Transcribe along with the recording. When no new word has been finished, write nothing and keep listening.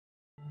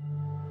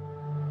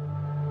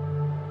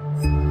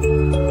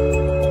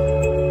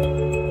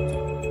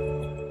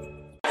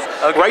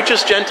Okay.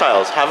 Righteous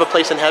Gentiles have a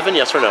place in heaven,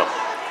 yes or no?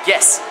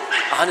 Yes,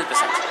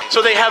 100%.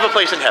 So they have a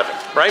place in heaven,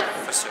 right?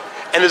 For sure.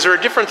 And is there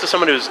a difference to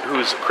someone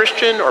who's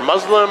Christian or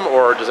Muslim,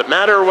 or does it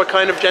matter what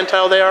kind of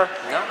Gentile they are?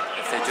 No,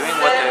 if they're doing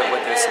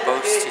what they're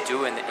supposed to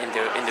do in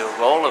their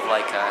role of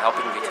like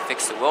helping me to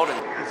fix the world, and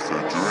if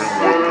they're doing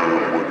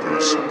what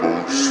they're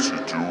supposed to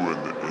do in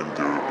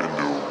their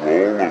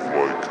role of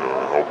like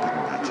helping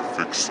me to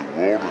fix the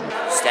world, and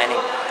understanding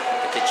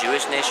that the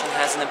Jewish nation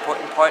has an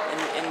important part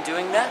in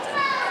doing that.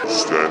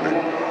 Understanding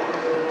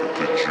that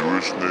the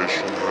Jewish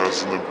nation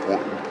has an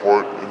important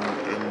part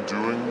in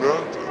doing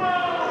that.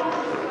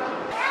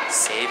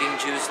 Saving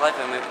Jews' life.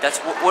 I mean, that's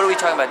what are we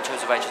talking about in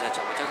terms of righteous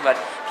Gentiles? We're talking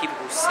about people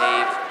who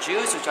save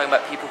Jews. We're talking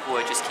about people who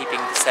are just keeping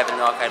the 7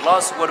 Noahide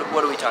laws. What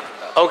are we talking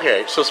about?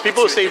 Okay, so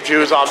people who save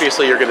Jews,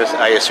 obviously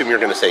I assume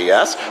you're going to say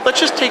yes. Let's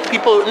just take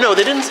people. No,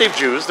 they didn't save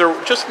Jews. They're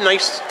just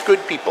nice,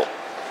 good people.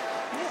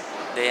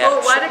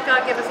 Well, why did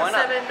God give us the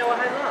 7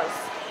 Noahide laws?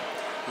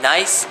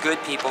 Nice,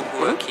 good people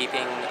who are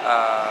keeping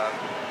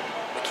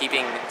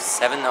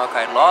 7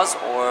 Noahide laws,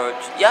 or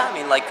yeah, I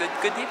mean, like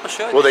good people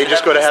should. Will they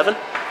just go to heaven?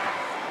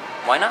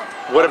 Why not?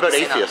 What about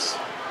atheists?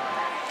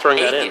 Throwing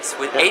atheists,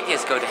 that in.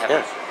 Atheists go to heaven.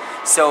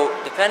 Yeah. So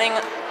depending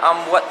on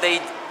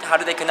how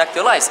do they conduct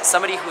their lives?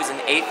 Somebody who's an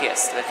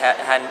atheist that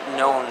hadn't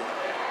known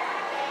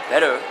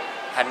better,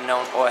 hadn't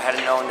known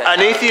that.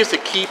 An atheist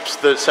that keeps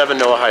the 7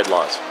 Noahide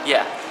laws.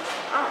 Yeah.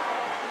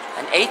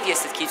 An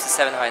atheist that keeps the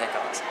 7 Noahide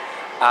laws.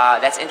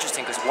 That's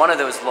interesting because one of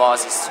those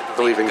laws is to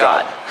believe in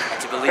God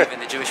and to believe in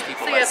the Jewish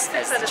people as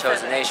the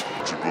chosen nation.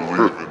 To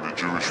believe in the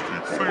Jewish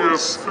people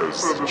as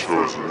the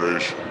chosen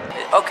nation.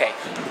 Okay.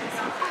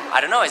 I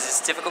don't know.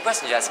 It's a difficult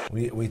question, Jesse.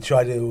 We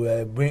try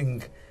to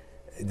bring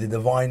the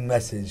divine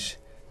message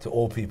to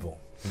all people.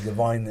 The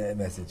divine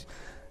message.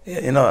 Yeah,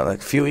 you know, like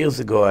a few years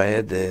ago, I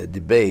had a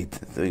debate.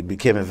 It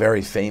became a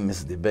very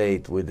famous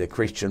debate with a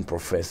Christian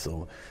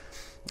professor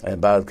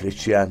about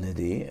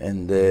Christianity,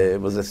 and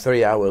it was a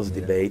 3 hours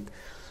debate.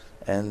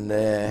 And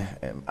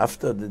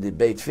after the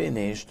debate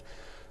finished,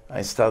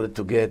 I started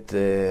to get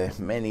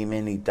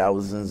many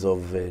thousands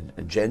of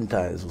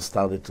Gentiles who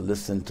started to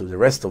listen to the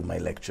rest of my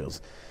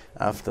lectures.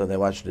 After they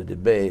watched the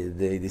debate,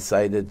 they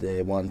decided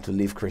they want to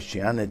leave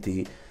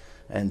Christianity,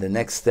 and the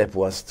next step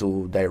was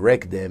to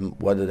direct them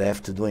what do they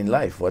have to do in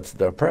life, what's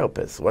their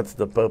purpose, what's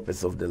the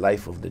purpose of the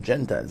life of the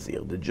Gentiles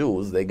here. The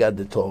Jews, they got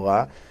the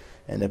Torah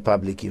and a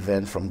public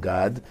event from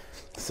God,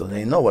 so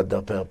they know what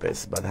their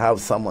purpose. But how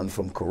someone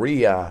from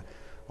Korea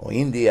or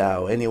India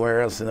or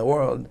anywhere else in the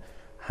world,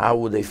 how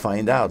would they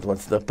find out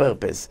what's their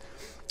purpose?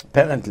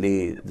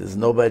 Apparently, there's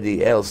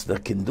nobody else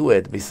that can do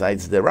it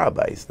besides the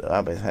rabbis. The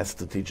rabbis has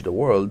to teach the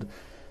world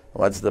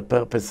what's the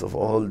purpose of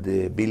all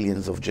the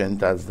billions of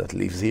Gentiles that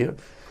lives here.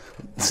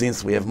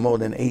 Since we have more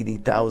than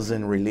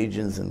 80,000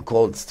 religions and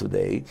cults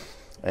today,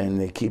 and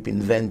they keep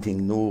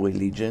inventing new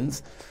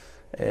religions,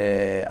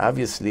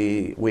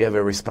 obviously we have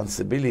a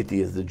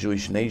responsibility as the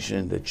Jewish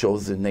nation, the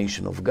chosen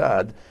nation of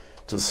God,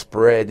 to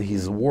spread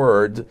His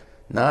word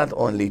not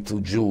only to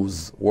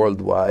Jews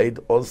worldwide,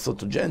 also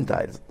to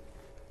Gentiles.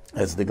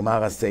 As the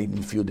Gemara said in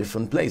a few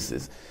different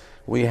places,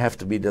 we have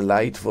to be the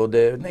light for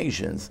the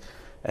nations.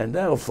 And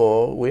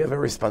therefore, we have a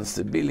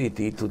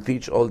responsibility to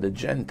teach all the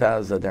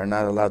Gentiles that they're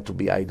not allowed to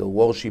be idol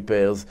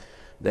worshippers,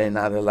 they're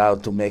not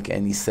allowed to make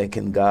any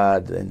second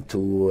god and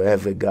to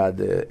have a god,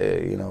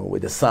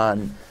 with a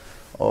sun,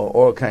 or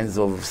all kinds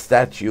of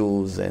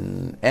statues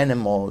and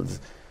animals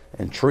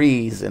and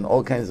trees and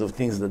all kinds of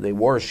things that they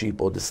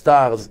worship, or the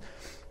stars.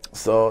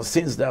 So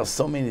since there are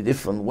so many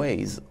different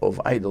ways of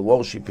idol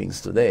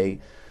worshippings today,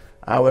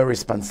 our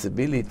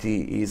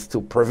responsibility is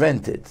to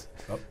prevent it.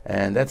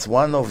 And that's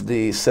one of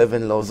the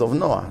 7 laws of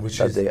Noah, which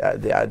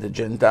that the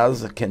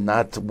Gentiles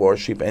cannot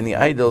worship any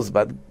idols,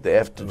 but they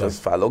have to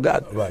just follow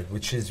God. Right,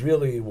 which is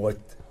really what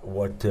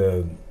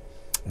the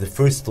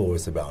first law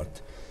is about,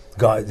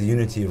 God, the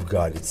unity of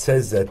God. It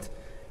says that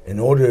in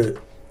order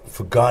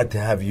for God to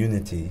have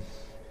unity,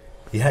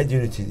 He had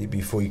unity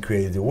before He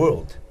created the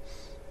world.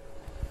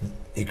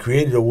 He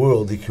created a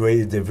world, He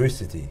created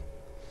diversity.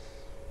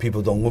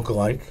 People don't look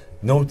alike.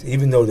 Note,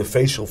 even though the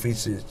facial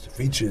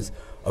features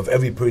of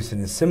every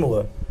person is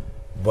similar,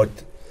 but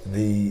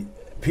the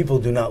people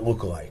do not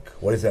look alike.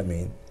 What does that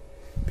mean?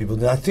 People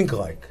do not think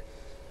alike.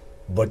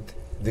 But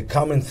the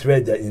common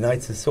thread that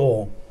unites us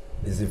all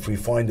is if we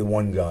find the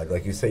one God.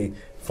 Like you say,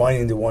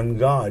 finding the one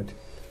God,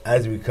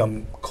 as we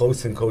come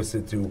closer and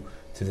closer to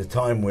the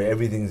time where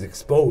everything's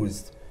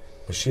exposed,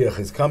 Mashiach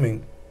is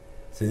coming.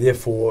 So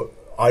therefore,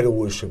 idol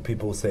worship,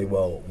 people say,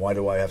 well, why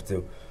do I have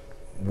to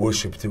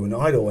worship to an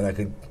idol when I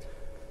could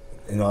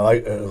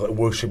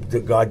worship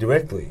God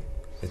directly?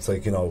 It's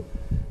like, I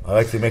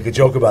like to make a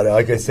joke about it.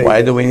 Like I say,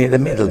 why do we need a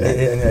middleman?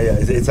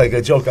 It's like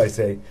a joke. I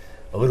say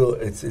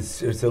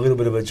it's a little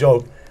bit of a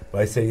joke,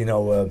 but I say,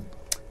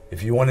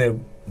 if you want to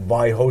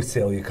buy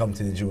wholesale, you come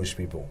to the Jewish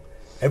people.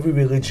 Every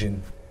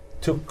religion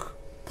took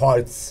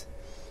parts,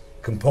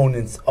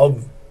 components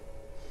of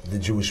the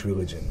Jewish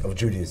religion, of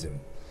Judaism.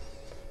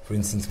 For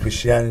instance,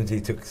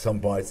 Christianity took some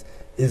parts.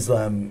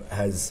 Islam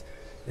has,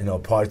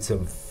 parts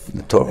of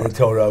the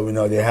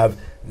Torah. They have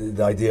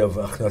the idea of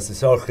Achnas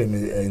Sarchim,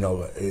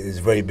 is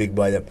very big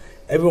by them.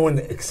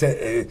 Everyone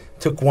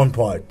took one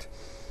part.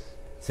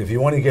 So if you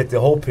want to get the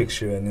whole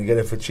picture and you get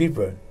it for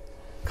cheaper,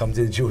 come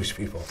to the Jewish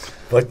people.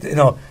 But,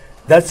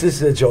 that's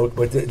just a joke.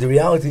 But the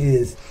reality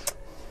is,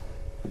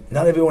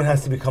 not everyone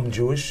has to become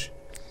Jewish,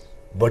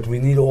 but we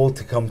need all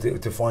to come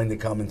to find the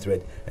common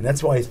thread. And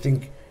that's why I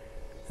think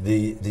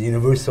the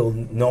universal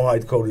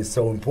Noahide code is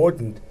so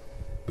important,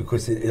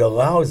 because it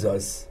allows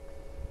us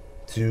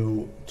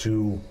to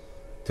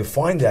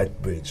find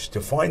that bridge, to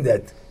find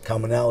that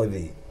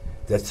commonality,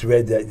 that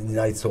thread that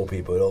unites all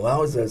people. It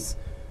allows us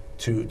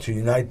to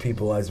unite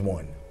people as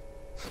one.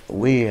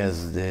 We,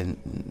 as the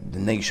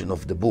nation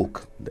of the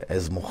book,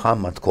 as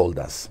Muhammad called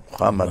us,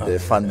 Muhammad, the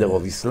founder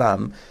of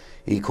Islam,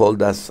 he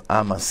called us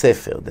Am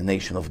Sefer, the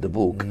nation of the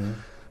book. Mm-hmm.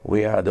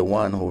 We are the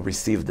one who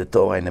received the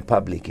Torah in a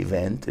public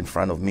event in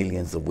front of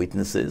millions of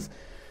witnesses.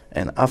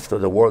 And after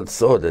the world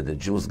saw that the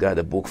Jews got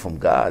a book from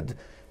God,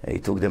 he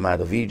took them out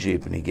of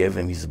Egypt and he gave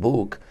them his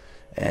book,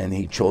 and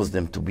he chose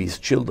them to be his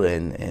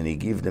children, and he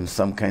gave them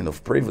some kind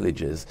of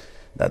privileges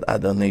that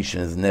other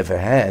nations never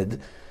had.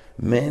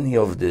 Many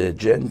of the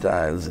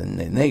Gentiles and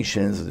the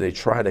nations, they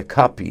try to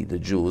copy the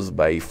Jews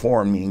by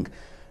forming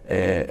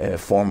a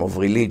form of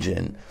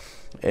religion.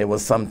 It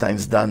was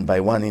sometimes done by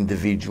one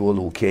individual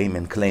who came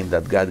and claimed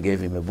that God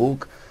gave him a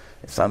book.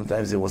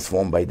 Sometimes it was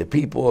formed by the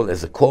people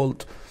as a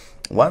cult.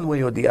 One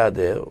way or the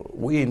other,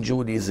 we in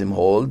Judaism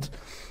hold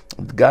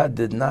God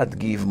did not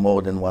give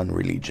more than one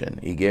religion.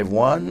 He gave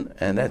one,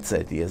 and that's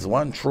it. He has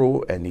one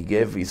true, and he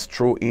gave his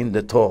true in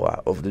the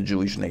Torah of the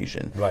Jewish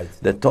nation. Right.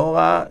 The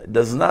Torah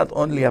does not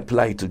only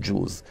apply to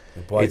Jews.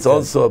 It's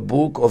also a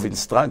book of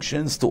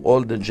instructions to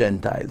all the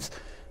Gentiles.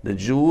 The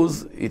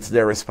Jews, it's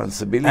their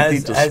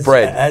responsibility to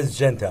spread. As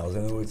Gentiles.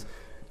 In other words,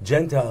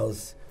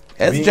 Gentiles.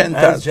 As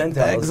Gentiles.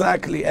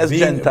 Exactly, as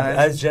Gentiles.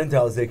 As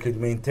Gentiles, they could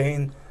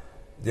maintain,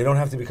 they don't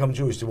have to become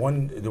Jewish. The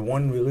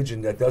one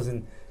religion that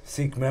doesn't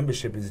seek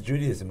membership is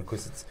Judaism,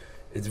 because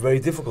it's very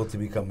difficult to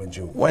become a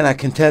Jew. Well, I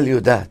can tell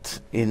you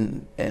that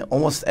in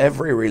almost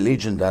every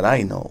religion that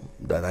I know,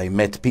 that I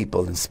met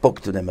people and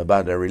spoke to them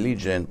about their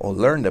religion or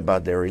learned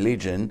about their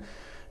religion,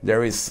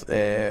 there is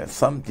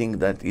something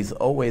that is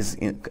always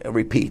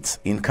repeats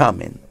in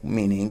common,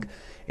 meaning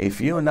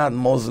if you're not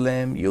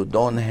Muslim, you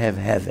don't have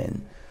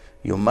heaven.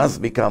 You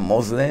must become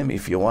Muslim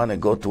if you want to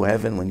go to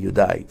heaven when you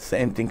die.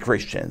 Same thing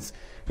Christians.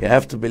 You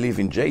have to believe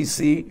in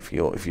JC.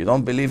 If you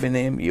don't believe in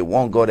him, you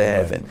won't go to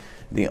heaven.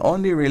 The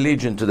only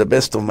religion, to the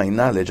best of my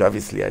knowledge,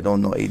 obviously I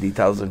don't know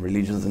 80,000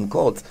 religions and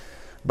cults,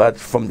 but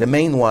from the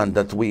main one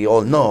that we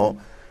all know,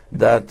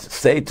 that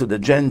say to the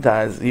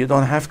Gentiles, you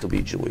don't have to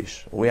be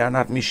Jewish. We are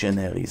not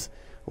missionaries.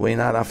 We're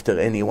not after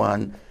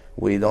anyone.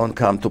 We don't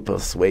come to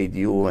persuade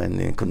you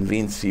and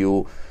convince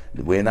you.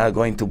 We're not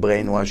going to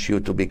brainwash you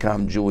to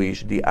become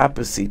Jewish. The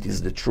opposite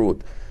is the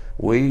truth.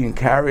 We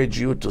encourage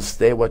you to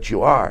stay what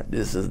you are.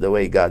 This is the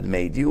way God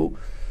made you.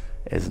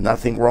 There's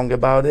nothing wrong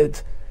about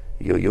it.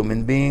 You're a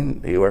human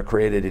being. You were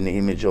created in the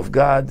image of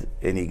God,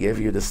 and He gave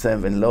you the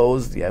 7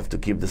 laws. You have to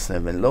keep the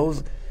 7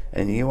 laws,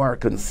 and you are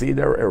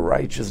considered a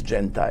righteous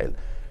Gentile.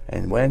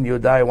 And when you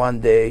die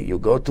one day, you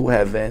go to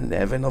heaven, the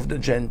heaven of the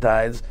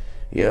Gentiles.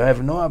 You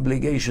have no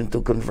obligation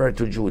to convert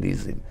to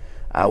Judaism.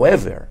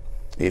 However,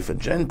 if a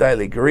Gentile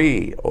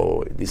agree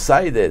or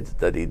decided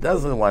that he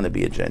doesn't want to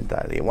be a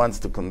Gentile, he wants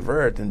to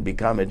convert and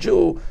become a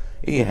Jew,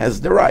 he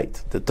has the right.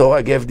 The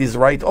Torah gave this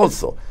right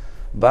also.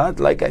 But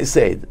like I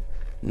said,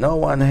 no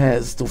one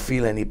has to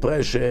feel any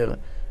pressure.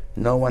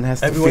 No one has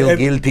to feel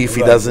guilty if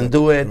he doesn't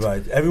do it.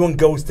 Right. Everyone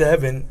goes to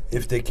heaven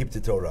if they keep the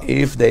Torah.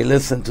 If they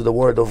listen to the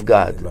word of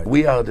God. Right.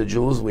 We are the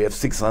Jews. We have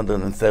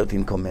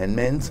 613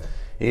 commandments. Right.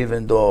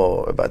 Even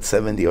though about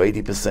 70 or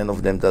 80%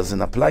 of them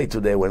doesn't apply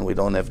today when we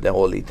don't have the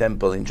Holy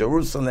Temple in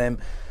Jerusalem.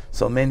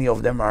 So many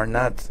of them are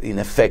not in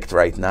effect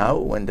right now.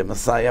 When the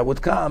Messiah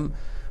would come,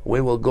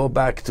 we will go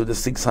back to the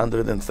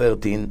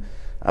 613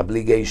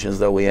 obligations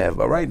that we have.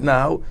 But right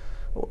now,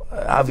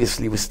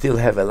 obviously we still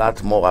have a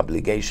lot more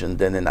obligation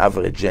than an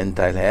average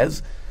Gentile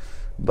has.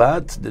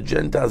 But the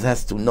Gentiles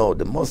has to know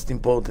the most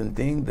important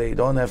thing, they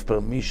don't have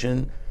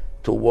permission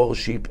to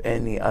worship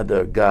any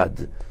other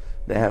God.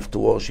 They have to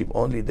worship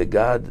only the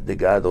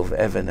God of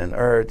heaven and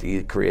earth.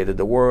 He created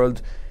the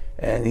world,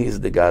 and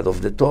He's the God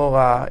of the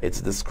Torah.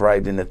 It's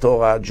described in the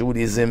Torah.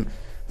 Judaism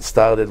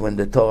started when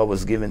the Torah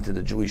was given to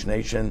the Jewish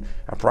nation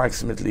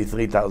approximately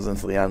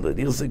 3,300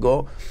 years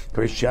ago.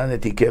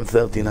 Christianity came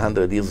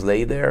 1,300 years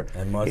later.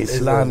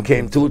 Islam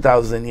came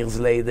 2,000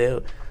 years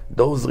later.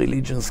 Those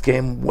religions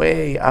came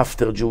way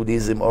after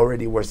Judaism,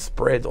 already were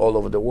spread all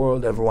over the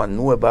world. Everyone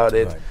knew about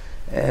it. Right.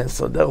 And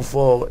so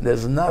therefore,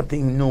 there's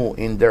nothing new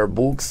in their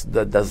books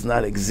that does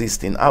not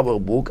exist in our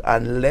book,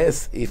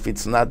 unless if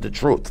it's not the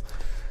truth.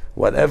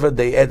 Whatever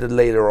they added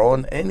later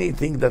on,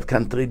 anything that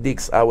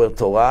contradicts our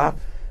Torah,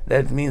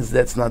 that means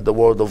that's not the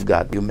word of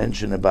God. You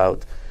mentioned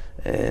about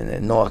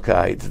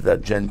Noahide,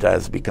 that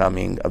Gentiles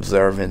becoming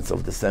observants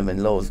of the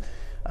 7 laws.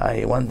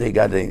 I one day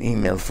got an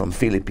email from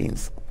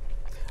Philippines.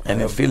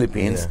 And in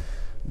Philippines,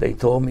 they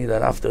told me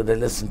that after they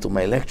listened to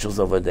my lectures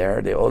over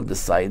there, they all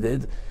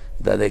decided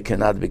that they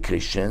cannot be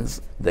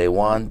Christians. They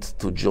want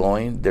to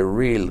join the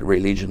real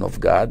religion of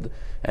God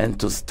and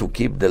to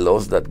keep the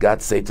laws that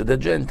God say to the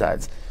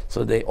Gentiles.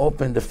 So they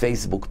opened the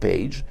Facebook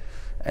page,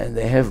 and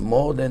they have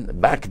more than,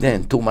 back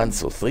then, 2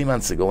 months or 3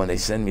 months ago when they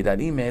sent me that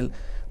email,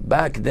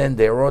 back then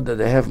they wrote that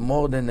they have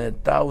more than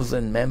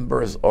 1,000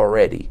 members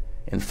already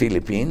in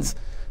Philippines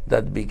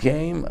that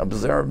became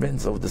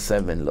observants of the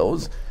 7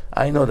 laws.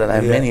 I know that I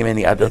have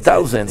many other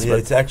thousands, but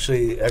it's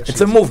actually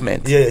it's a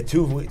movement. Yeah,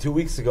 2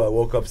 weeks ago I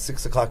woke up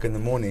 6 o'clock in the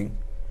morning,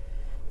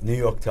 New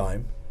York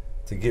time,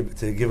 to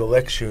give a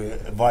lecture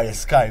via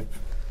Skype,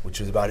 which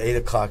was about 8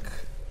 o'clock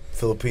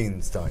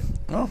Philippines time.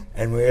 Oh.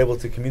 And we're able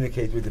to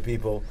communicate with the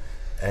people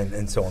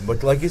and so on.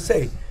 But like you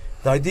say,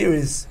 the idea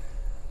is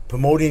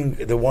promoting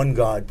the one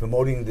God,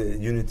 promoting the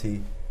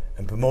unity,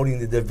 and promoting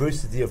the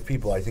diversity of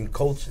people. I think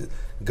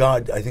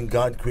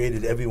God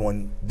created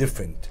everyone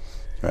different.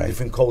 Right.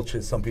 Different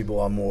cultures. Some people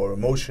are more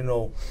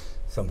emotional.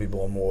 Some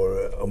people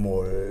are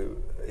more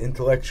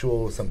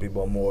intellectual. Some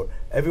people are more.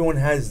 Everyone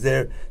has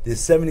there's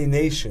 70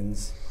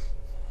 nations,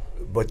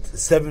 but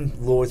 7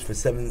 laws for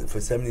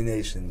 70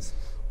 nations,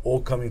 all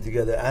coming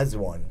together as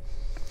one.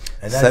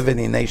 And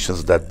 70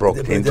 nations that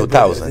broke into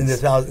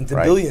thousands. Into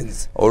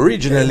billions.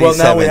 Originally, well,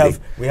 now 70.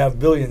 we have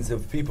billions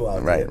of people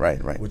out there.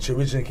 Right. Which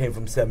originally came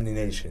from 70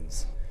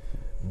 nations.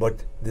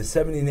 But the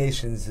 70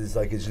 nations is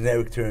like a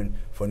generic term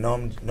for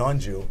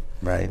non-Jew.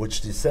 Right.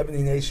 Which the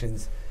 70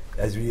 nations,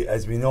 as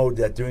we know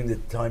that during the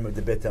time of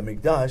the Bet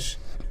HaMikdash,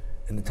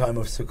 in the time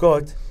of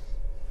Sukkot,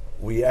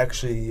 we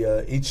actually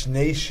each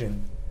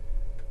nation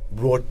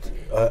brought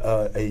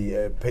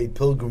paid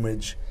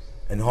pilgrimage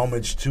and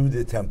homage to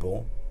the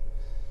temple,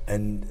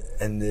 and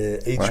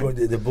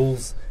the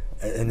bulls,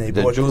 and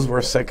the Jews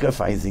were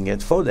sacrificing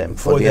it for them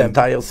for the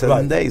entire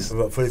 7 days.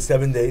 For the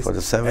 7 days. For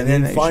the 7 and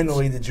then nations.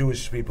 Finally the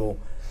Jewish people.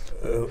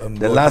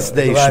 The last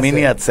day,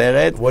 Shmini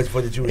Atzeret, was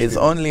for the Jewish is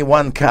people. only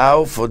 1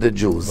 cow for the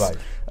Jews. Right.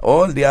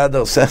 All the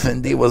other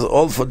 70 was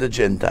all for the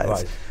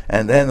Gentiles. Right.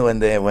 And then when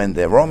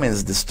the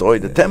Romans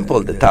destroyed the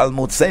temple, the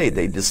Talmud say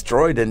they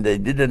destroyed, and they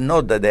didn't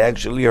know that they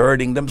actually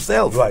hurting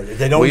themselves. Right.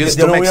 We used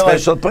to make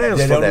special prayers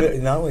for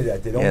them. Not only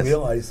that, they don't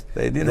realize.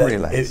 They didn't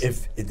realize.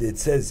 If it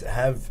says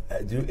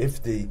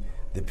if the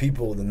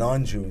people, the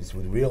non-Jews,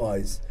 would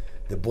realize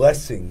the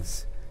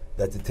blessings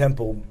that the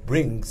temple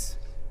brings,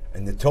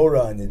 and the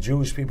Torah and the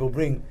Jewish people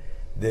bring,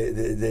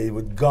 they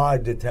would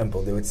guard the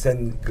temple. They would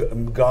send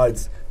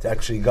guards to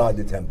actually guard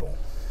the temple.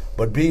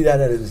 But be that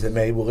as it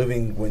may, we're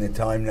living in a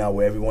time now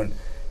where everyone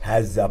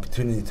has the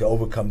opportunity to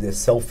overcome their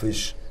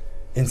selfish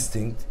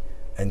instinct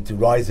and to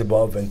rise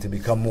above and to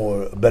become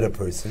a better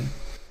person.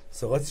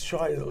 So let's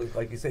try,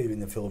 like you say, in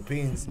the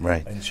Philippines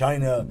and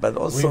China. But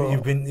also,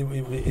 and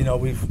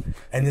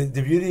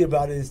the beauty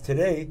about it is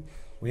today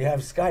we have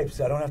Skype,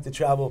 so I don't have to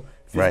travel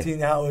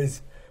 15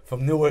 hours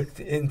from Newark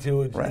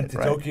into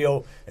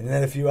Tokyo, and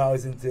then a few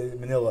hours into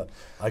Manila.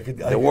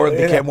 The world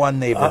became one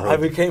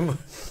neighborhood.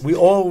 We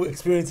all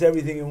experience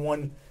everything in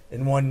one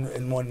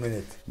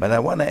minute. But I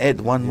want to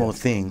add one more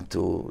thing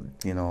to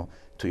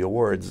your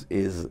words.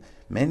 Is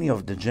many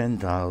of the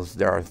Gentiles,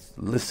 they are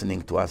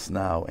listening to us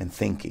now and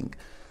thinking,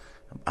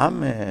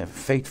 I'm a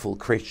faithful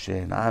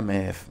Christian, I'm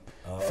a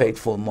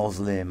faithful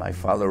Muslim, I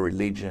follow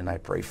religion, I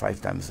pray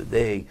 5 times a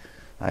day,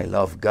 I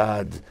love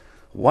God.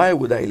 Why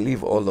would I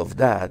leave all of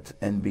that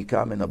and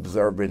become an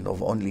observant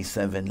of only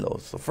 7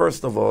 laws? So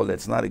first of all,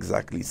 it's not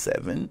exactly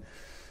 7.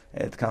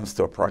 It comes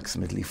to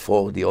approximately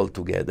 40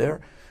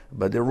 altogether.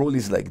 But the rule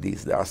is like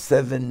this. There are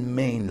 7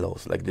 main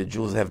laws. Like the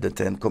Jews have the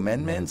 10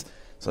 commandments.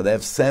 So they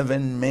have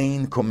 7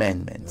 main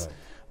commandments. Right.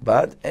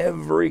 But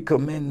every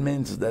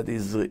commandment that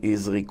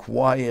is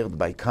required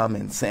by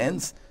common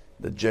sense,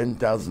 the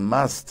Gentiles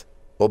must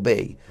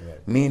obey.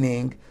 Right.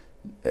 Meaning,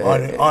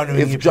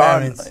 honoring your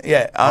parents.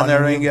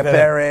 Honoring your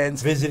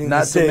parents, visiting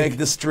not the to make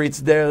the streets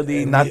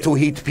dirty, not to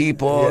hit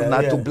people,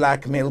 not to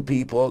blackmail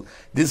people.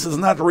 This is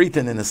not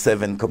written in the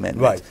 7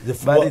 commandments.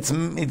 Right. But it's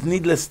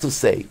needless to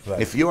say,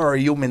 if you are a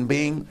human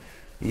being,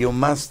 you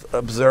must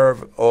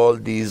observe all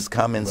these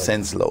common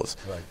sense laws.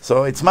 Right.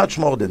 So it's much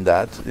more than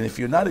that. And if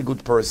you're not a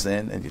good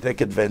person and you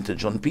take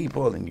advantage on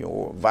people and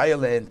you're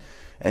violent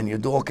and you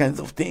do all kinds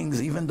of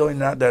things, even though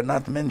they're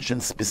not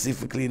mentioned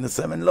specifically in the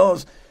 7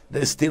 laws,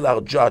 they still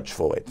are judged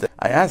for it.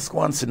 I asked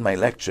once in my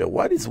lecture,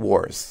 what is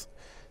worse?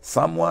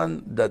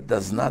 Someone that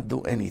does not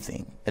do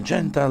anything, a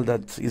Gentile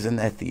that is an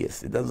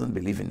atheist, he doesn't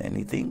believe in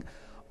anything,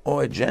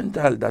 or a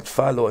Gentile that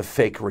follow a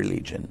fake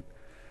religion.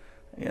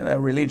 A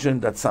religion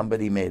that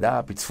somebody made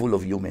up, it's full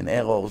of human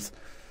errors.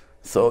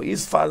 So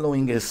he's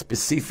following a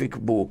specific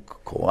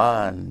book,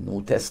 Quran,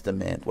 New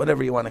Testament,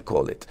 whatever you want to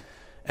call it.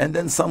 And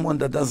then someone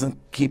that doesn't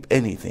keep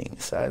anything.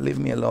 So leave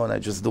me alone, I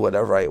just do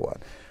whatever I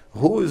want.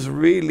 Who is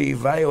really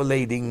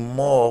violating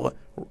more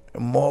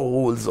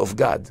rules of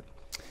God?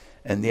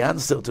 And the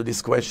answer to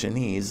this question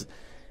is,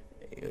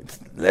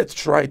 let's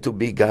try to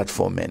be God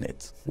for a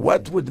minute.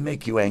 What would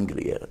make you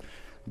angrier?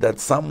 that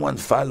someone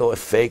follow a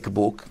fake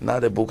book,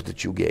 not a book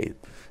that you gave,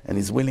 and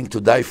is willing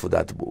to die for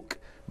that book,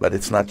 but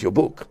it's not your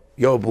book.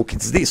 Your book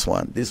is this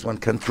one. This one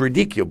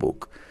contradict your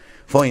book.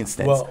 For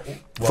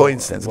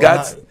instance,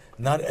 God's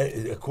not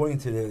according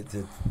to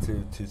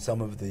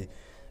some of the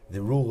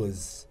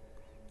rulers,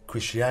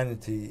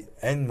 Christianity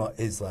and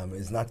Islam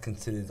is not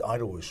considered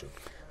idol worship.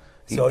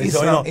 So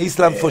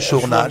Islam for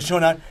sure not.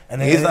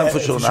 And Islam for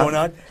sure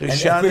not.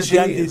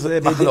 Christianity is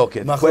a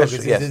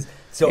machloket. Yes.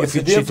 So if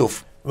you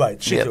shituf. Right,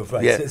 shituf,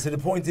 right. Yeah. So the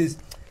point is...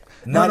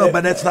 No,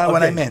 but that's not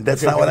what I meant.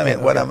 That's not what I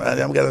meant.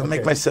 I'm going to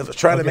make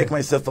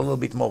myself a little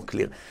bit more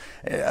clear.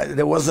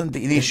 There wasn't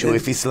an issue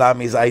if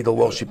Islam is idol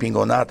worshipping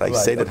or not. I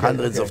said it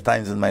hundreds of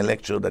times in my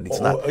lecture that it's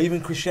not. Or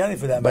even Christianity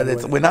for that matter.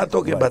 But we're not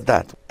talking about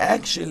that.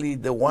 Actually,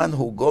 the one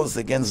who goes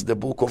against the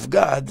book of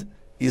God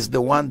is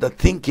the one that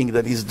thinking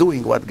that he's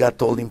doing what God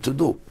told him to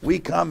do. We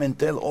come and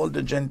tell all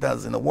the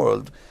Gentiles in the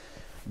world,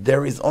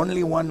 there is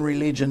only one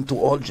religion to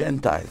all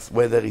Gentiles,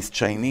 whether it's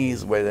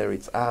Chinese, whether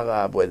it's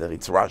Arab, whether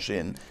it's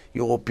Russian,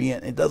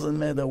 European, it doesn't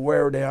matter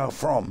where they are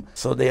from.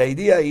 So the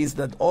idea is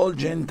that all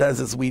Gentiles,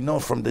 as we know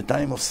from the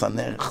time of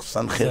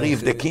Sancherib,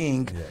 the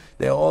king,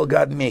 they all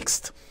got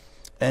mixed.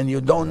 And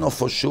you don't know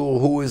for sure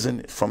who is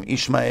from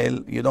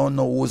Ishmael, you don't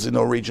know who's an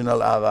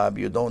original Arab,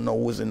 you don't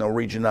know who's an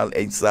original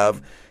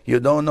Esav, you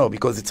don't know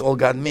because it's all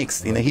got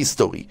mixed in a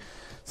history.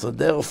 So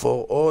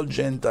therefore, all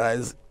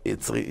Gentiles,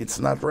 it's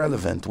not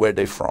relevant where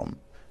they're from.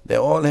 They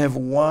all have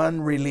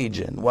one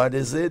religion. What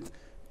is it?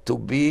 To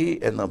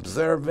be an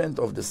observant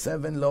of the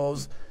 7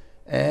 laws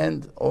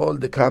and all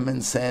the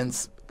common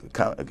sense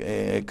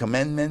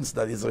commandments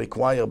that is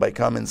required by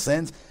common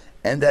sense,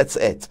 and that's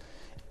it.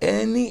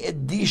 Any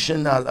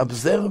additional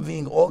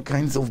observing all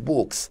kinds of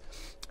books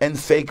and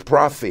fake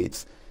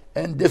prophets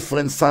and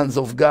different sons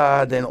of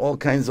God and all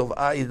kinds of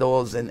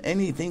idols and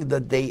anything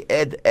that they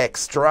add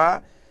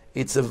extra,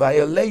 it's a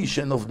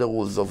violation of the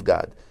rules of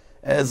God.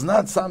 It's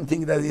not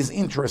something that is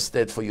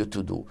interested for you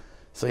to do.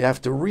 So you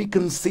have to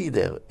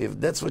reconsider if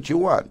that's what you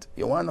want.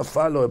 You want to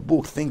follow a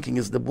book thinking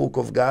it's the book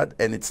of God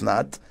and it's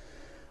not,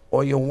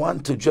 or you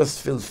want to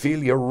just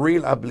fulfill your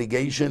real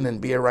obligation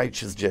and be a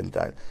righteous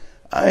Gentile.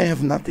 I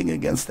have nothing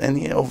against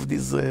any of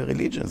these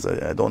religions.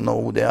 I don't know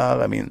who they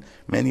are. I mean,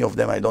 many of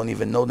them, I don't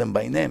even know them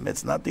by name.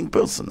 It's nothing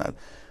personal.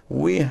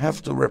 We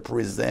have to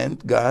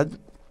represent God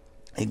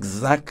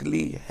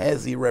exactly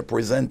as He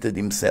represented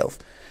Himself.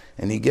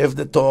 And He gave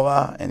the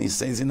Torah, and He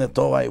says in the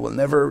Torah,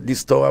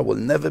 this Torah will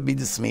never be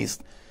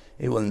dismissed.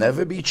 It will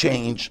never be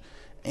changed.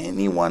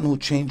 Anyone who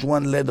changed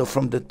one letter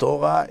from the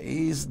Torah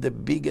is the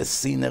biggest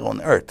sinner on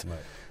earth. Right.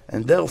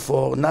 And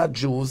therefore, not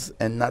Jews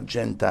and not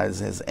Gentiles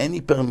has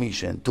any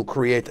permission to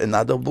create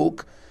another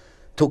book,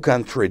 to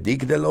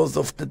contradict the laws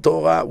of the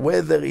Torah,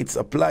 whether it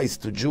applies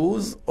to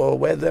Jews or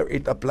whether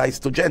it applies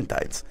to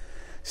Gentiles.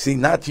 See,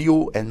 not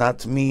you and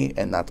not me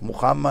and not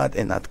Muhammad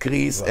and not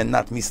Chris and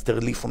not Mr.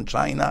 Lee from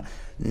China.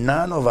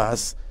 None of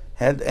us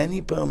had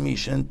any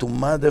permission to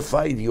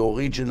modify the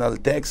original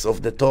text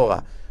of the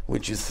Torah,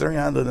 which is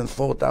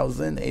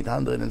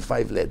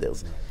 304,805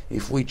 letters.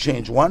 If we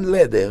change one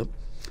letter,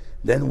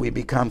 then we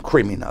become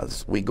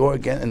criminals. We go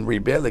again and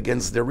rebel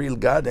against the real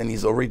God and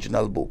His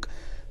original book.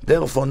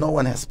 Therefore, no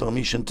one has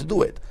permission to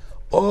do it.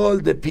 All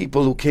the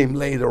people who came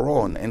later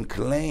on and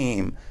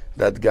claim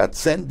that God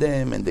sent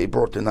them and they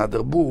brought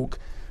another book,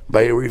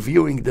 by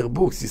reviewing their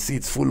books, you see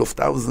it's full of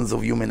thousands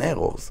of human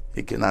errors.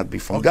 It cannot be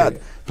from God.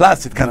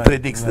 Plus, it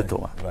contradicts the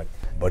Torah. Right.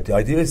 But the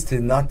idea is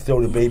to not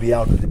throw the baby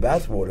out with the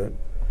bathwater.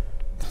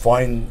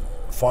 Find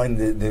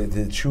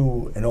the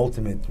true and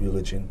ultimate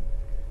religion,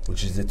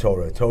 which is the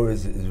Torah. Torah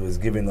was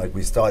given, like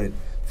we started,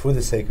 for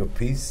the sake of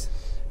peace.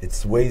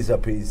 Its ways are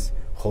peace.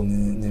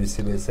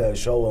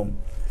 Shalom.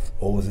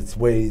 All its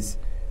ways.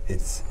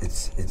 It's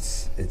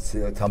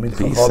Talmid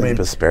peace and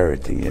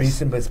prosperity. Yes.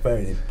 Peace and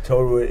prosperity.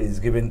 Torah is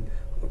given.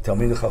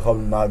 Talmid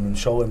Chachamim Ma'adim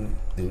Shalom.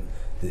 The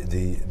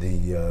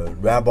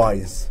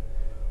rabbis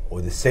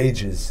or the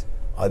sages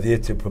are there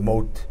to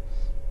promote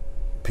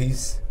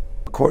peace.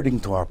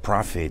 According to our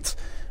prophets,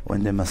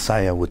 when the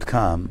Messiah would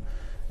come,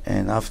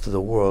 and after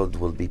the world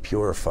will be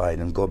purified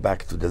and go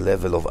back to the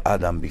level of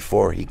Adam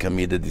before he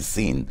committed the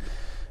sin,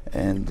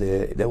 and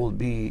there will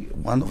be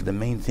one of the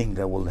main things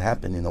that will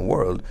happen in the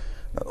world,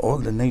 that all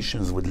the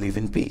nations would live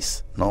in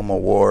peace. No more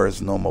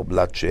wars, no more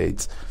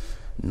bloodsheds,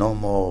 no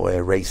more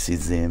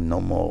racism,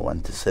 no more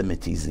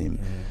anti-Semitism,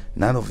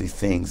 none of these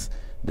things.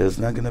 There's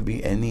not going to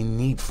be any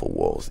need for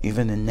wars,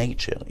 even in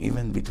nature,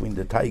 even between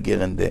the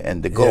tiger and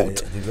the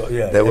goat.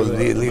 They will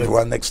live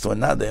one next to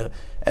another.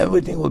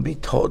 Everything will be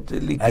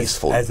totally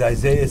peaceful. As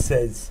Isaiah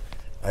says,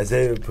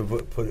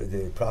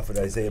 the prophet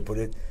Isaiah put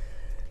it,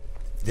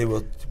 they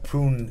will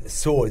prune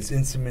swords,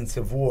 instruments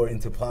of war,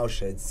 into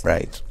plowshares.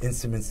 Right.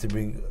 Instruments to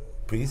bring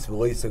peace.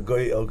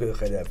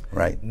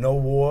 Right. No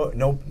war,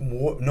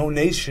 no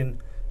nation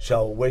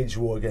shall wage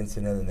war against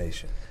another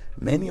nation.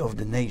 Many of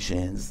the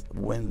nations,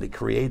 when they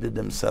created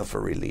themselves a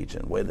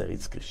religion, whether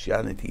it's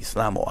Christianity,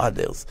 Islam, or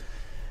others,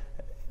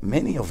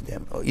 many of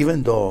them,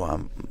 even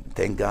though,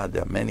 thank God,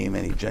 there are many,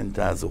 many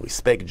Gentiles who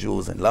respect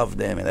Jews and love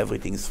them and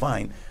everything is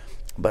fine,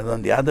 But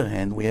on the other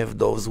hand, we have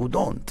those who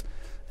don't.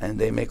 And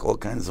they make all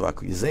kinds of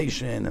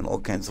accusation and all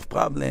kinds of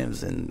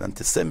problems and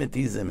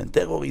anti-Semitism and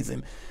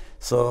terrorism.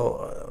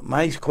 So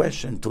my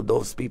question to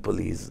those people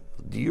is,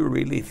 do you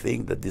really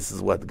think that this is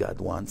what God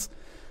wants?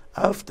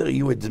 After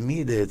you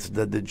admitted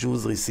that the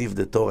Jews received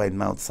the Torah in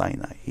Mount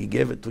Sinai, he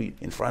gave it to you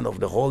in front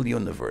of the whole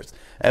universe.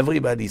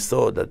 Everybody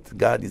saw that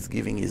God is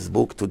giving his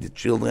book to the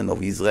children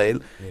of Israel.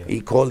 Yeah.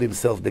 He called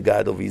himself the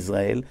God of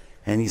Israel.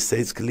 And he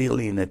says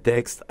clearly in the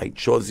text, I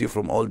chose you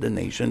from all the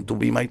nations to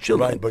be my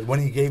children. Right, but when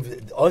he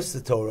gave us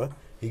the Torah,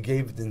 he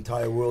gave the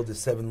entire world the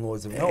 7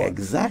 laws of Noah.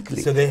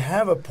 Exactly. So they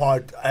have a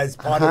part as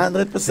part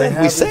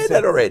 100%. We said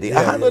that already.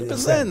 Yeah,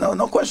 100%.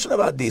 No question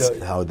about this.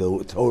 So how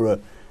the Torah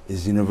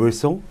is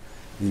universal,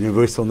 the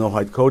universal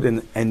Noahide code,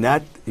 and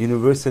that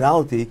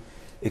universality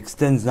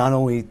extends not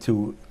only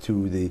to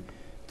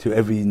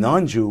every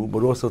non-Jew,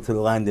 but also to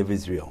the land of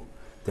Israel.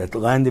 That the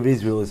land of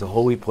Israel is a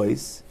holy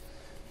place,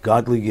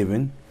 godly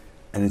given,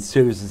 and it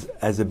serves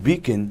as a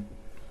beacon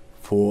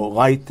for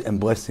light and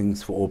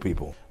blessings for all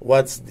people.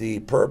 What's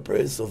the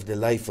purpose of the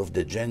life of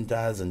the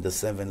Gentiles and the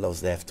 7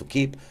 laws they have to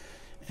keep?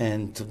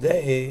 And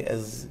today,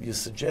 as you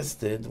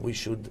suggested, we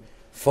should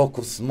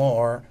focus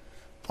more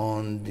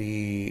on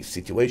the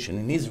situation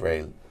in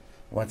Israel.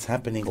 What's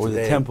happening or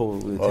today? The temple.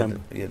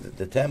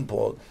 The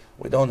temple.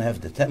 We don't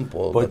have the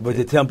temple. But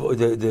the temple,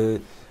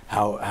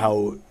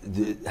 how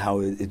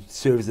it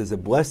serves as a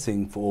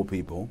blessing for all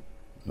people.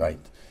 Right.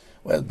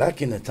 Well,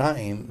 back in the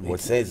time,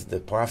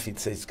 the prophet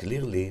says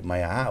clearly,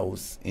 my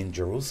house in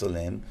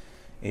Jerusalem,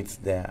 it's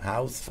the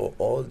house for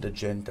all the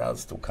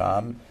Gentiles to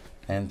come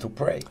and to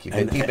pray.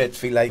 And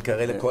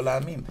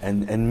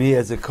me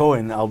as a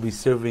Kohen, I'll be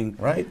serving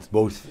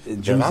both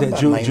Jews and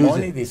Jews.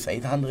 Maimonides,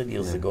 800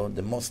 years ago,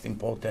 the most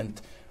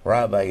important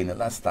rabbi in the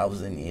last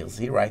 1,000 years,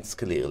 he writes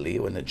clearly,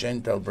 when a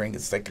Gentile brings a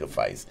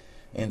sacrifice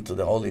into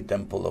the holy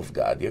temple of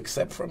God, you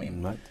accept from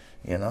him. Right.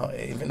 You know,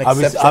 even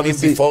accept from him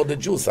before the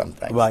Jews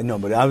sometimes. Right, no,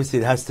 but obviously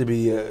it has to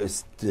be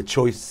the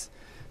choice.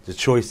 The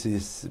choice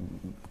is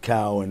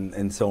cow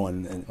and so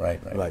on. And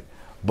right.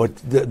 But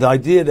the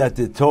idea that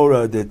the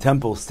Torah, the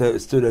temple,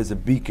 stood as a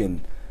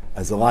beacon,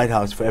 as a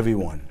lighthouse for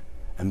everyone,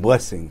 and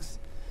blessings.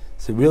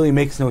 So it really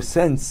makes no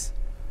sense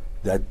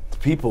that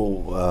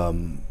people.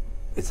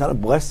 It's not a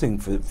blessing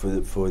for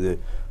the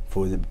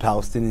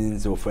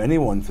Palestinians or for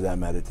anyone for that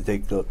matter to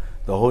take the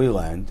Holy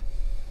Land,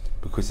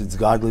 because it's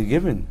godly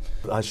given.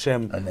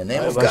 Hashem, in the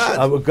name of God.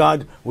 Our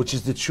God, which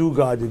is the true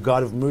God, the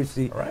God of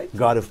mercy,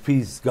 God of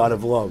peace, God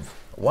of love.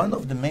 One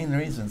of the main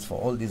reasons for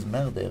all these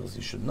murders,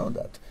 you should know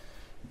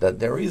that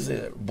there is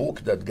a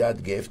book that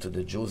God gave to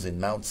the Jews in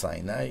Mount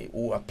Sinai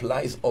who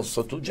applies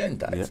also to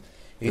Gentiles.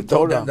 Yeah. He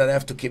told them that they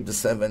have to keep the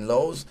 7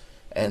 laws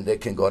and they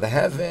can go to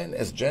heaven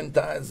as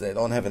Gentiles. They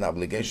don't have an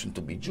obligation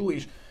to be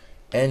Jewish.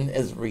 And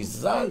as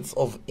results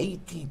of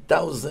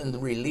 80,000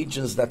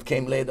 religions that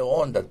came later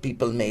on that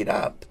people made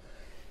up,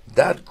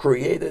 that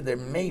created a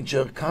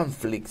major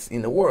conflicts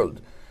in the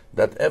world,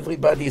 that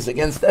everybody is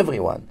against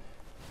everyone.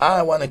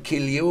 I want to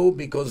kill you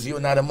because you're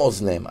not a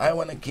Muslim. I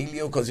want to kill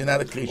you because you're not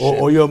a Christian.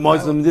 Or you're a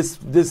Muslim,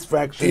 this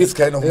fraction. This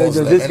kind of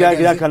Muslim. This guy,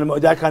 that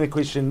kind of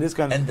Christian, this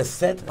kind of... And the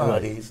sad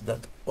part is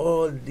that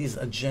all these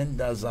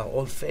agendas are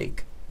all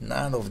fake.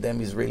 None of them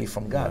is really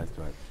from God.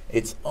 Right.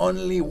 It's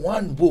only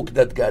one book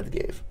that God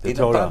gave in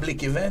Torah. A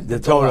public event, the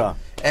Torah.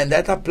 And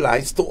that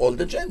applies to all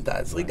the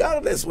Gentiles,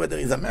 regardless whether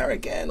he's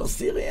American or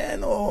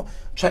Syrian or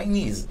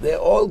Chinese. They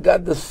all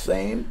got the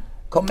same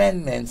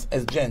commandments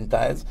as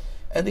Gentiles,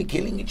 and they're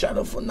killing each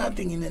other for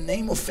nothing in the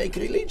name of fake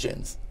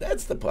religions.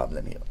 That's the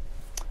problem here.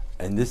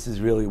 And this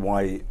is really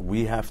why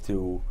we have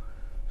to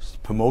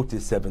promote the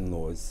 7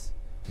 laws.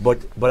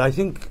 But I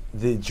think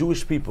the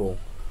Jewish people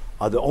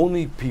are the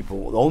only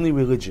people, the only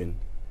religion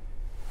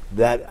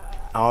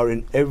that are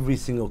in every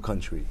single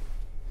country.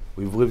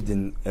 We've lived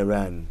in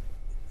Iran,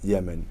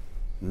 Yemen,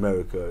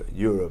 America,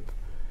 Europe,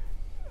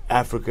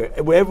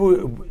 Africa,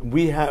 wherever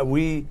we are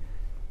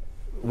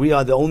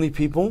the only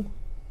people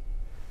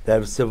that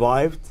have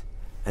survived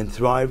and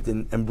thrived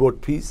and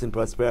brought peace and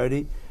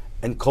prosperity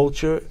and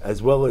culture,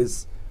 as well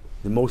as,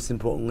 the most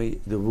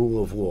importantly, the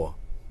rule of law.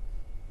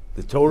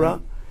 The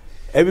Torah.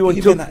 Everyone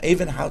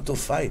even how to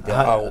fight. There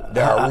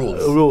are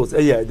rules. Rules.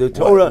 The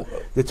Torah.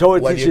 The Torah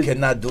what teaches you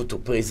cannot do to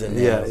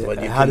prisoners.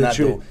 What you cannot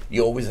do.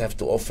 You always have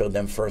to offer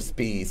them first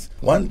peace.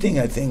 One thing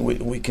I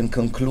think we can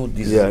conclude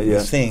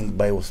this thing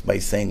by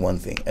saying one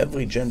thing.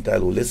 Every Gentile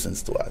who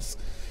listens to us,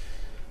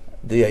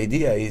 the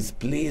idea is,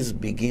 please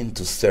begin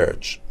to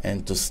search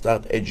and to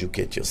start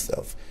educate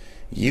yourself.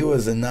 You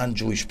as a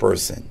non-Jewish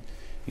person,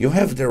 you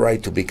have the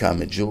right to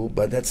become a Jew,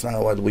 but that's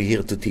not what we're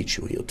here to teach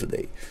you here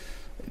today.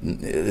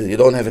 You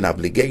don't have an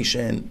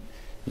obligation.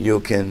 You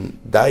can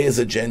die as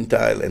a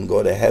Gentile and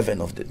go to heaven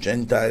of the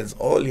Gentiles.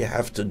 All you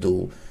have to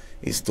do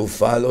is to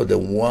follow the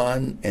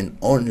one and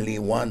only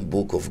one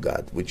book of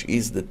God, which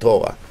is the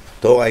Torah.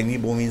 Torah in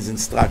Hebrew means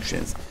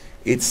instructions.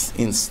 It's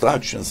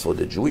instructions for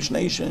the Jewish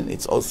nation.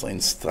 It's also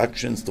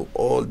instructions to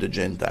all the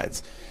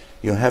Gentiles.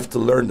 You have to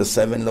learn the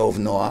 7 law of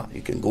Noah.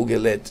 You can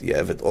Google it. You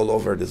have it all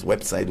over this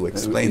website who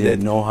explained it.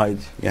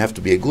 Noahide. You have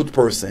to be a good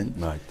person.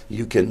 Right.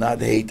 You cannot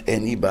hate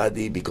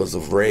anybody because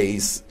of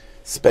race,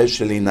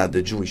 especially not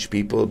the Jewish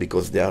people,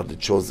 because they are the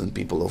chosen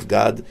people of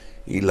God.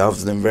 He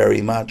loves them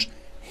very much.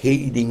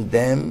 Hating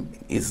them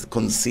is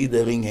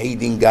considering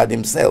hating God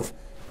himself,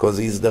 because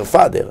he's their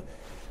father.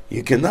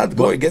 You cannot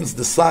go against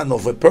the son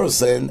of a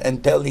person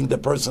and telling the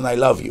person, I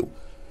love you.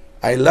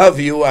 I love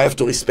you, I have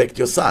to respect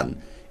your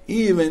son.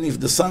 Even if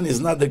the son is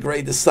not the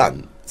greatest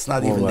son. It's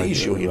not even the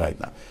issue here right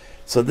now.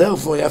 So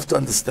therefore you have to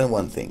understand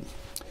one thing.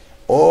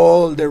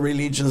 All the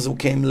religions who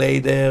came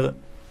later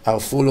are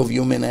full of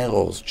human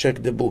errors.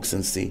 Check the books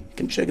and see. You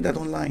can check that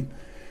online.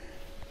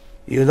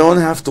 You don't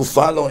have to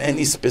follow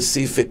any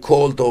specific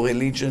cult or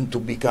religion to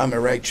become a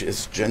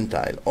righteous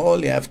Gentile.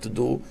 All you have to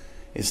do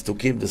is to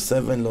keep the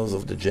 7 laws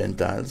of the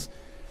Gentiles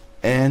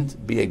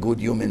and be a good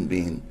human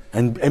being.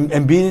 And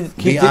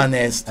be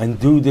honest, and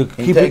do the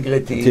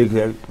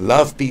integrity,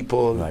 love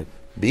people, right.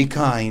 Be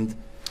kind,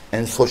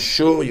 and for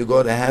sure you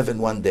go to heaven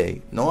one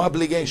day. No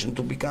obligation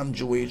to become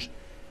Jewish.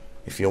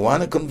 If you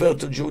want to convert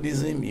to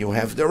Judaism, you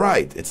have the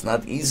right. It's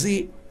not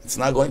easy. It's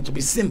not going to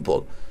be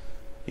simple.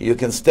 You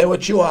can stay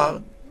what you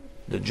are.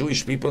 The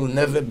Jewish people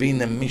never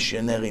been a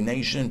missionary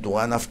nation to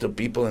run after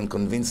people and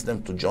convince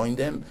them to join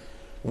them.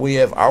 We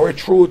have our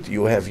truth,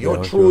 you have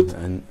your truth,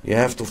 and you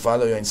have to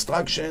follow your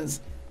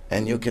instructions,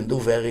 and you can do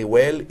very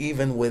well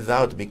even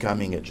without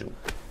becoming a Jew.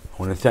 I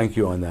want to thank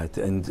you on that.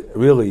 And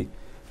really,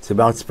 it's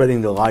about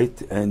spreading the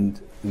light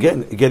and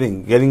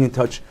getting in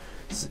touch,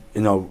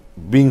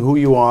 being who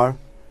you are,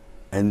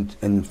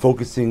 and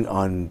focusing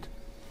on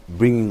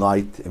bringing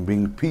light and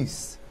bringing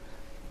peace,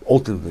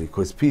 ultimately,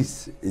 because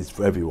peace is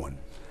for everyone.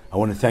 I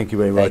want to thank you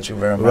very much. Thank you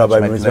very much. Rabbi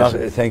My Mizrach,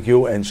 pleasure. thank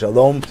you, and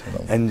shalom.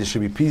 And there should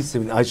be peace,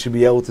 and I should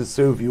be able to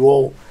serve you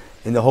all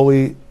in the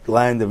holy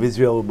land of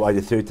Israel by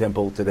the third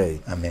temple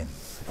today. Amen.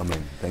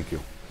 Amen. Thank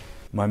you.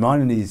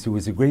 Maimonides, who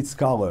was a great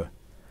scholar,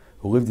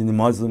 who lived in the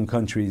Muslim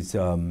countries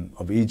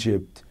of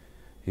Egypt,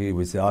 he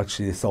was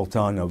actually the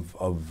Sultan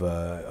of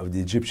the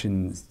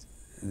Egyptians.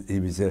 He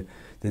was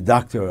the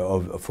doctor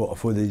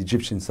for the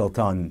Egyptian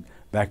Sultan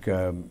back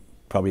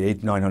probably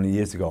 800-900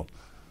 years ago.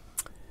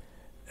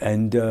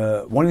 And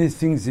one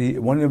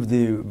of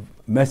the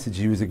messages,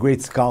 he was a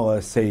great scholar,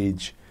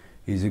 sage,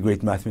 he was a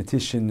great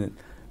mathematician,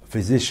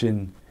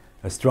 physician,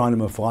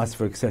 astronomer,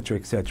 philosopher, etc.,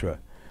 etc.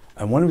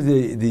 And one of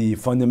the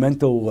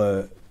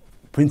fundamental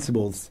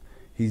principles,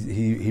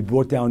 he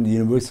brought down the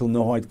universal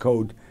Noahide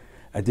code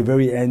at the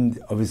very end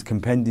of his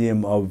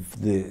compendium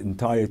of the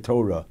entire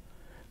Torah,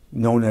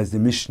 known as the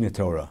Mishnah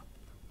Torah.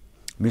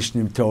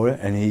 Mishnah Torah,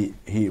 and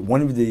he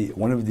one of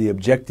the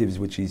objectives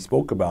which he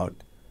spoke about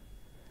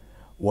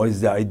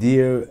was the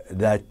idea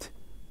that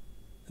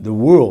the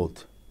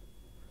world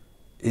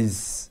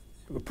is,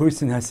 a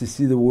person has to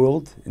see the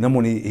world. Number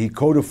one, he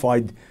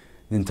codified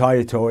the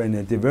entire Torah, and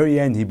at the very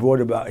end he brought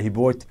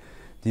the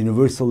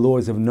universal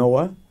laws of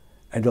Noah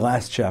at the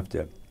last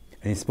chapter.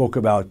 And he spoke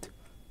about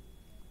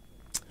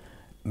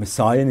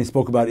Messiah, and he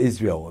spoke about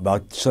Israel,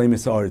 about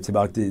Shleimus Haaretz,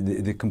 about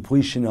the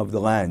completion of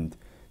the land,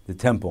 the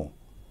temple.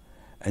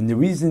 And the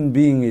reason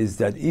being is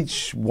that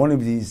each one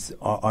of these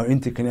are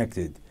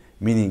interconnected,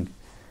 meaning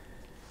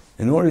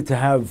in order to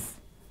have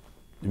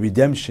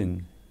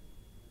redemption,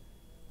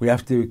 we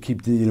have to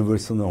keep the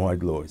universal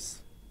Noahide laws.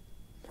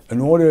 In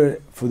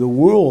order for the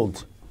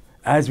world,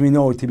 as we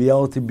know, to be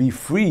able to be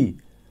free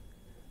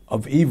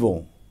of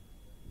evil,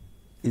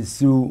 is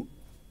through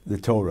the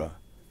Torah,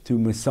 through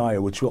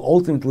Messiah, which will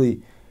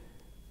ultimately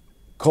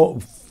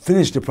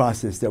finish the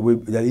process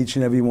that each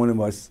and every one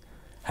of us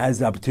has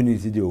the opportunity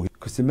to do.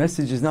 Because the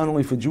message is not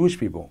only for Jewish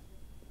people,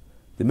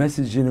 the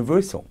message is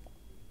universal.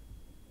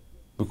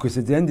 Because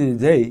at the end of the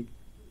day,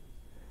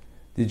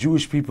 the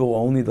Jewish people are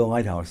only the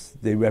lighthouse.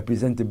 They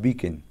represent the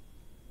beacon,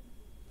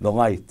 the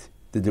light,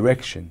 the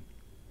direction,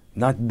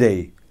 not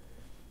they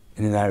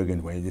in an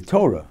arrogant way. The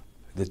Torah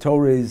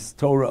is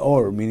Torah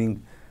or,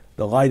 meaning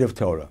the light of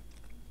Torah.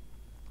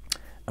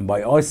 And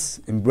by us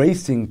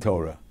embracing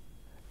Torah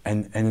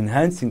and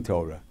enhancing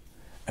Torah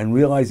and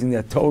realizing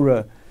that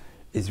Torah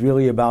is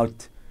really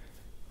about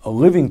a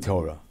living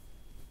Torah,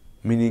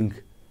 meaning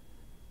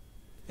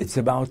it's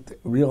about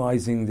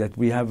realizing that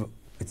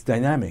it's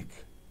dynamic.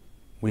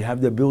 We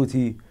have the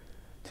ability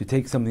to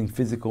take something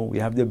physical. We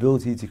have the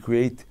ability to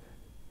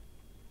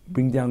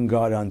bring down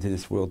God onto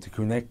this world, to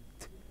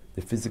connect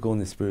the physical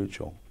and the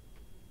spiritual.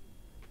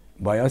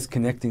 By us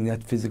connecting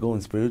that physical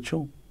and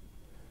spiritual,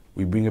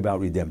 we bring about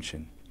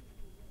redemption.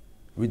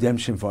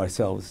 Redemption for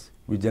ourselves,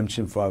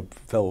 redemption for our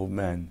fellow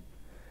man.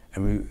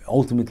 And we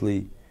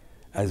ultimately,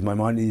 as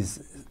Maimonides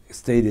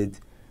stated,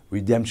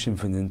 redemption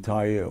for the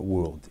entire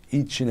world.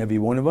 Each and every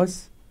one of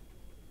us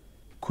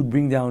could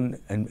bring down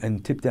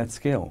and tip that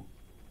scale.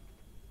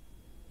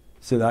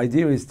 So the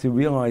idea is to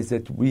realize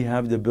that we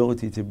have the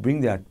ability to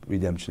bring that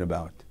redemption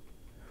about.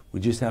 We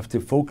just have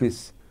to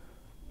focus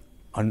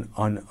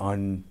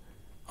on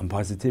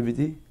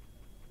positivity,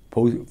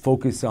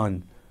 focus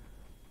on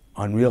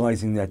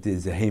realizing that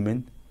there's a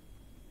Haman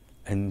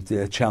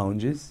and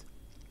challenges,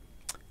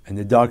 and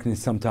the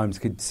darkness sometimes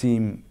could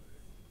seem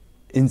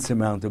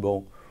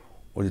insurmountable,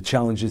 or the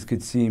challenges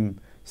could seem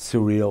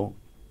surreal.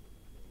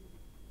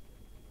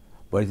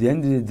 But at the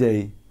end of the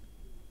day,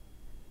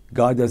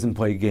 God doesn't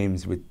play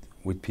games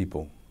with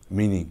people.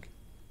 Meaning,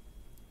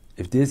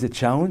 if there's a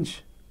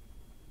challenge,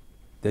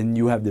 then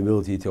you have the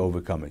ability to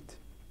overcome it.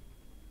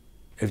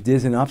 If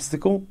there's an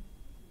obstacle,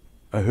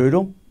 a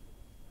hurdle,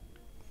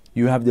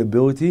 you have the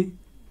ability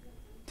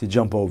to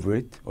jump over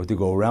it or to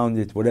go around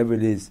it, whatever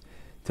it is,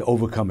 to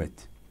overcome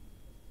it.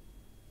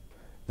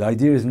 The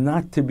idea is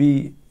not to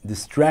be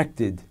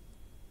distracted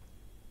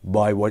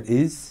by what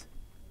is,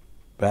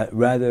 but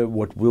rather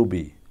what will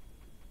be.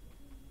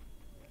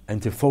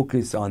 And to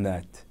focus on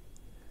that.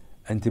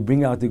 And to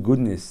bring out the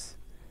goodness.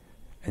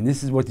 And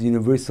this is what the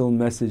universal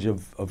message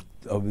of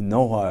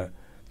Noah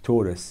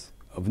taught us,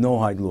 of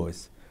Noahide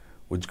laws,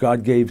 which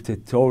God gave to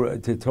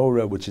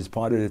Torah, which is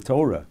part of the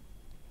Torah,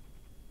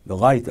 the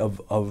light of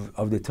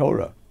the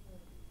Torah.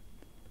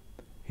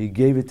 He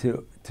gave it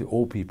to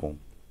all people.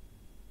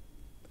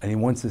 And He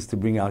wants us to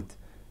bring out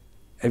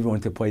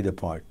everyone to play their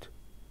part.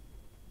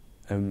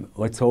 And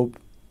let's hope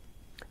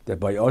that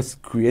by us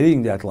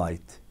creating that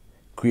light,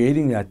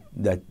 creating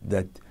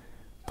that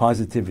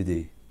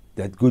positivity,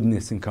 that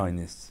goodness and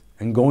kindness,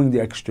 and going the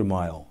extra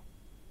mile,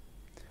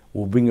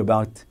 will bring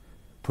about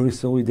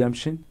personal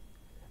redemption,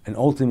 and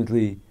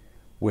ultimately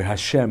where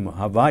Hashem,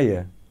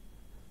 Havaya,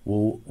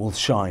 will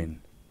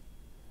shine.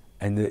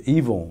 And the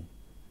evil,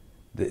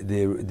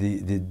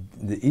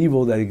 the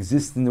evil that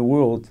exists in the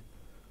world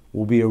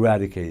will be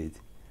eradicated.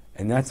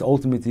 And that's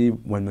ultimately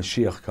when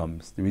Mashiach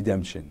comes, the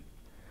redemption.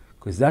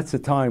 Because that's the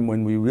time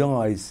when we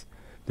realize,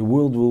 the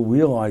world will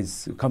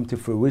realize, come to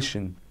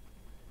fruition,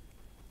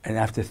 and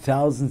after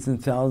thousands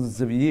and thousands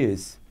of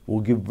years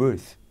will give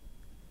birth.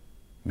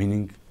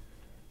 Meaning,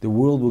 the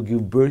world will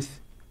give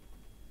birth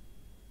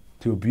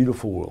to a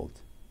beautiful world.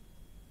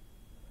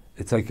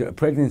 It's like a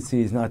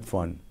pregnancy is not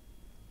fun.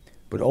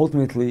 But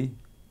ultimately,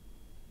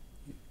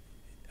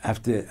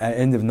 after at the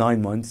end of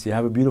 9 months, you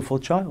have a beautiful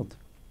child.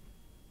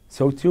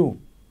 So too.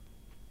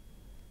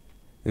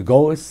 The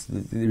goal is,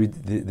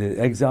 the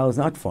exile is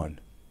not fun.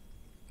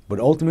 But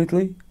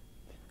ultimately,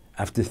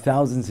 after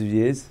thousands of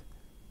years,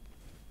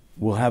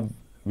 we'll have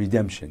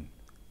redemption.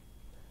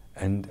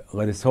 And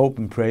let us hope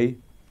and pray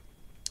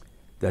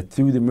that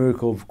through the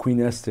miracle of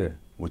Queen Esther,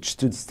 which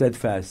stood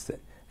steadfast,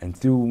 and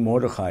through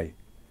Mordechai,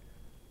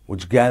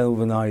 which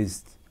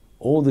galvanized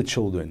all the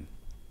children,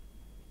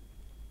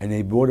 and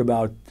they brought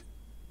about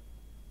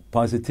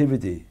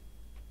positivity,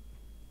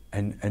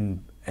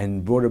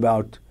 and brought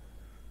about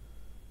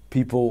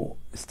people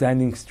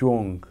standing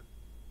strong,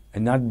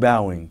 and not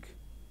bowing,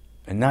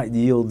 and not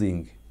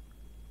yielding,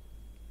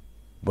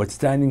 but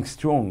standing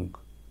strong.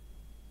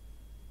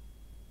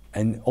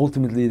 And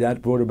ultimately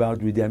that brought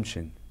about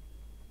redemption.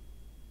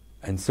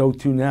 And so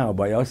too now,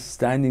 by us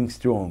standing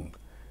strong,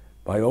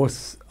 by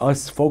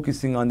us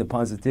focusing on the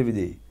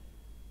positivity,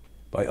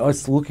 by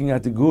us looking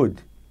at the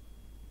good,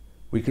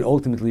 we can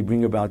ultimately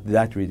bring about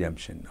that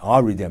redemption,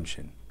 our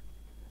redemption,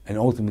 and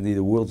ultimately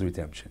the world's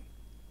redemption.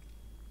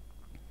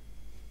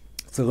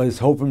 So let us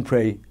hope and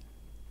pray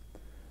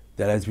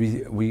that as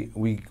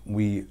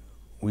we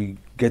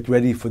get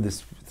ready for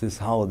this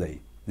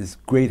holiday, this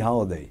great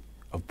holiday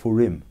of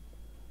Purim,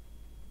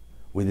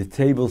 where the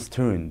tables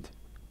turned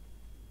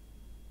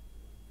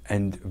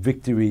and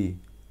victory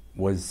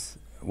was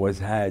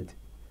had,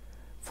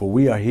 for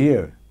we are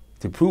here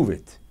to prove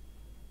it.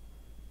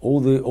 All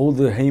the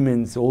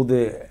Hamans, all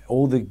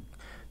the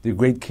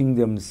great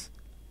kingdoms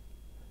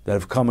that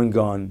have come and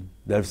gone,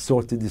 that have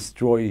sought to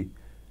destroy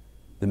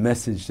the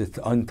message,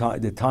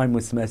 the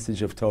timeless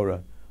message of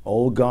Torah,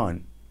 all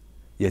gone.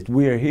 Yet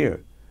we are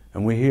here,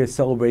 and we're here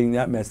celebrating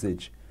that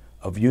message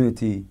of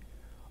unity,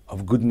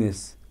 of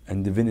goodness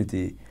and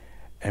divinity,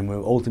 and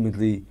we're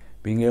ultimately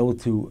being able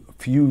to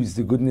fuse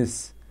the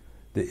goodness,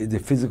 the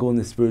physical and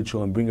the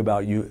spiritual, and bring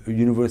about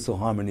universal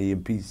harmony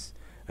and peace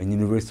and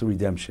universal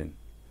redemption.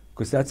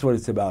 Because that's what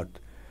it's about.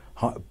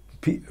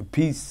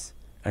 Peace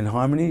and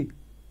harmony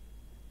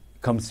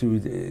comes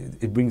through,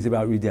 it brings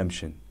about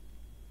redemption.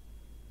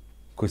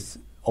 Because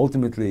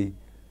ultimately,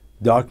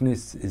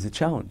 darkness is a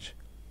challenge.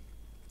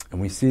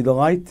 And we see the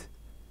light,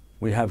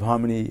 we have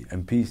harmony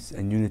and peace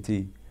and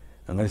unity.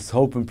 And let's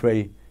hope and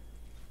pray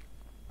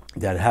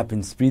that it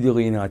happens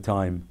speedily in our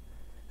time.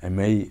 And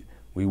may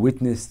we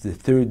witness the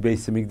third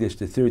Beis Hamikdash,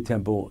 the third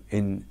temple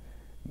in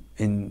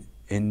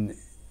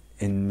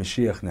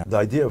Mashiach now. The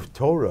idea of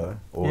Torah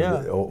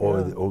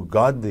or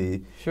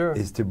godly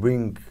is to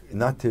bring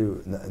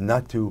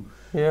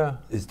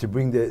is to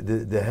bring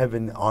the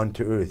heaven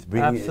onto earth,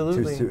 bring it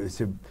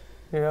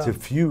to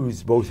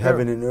fuse both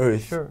heaven and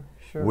earth,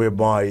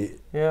 whereby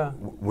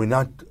we're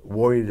not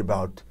worried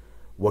about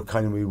what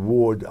kind of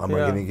reward am I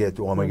going to get,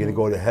 or am I going to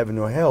go to heaven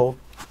or hell.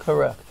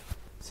 Correct.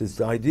 So it's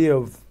the idea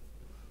of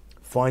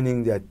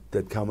finding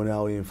that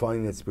commonality and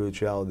finding that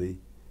spirituality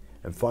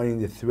and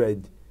finding the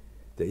thread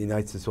that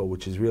unites us all,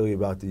 which is really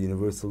about the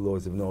universal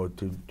laws of Noah,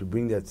 to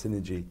bring that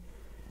synergy,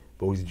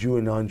 both Jew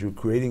and non-Jew,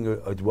 creating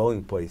a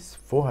dwelling place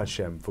for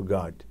Hashem, for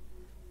God,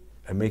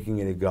 and making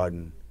it a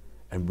garden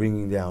and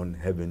bringing down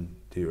heaven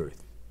to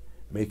earth.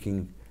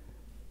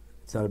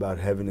 It's not about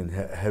heaven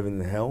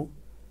and hell.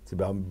 It's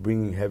about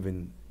bringing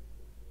heaven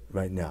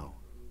right now.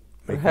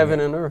 Heaven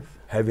and earth.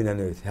 Heaven and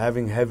earth.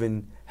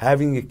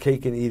 Having a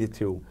cake and eat it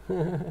too,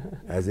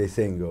 as the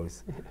saying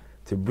goes.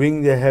 To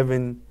bring the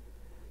heaven,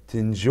 to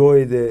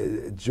enjoy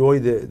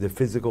the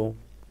physical,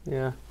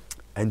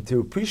 and to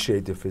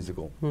appreciate the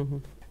physical. Mm-hmm.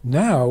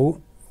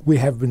 Now we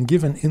have been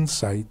given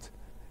insight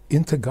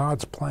into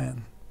God's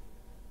plan,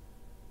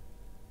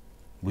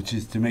 which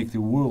is to make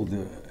the world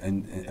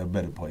a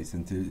better place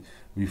and to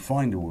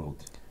refine the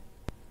world.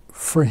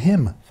 For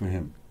Him. For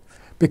Him.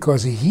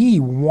 Because He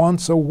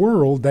wants a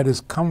world that is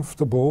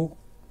comfortable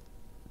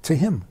to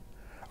Him,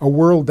 a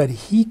world that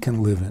He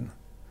can live in.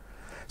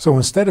 So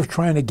instead of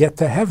trying to get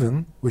to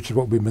heaven, which is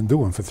what we've been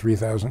doing for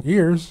 3,000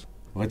 years,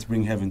 let's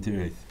bring heaven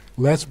to earth.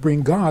 Let's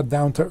bring God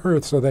down to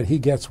earth so that He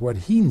gets what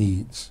He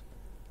needs.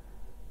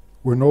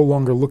 We're no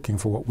longer looking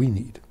for what we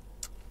need.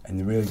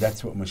 And really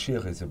that's what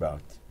Mashiach is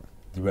about,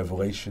 the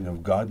revelation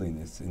of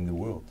godliness in the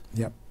world.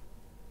 Yep.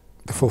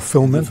 The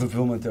fulfillment. The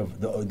fulfillment of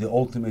the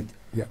ultimate,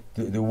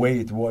 the way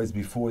it was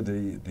before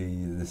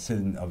the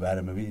sin of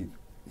Adam and Eve.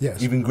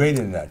 Yes. Even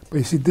greater than that. But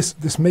you see,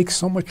 this makes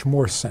so much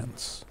more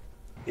sense.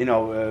 You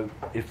know,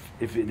 if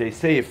they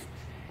say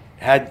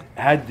had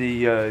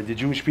the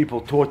Jewish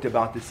people taught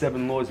about the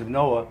 7 laws of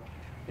Noah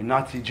in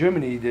Nazi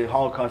Germany, the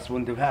Holocaust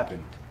wouldn't have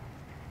happened.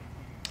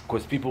 Of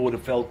course, people would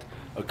have felt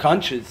a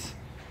conscience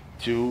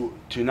to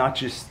not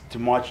just to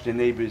march their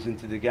neighbors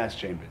into the gas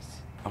chambers.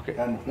 Okay.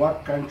 And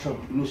what kinds of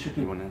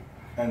initiative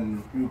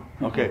and you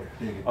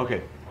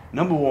Okay.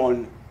 Number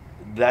one,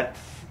 that's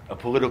a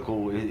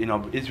political. You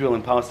know, Israel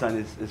and Palestine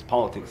is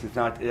politics. It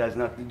has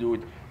nothing to do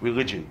with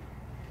religion.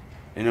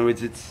 In other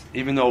words, it's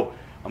even though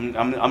I'm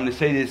going to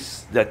say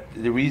this, that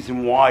the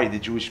reason why the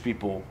Jewish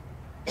people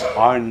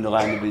are in the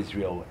land of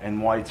Israel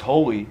and why it's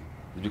holy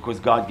is because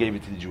God gave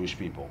it to the Jewish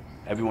people.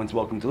 Everyone's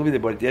welcome to live there,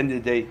 but at the end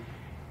of the day,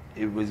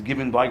 it was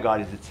given by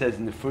God, as it says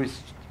in the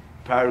first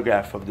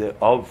paragraph of the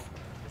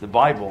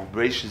Bible,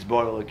 Bereshis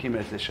bara Elokim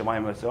es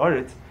hashamayim v'es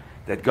haaretz,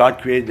 that God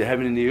created the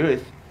heaven and the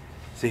earth.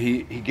 So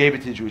He gave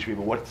it to the Jewish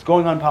people. What's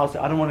going on in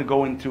Palestine? I don't want to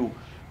go into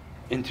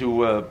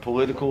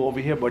political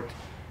over here, but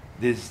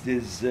there's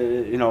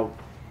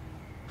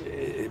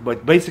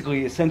but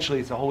basically, essentially,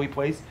 it's a holy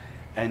place,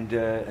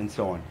 and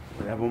so on.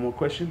 I have one more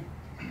question.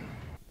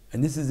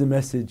 And this is the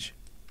message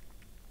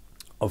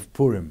of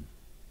Purim.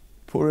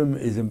 Purim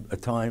is a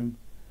time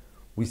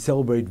we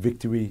celebrate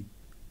victory.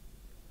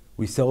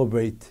 We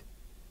celebrate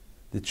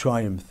the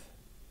triumph,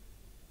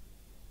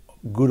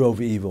 good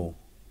over evil.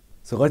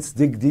 So let's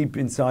dig deep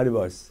inside of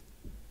us,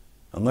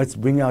 and let's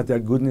bring out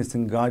that goodness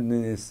and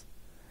godliness,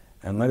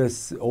 and let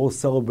us all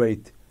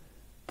celebrate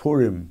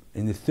Purim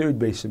in the third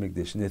Beis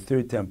Hamikdash, in the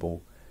third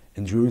temple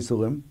in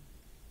Jerusalem,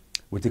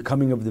 with the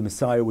coming of the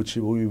Messiah, which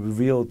will be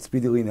revealed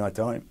speedily in our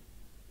time,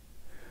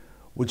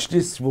 which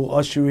this will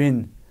usher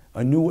in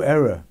a new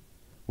era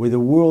where the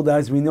world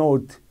as we know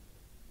it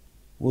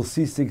will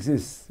cease to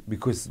exist,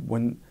 because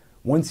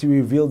once you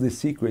reveal the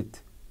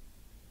secret,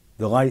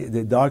 the light,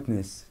 the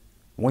darkness,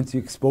 once you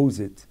expose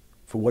it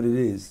for what it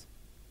is,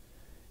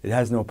 it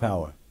has no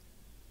power.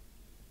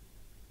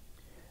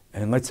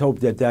 And let's hope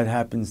that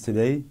happens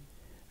today,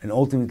 and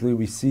ultimately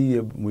we see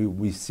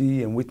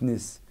and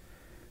witness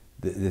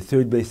the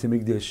third Beis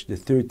Hamikdash, the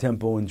third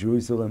temple in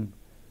Jerusalem,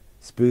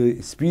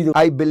 speedily.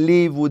 I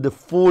believe with the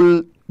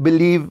full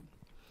belief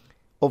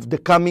of the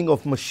coming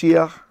of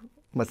Mashiach,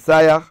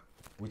 Messiah,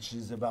 which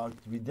is about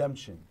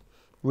redemption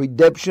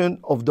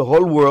of the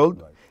whole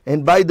world. Right.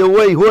 And by the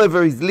way,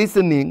 whoever is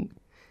listening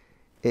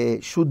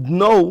should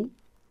know,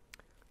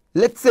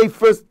 let's say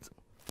first,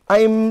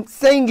 I'm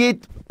saying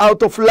it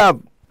out of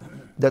love,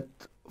 that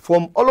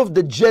from all of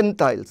the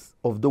Gentiles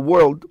of the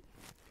world,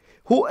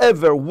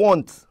 whoever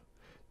wants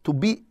to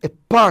be a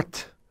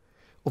part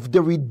of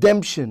the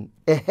redemption,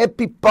 a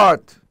happy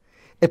part,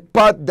 a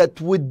part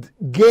that would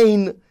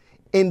gain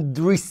and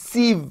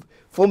receive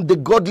from the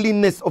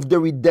godliness of the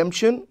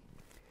redemption,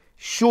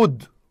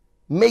 should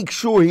make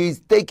sure he is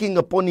taking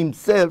upon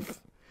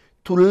himself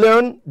to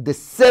learn the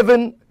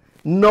 7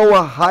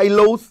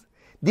 Noahide.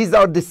 These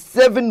are the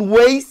 7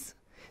 ways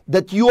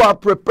that you are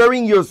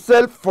preparing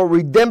yourself for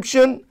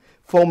redemption,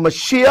 for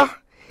Mashiach,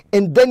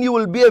 and then you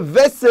will be a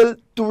vessel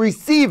to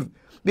receive,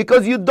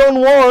 because you don't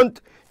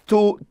want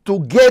to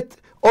get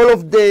all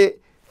of the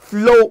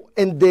flow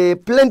and the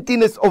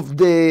plentiness of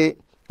the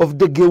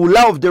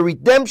Geulah, of the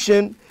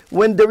redemption,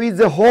 when there is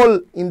a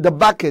hole in the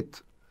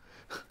bucket.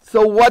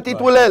 So what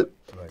it will help?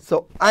 Right.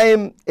 So I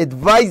am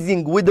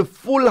advising with a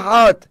full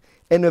heart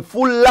and a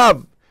full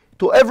love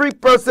to every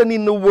person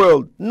in the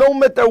world, no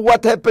matter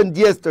what happened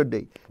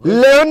yesterday.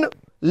 Right.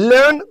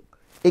 Learn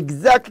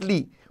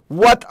exactly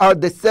what are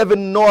the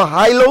 7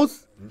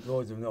 Noahide.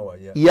 Laws of Noah,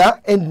 yeah. Yeah,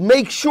 and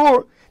make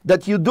sure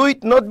that you do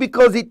it not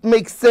because it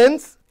makes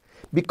sense,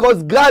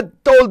 because God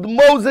told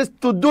Moses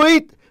to do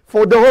it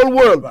for the whole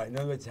world. Right, in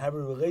other words, have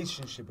a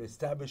relationship,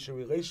 establish a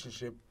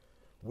relationship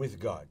with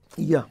God.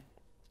 Yeah.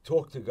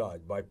 Talk to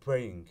God by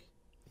praying.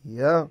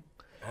 Yeah.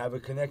 have a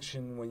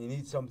connection when you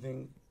need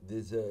something.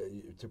 There's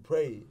to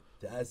pray,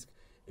 to ask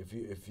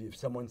if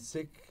someone's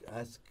sick,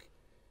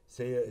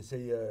 say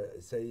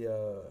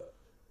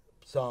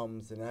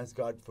psalms and ask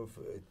God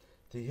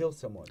to heal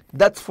someone.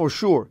 That's for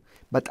sure.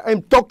 But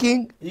I'm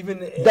talking even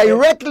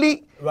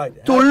directly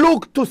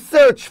to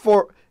search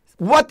for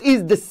what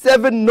is the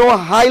 7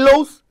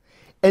 Noahides,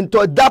 and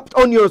to adapt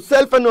on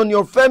yourself and on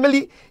your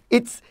family.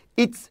 It's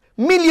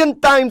million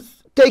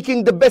times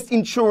taking the best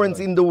insurance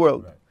in the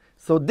world.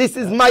 So this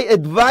is my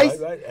advice,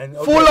 And,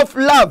 full of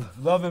love.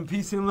 Love and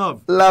peace and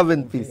love. Love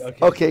and peace.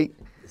 Okay.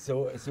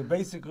 So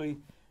basically,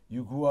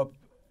 you grew up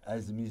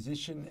as a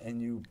musician,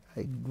 and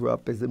I grew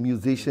up as a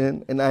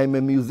musician, and I'm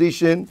a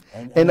musician,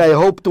 and I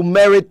hope to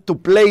merit to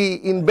play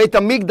in Beit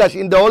HaMikdash,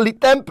 in the Holy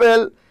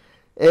Temple,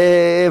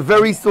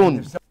 very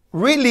soon.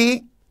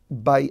 Really,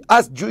 by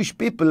us Jewish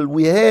people,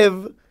 we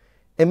have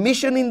a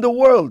mission in the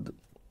world.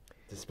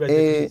 To spread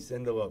the peace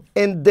and the love.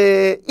 And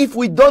if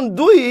we don't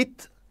do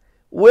it,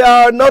 we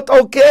are not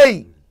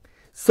okay.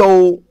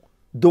 So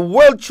the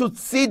world should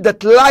see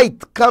that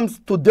light comes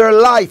to their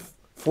life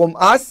from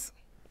us,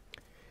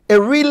 a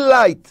real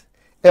light,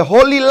 a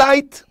holy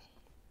light,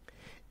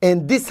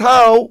 and this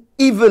how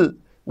evil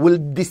will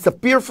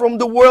disappear from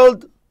the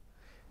world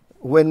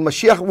when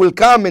Mashiach will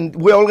come, and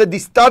we already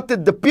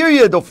started the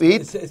period of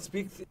it.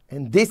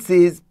 And this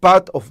is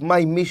part of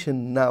my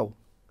mission now.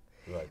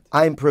 Right.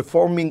 I'm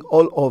performing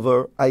all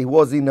over. I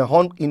was in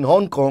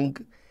Hong Kong.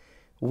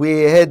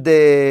 We had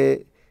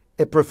a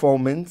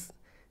performance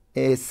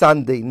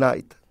Sunday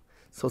night.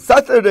 So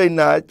Saturday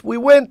night we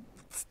went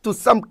to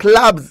some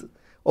clubs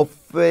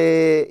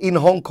in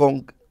Hong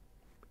Kong,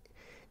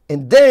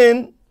 and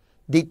then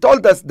they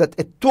told us that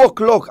at 2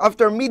 o'clock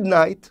after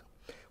midnight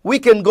we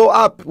can go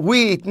up.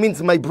 It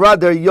means my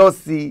brother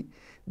Yossi,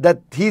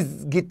 that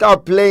his guitar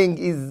playing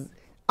is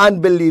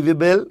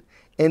unbelievable,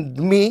 and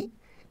me,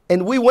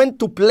 and we went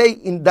to play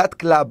in that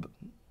club.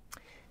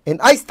 And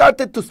I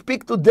started to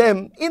speak to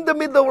them in the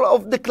middle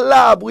of the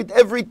club with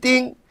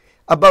everything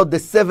about the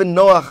 7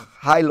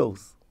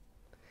 Noahides.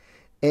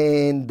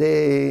 And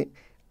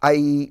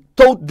I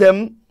taught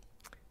them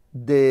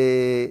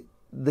the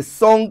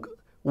song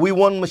We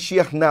Want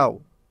Mashiach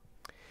Now.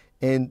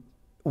 And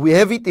we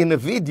have it in a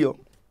video.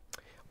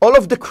 All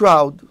of the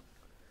crowd,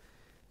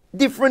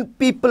 different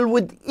people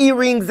with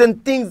earrings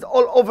and things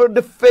all over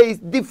the face,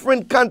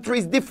 different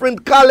countries,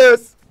 different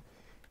colors,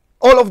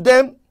 all of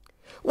them.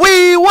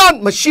 We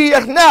want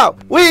Mashiach now.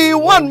 We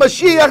want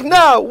Mashiach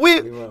now.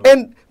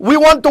 And we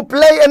want to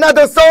play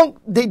another song.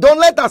 They don't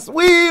let us.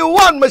 We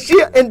want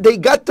Mashiach. And they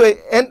got to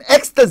an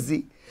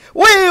ecstasy.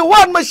 We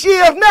want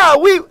Mashiach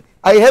now.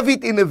 I have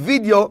it in a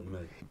video.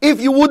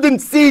 If you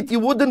wouldn't see it, you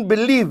wouldn't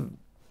believe.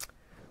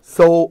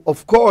 So,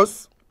 of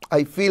course,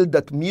 I feel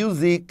that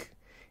music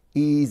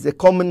is a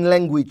common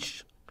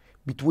language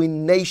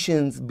between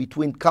nations,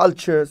 between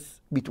cultures,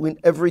 between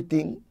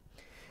everything.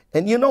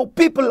 And you know,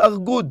 people are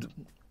good.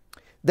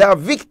 They are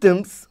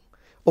victims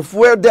of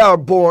where they are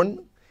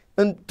born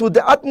and to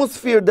the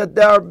atmosphere that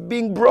they are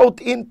being brought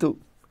into.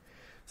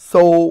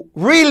 So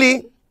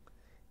really,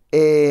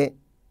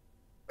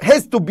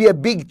 has to be a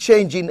big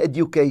change in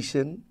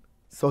education.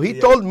 So he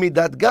told me,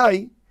 that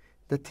guy,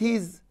 that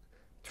he's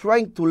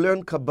trying to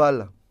learn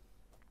Kabbalah.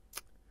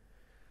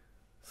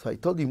 So I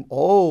told him,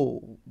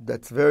 oh,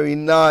 that's very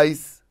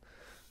nice,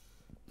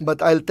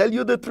 but I'll tell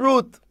you the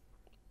truth.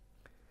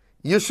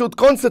 You should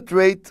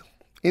concentrate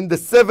in the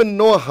 7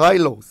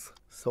 Noahides.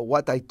 So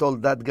what I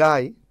told that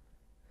guy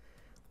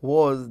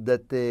was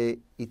that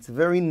it's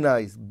very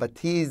nice, but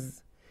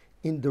he's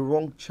in the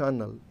wrong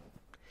channel.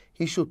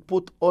 He should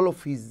put all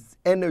of his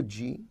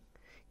energy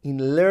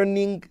in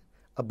learning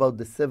about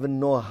the 7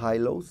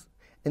 Noahides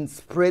and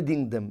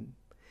spreading them.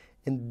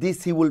 And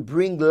this he will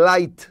bring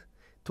light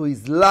to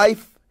his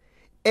life,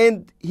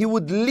 and he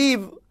would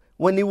live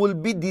when he will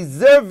be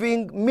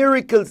deserving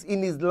miracles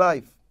in his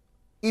life.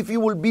 If he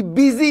will be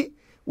busy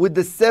with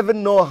the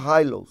 7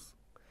 Noahides.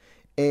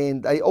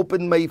 And I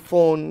opened my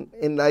phone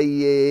and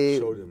I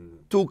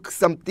took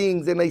some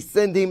things and I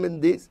sent him in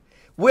this.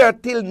 We are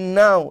till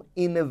now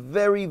in a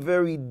very,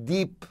 very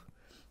deep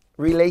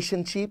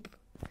relationship.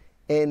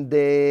 And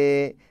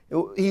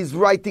he's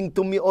writing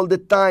to me all the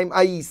time.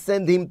 I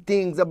send him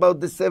things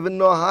about the 7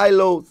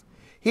 Noahides.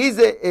 He's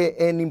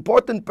an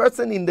important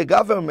person in the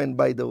government,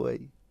 by the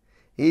way.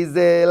 He's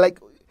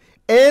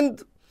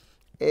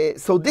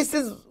so this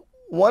is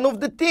one of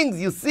the things,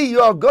 you see,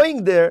 you are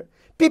going there.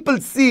 People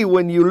see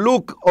when you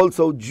look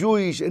also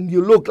Jewish and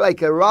you look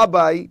like a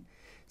rabbi.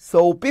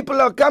 So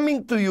people are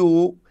coming to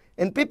you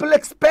and people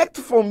expect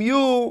from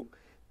you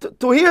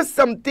to hear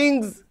some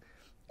things.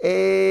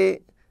 And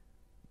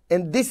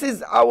this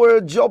is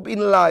our job in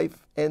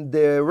life. And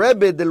the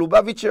Rebbe, the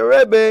Lubavitcher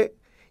Rebbe,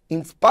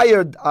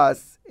 inspired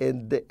us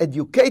and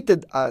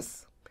educated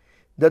us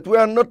that we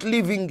are not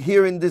living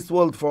here in this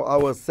world for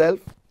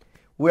ourselves.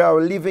 We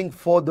are living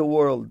for the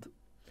world.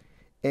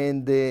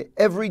 And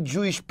every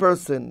Jewish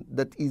person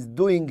that is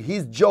doing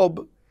his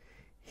job,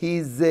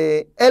 he's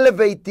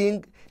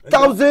elevating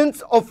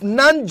thousands of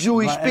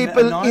non-Jewish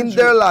people in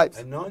their lives.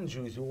 And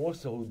non-Jews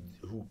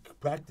who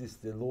practice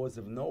the laws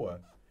of Noah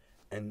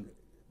and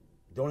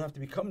don't have to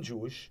become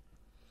Jewish.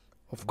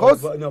 Of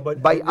course,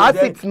 but by us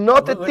it's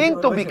not a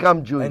thing to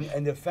become Jewish.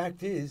 And the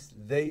fact is,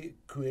 they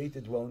create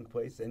a dwelling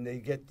place and they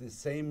get the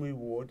same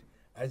reward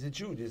as a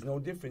Jew. There's no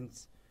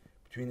difference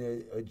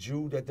between a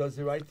Jew that does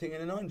the right thing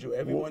and a non-Jew.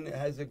 Everyone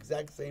has the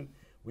exact same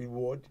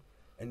reward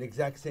and the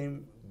exact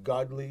same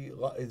godly,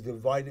 is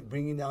divided,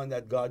 bringing down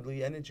that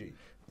godly energy.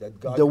 That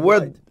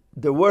godly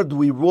the word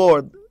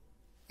reward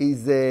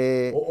is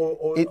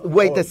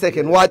wait a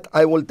second. What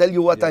I will tell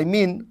you what I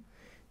mean.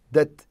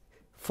 That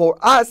for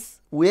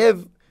us we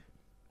have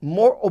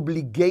more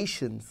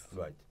obligations.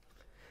 Right.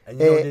 And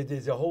you know,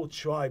 there's a whole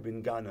tribe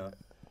in Ghana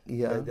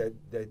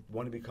that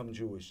want to become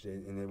Jewish,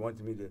 and they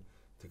wanted me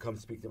to come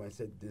speak to them. I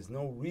said, there's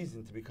no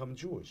reason to become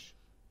Jewish.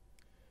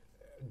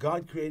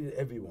 God created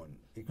everyone.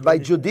 By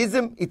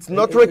Judaism, it's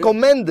not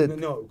recommended.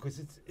 No,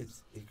 because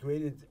He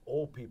created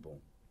all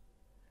people.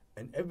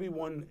 And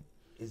everyone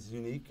is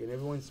unique and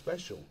everyone's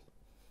special.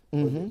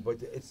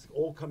 But it's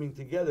all coming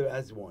together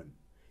as one.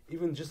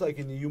 Even just like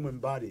in the human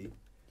body,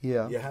 you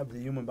have the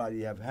human body,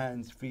 you have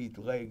hands, feet,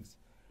 legs.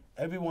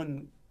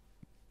 Everyone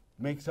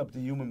makes up the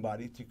human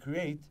body to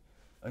create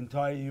an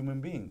entire human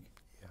being.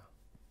 Yeah.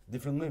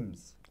 Different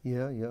limbs.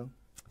 Yeah.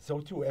 So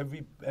too,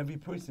 every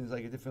person is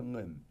like a different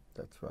limb.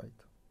 That's right.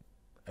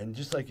 And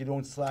just like you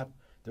don't slap,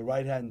 the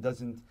right hand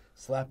doesn't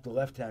slap the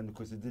left hand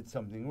because it did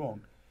something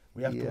wrong.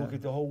 We have to look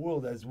at the whole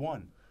world as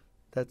one.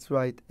 That's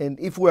right. And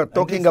if we're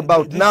talking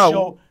about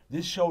now...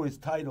 This show is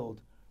titled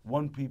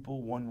One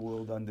People, One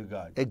World Under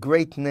God. A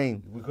great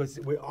name. Because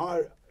we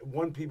are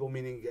one people,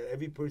 meaning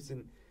every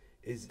person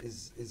is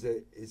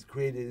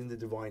created in the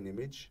divine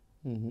image.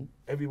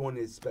 Everyone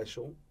is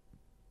special.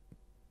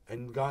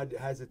 And God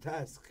has a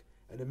task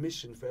and a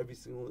mission for every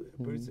single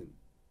person.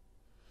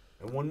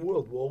 And one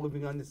world. We're all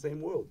living on the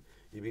same world.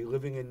 You be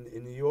living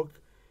in New York,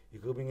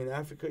 you're living in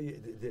Africa.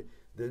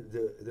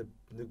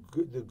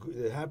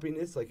 The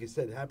happiness, like you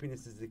said,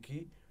 happiness is the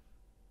key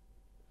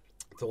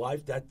to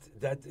life. That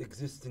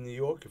exists in New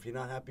York. If you're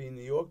not happy in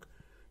New York,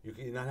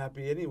 you're not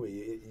happy anyway.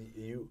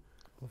 You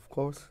of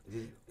course.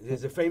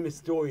 There's a famous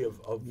story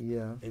of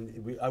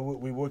and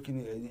we work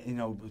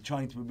in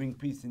trying to bring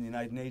peace in the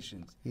United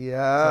Nations.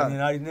 Yeah. So in the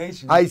United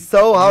Nations, I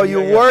saw how you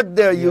work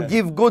there. You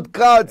give good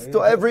cards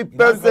to every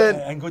person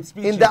and good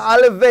speeches in the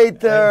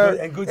elevator,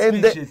 and good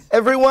speeches.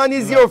 Everyone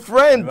is your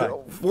friend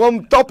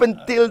from top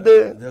until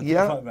the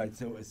Right.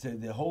 So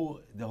the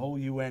whole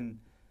UN,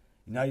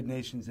 United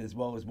Nations, as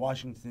well as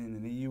Washington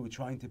and the EU, are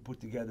trying to put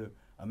together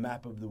a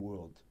map of the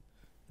world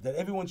that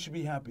everyone should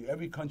be happy.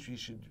 Every country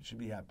should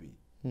be happy.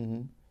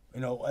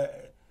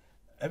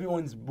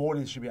 Everyone's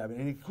borders should be happy,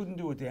 and they couldn't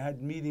do it. They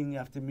had meeting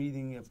after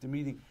meeting after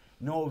meeting,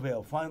 no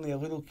avail. Finally, a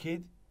little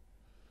kid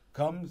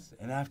comes,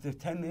 and after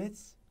 10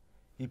 minutes,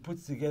 he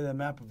puts together a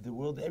map of the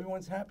world.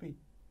 Everyone's happy.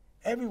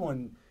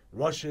 Everyone,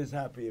 Russia is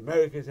happy,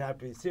 America is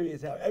happy, Syria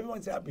is happy.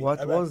 Everyone's happy.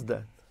 What was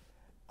that?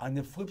 On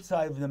the flip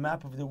side of the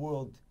map of the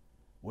world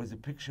was a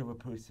picture of a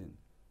person.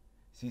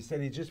 So he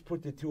said he just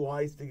put the two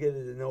eyes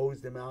together, the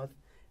nose, the mouth,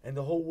 and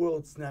the whole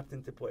world snapped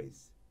into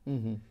place.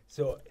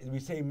 So we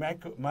say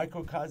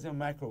microcosm,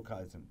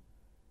 macrocosm.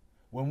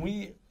 When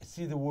we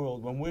see the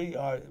world, when we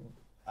are,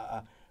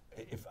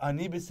 if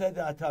ani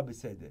beseder, ata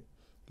beseder.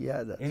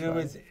 Yeah, that's in other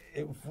words,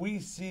 if we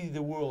see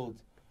the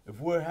world,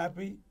 if we're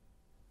happy,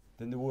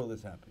 then the world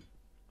is happy.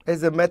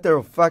 As a matter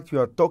of fact, you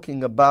are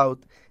talking about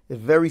a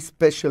very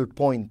special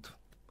point.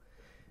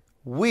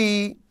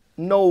 We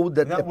know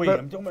that... Not we,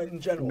 I'm talking about in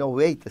general. No,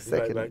 wait a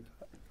second. Right.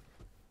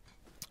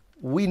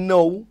 We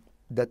know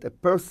that a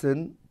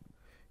person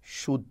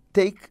should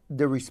take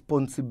the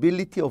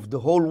responsibility of the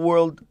whole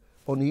world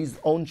on his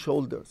own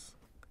shoulders.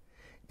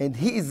 And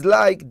he is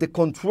like the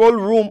control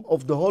room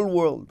of the whole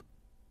world.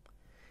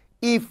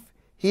 If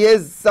he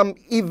has some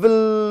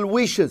evil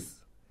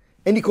wishes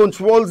and he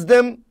controls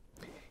them,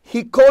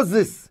 he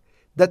causes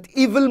that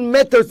evil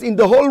matters in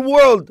the whole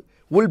world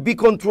will be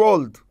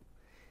controlled.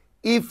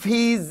 If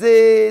he is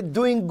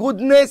doing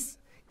goodness,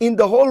 in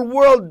the whole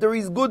world there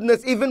is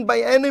goodness, even by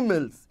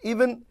animals.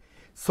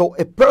 So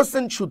a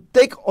person should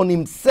take on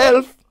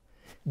himself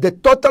the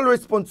total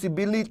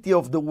responsibility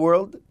of the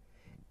world,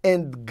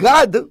 and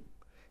God,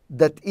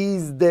 that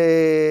is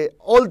the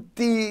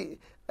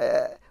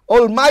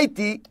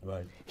Almighty,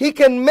 He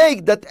can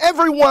make that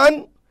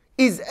everyone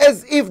is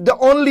as if the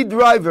only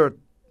driver.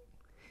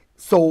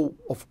 So,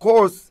 of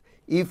course,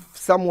 if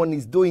someone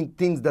is doing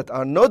things that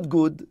are not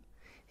good,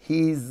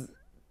 he is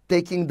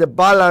taking the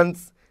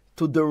balance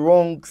to the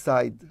wrong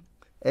side.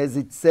 As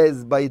it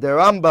says by the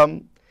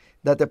Rambam,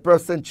 that a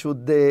person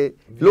should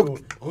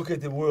look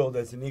at the world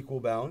as an equal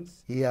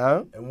balance.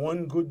 Yeah. And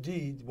one good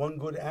deed, one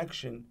good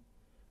action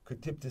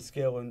could tip the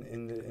scale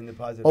in the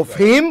positive of side.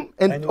 Him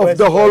and of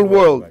the whole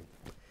world. Right.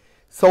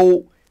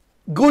 So,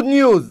 good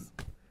news.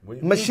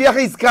 Mashiach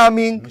is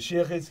coming.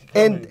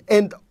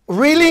 And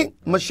really,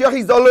 Mashiach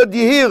is already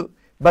here.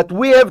 But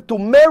we have to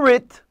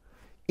merit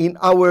in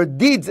our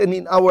deeds and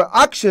in our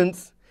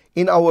actions,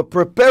 in our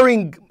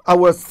preparing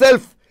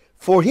ourselves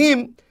for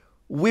Him,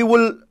 we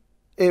will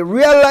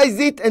realize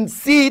it and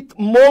see it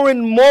more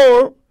and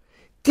more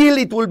till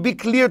it will be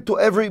clear to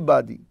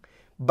everybody.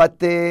 But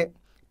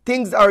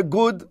things are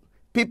good.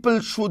 People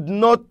should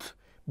not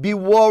be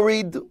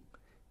worried.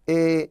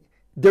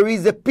 There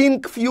is a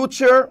pink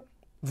future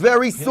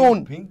very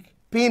soon.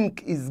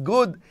 Pink is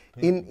good.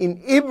 Pink. In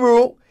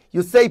Hebrew,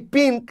 you say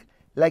pink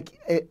like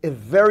a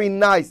very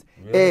nice.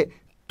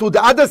 To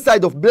the other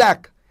side of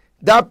black.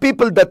 There are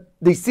people that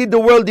they see the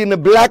world in a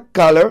black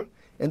color,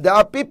 and there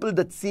are people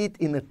that see it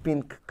in a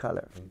pink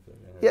color.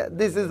 Yeah,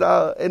 this is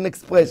an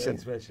expression.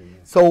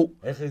 So,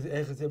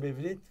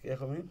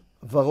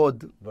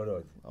 varod.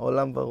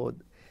 Olam varod.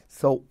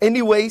 So,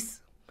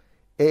 anyways,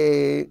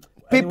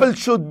 people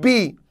should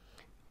be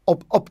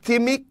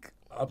optimistic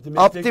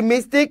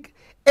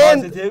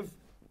and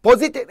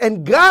positive,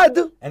 and God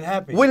and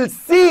happy. Will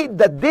see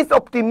that this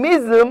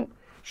optimism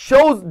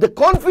shows the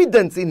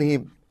confidence in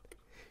Him,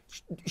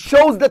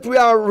 shows that we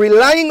are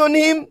relying on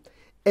Him,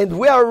 and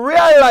we are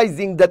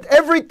realizing that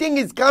everything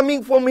is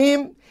coming from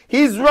Him.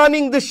 He's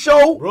running the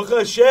show. Baruch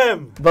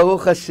Hashem.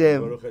 Baruch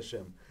Hashem. Baruch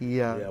Hashem.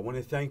 Yeah. I want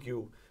to thank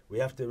you. We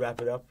have to wrap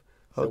it up.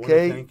 So Okay. I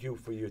want to thank you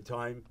for your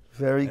time.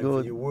 Very and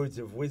good. For your words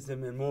of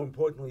wisdom, and more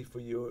importantly,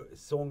 for your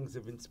songs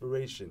of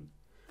inspiration.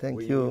 Thank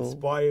where you. You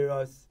inspire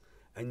us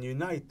and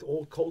unite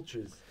all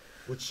cultures,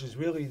 which is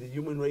really the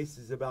human race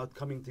is about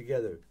coming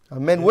together.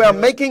 Amen. And we are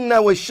making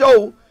now a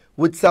show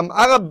with some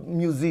Arab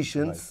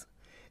musicians,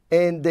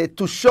 and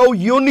to show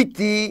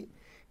unity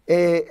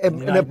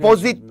and a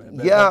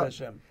positive. Yeah.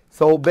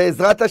 So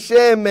Be'ezrat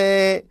Hashem.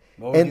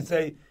 What would you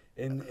say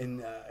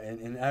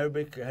in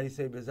Arabic? How do you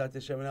say Be'ezrat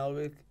Hashem in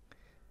Arabic?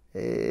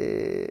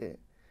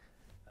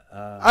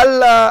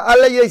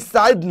 Allah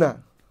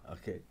yisa'idna.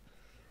 Okay.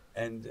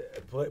 And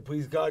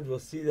please God, we'll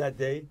see that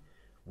day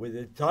where the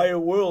entire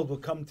world will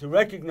come to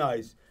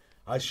recognize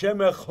Hashem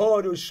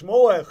echad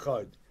u'shmo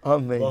echad.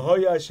 Amen.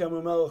 V'hoya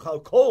Hashem melech al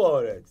kol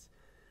haaretz.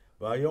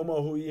 V'hayom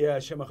hu yeh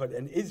Hashem echad.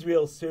 And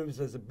Israel serves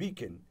as a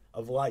beacon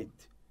of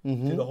light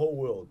to the whole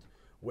world,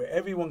 where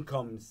everyone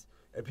comes.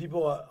 And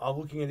people are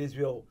looking at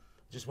Israel.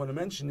 Just want to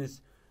mention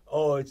this.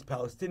 Oh, it's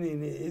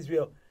Palestinian,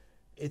 Israel.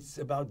 It's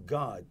about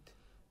God.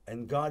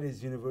 And God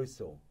is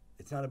universal.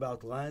 It's not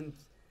about land.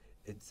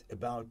 It's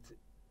about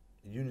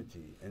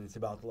unity. And it's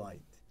about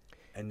light.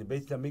 And the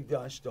Beit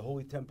HaMikdash, the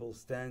Holy Temple,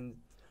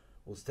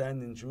 will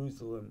stand in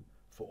Jerusalem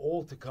for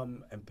all to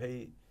come and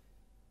pay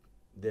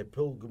their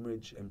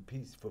pilgrimage and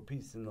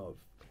peace and love.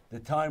 The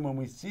time when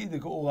we see the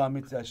Geula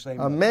Mitzvah Shlema.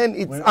 Amen.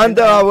 It's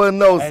under our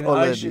nose and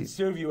already. I should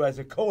serve you as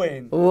a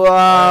Kohen.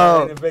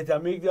 Wow. And in Beit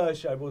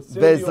HaMikdash, I will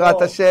serve Be'ezrat you all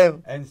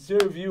Hashem. and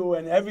serve you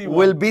and everyone.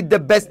 Will be the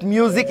best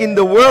music in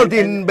the world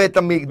in Beit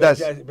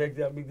HaMikdash. Beit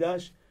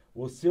HaMikdash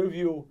will serve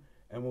you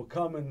and will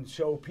come and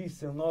show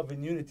peace and love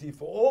and unity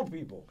for all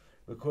people.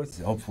 Because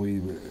hopefully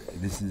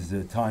this is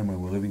a time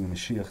when we're living in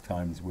Mashiach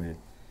times where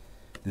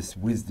this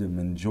wisdom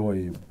and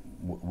joy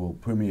will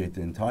permeate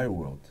the entire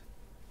world.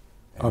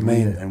 And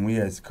Amen. We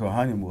as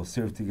Kohanim will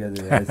serve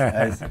together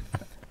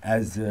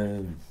as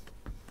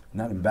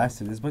not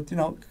ambassadors, but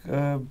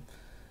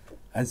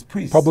as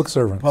priests. Public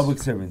servants. Public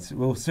servants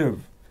will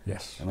serve.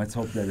 Yes. And let's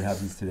hope that it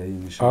happens today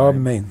in Yisrael.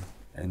 Amen.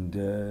 And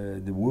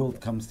the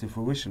world comes to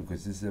fruition,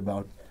 because this is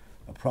about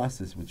a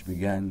process which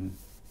began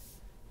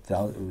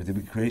with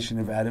the creation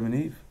of Adam and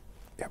Eve.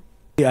 Yep.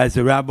 As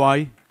a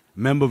rabbi,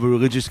 member of a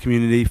religious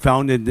community,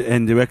 founded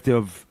and director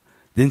of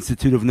the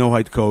Institute of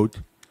Noahide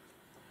Code,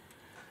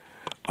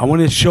 I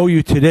want to show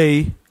you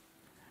today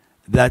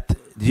that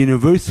the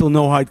Universal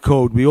Noahide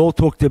Code we all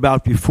talked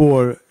about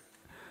before,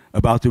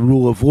 about the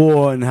rule of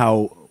law and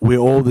how we're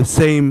all the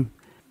same.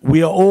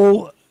 We are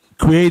all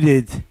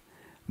created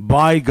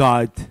by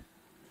God.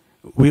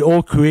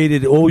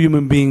 All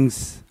human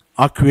beings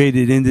are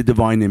created in the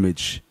divine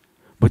image.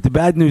 But the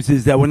bad news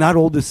is that we're not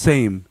all the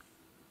same.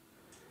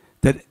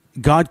 That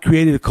God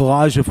created a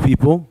collage of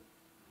people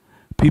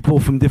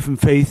from different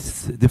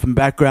faiths, different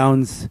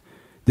backgrounds,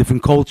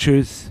 different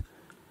cultures.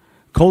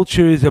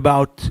 Culture is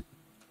about,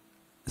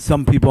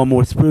 some people are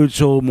more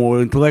spiritual,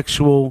 more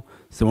intellectual,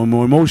 some are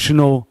more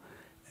emotional.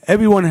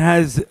 Everyone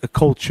has a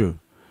culture.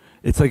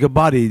 It's like a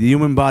body. The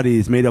human body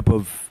is made up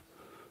of,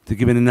 to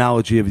give an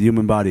analogy of the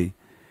human body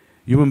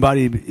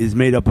is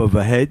made up of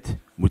a head,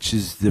 which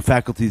is the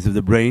faculties of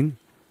the brain.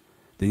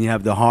 Then you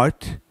have the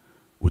heart,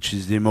 which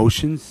is the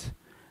emotions.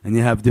 And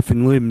you have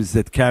different limbs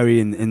that carry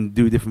and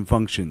do different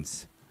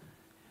functions.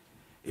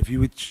 If you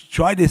would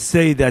try to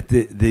say that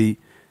the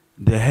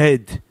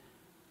head,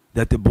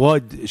 that the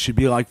blood should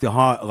be like the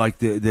heart, like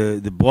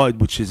the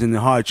blood which is in the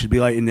heart should be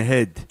like in the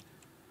head,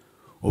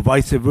 or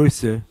vice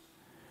versa,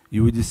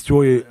 you would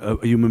destroy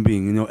a human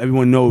being.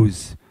 Everyone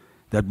knows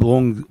that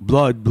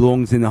blood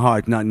belongs in the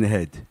heart, not in the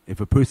head. If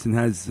a person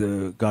has,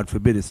 God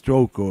forbid, a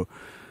stroke or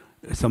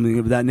something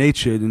of that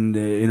nature, then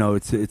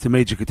it's a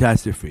major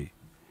catastrophe.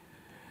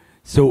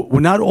 So we're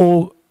not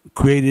all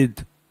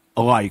created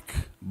alike,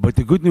 but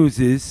the good news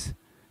is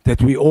that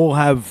we all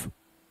have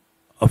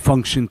a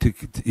function to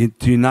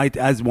unite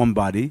as one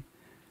body,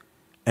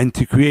 and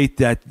to create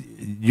that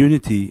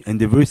unity and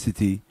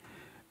diversity,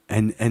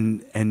 and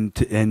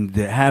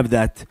have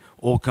that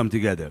all come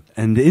together.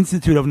 And the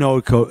Institute of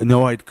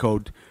Noahide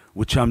Code,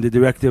 which I'm the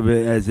director of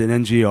as an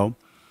NGO,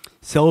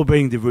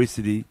 celebrating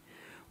diversity,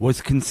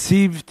 was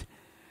conceived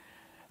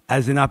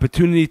as an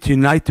opportunity to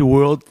unite the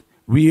world,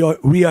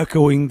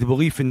 re-echoing the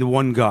belief in the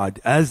one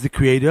God as the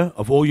creator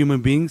of all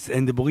human beings,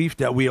 and the belief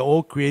that we are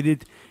all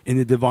created in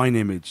the divine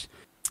image.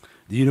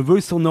 The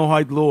universal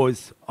Noahide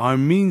laws are a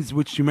means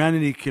which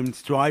humanity can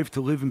strive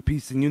to live in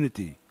peace and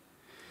unity.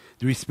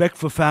 The respect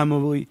for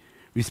family,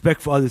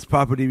 respect for others'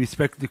 property,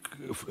 respect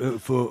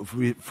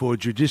for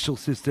judicial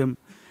system,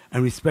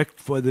 and respect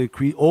for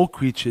all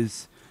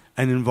creatures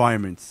and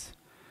environments.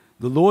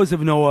 The laws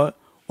of Noah,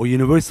 or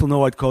Universal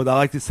Noahide Code, I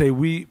like to say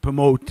we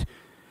promote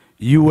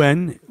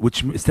UN,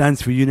 which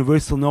stands for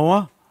Universal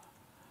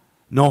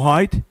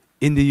Noahide,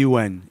 in the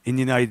UN, in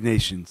the United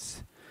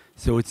Nations.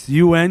 So it's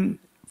UN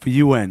for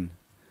UN.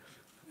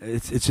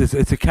 It's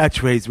a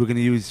catchphrase we're going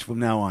to use from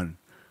now on,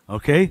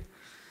 okay?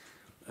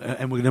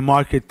 And we're going to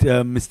market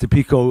Mr.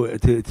 Pico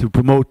to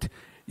promote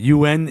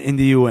UN in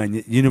the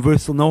UN,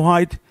 Universal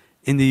Noahide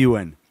in the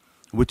UN,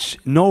 which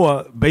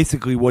Noah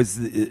basically was,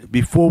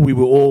 before we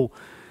were all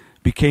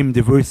became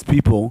diverse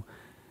people,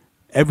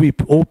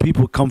 all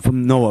people come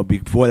from Noah,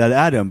 before that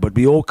Adam, but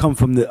we all come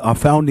from our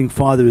founding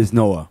father is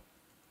Noah.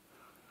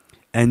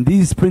 And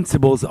these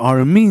principles are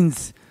a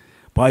means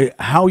by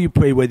how you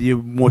pray, whether you're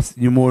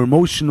more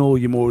emotional,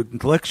 you're more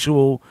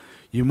intellectual,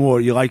 you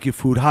like your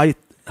food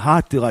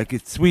hot, you like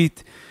it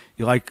sweet,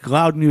 you like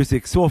loud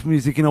music, soft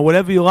music,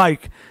 whatever you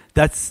like.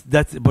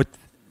 But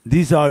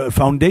these are the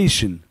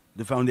foundation.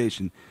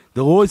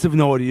 The laws of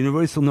Noah, the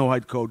Universal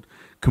Noahide Code,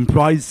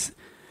 comprise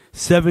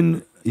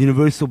 7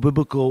 universal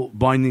biblical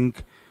binding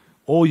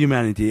all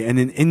humanity. And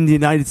in the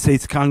United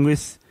States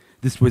Congress,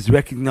 this was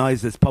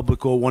recognized as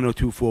Public Law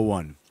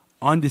 10241.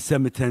 On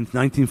December 10th,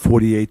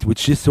 1948,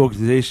 which this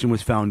organization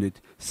was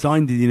founded,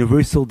 signed the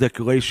Universal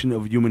Declaration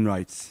of Human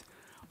Rights.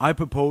 I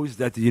propose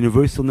that the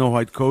Universal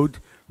Noahide Code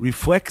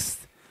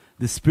reflects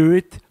the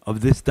spirit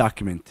of this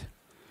document,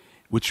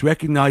 which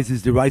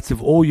recognizes the rights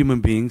of all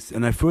human beings,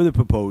 and I further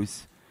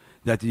propose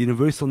that the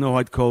Universal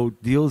Noahide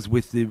Code deals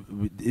with the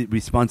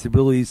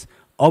responsibilities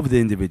of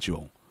the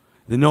individual.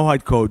 The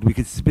Noahide Code, we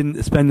could spend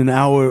an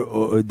hour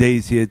or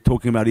days here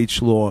talking about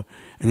each law,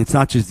 and it's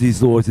not just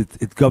these laws,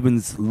 it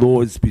governs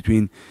laws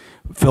between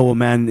fellow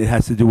man. It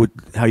has to do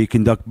with how you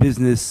conduct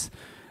business,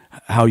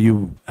 how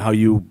you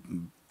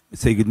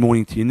say good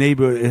morning to your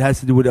neighbor. It has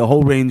to do with a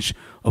whole range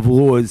of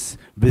laws,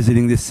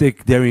 visiting the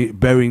sick,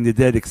 burying the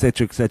dead,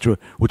 etc.,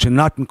 which are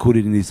not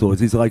included in these laws.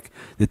 These are like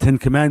the 10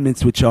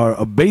 Commandments, which are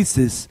a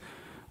basis,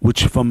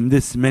 which from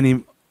this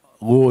many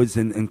laws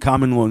and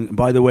common law, and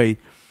by the way,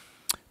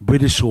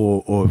 British law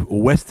or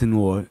Western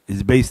law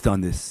is based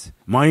on this.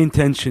 My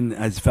intention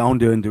as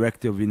founder and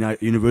director of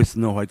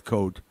Universal Noahide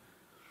Code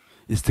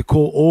is to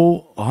call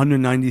all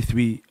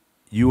 193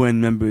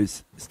 UN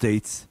members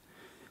states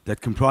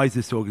that comprise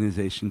this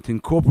organization to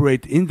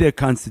incorporate in their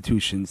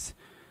constitutions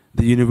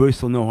the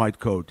Universal Noahide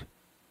Code.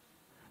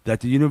 That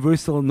the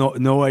Universal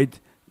Noahide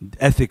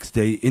Ethics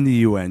Day in the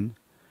UN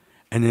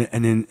and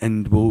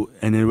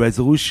a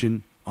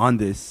resolution on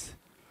this,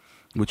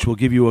 which we'll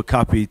give you a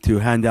copy to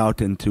hand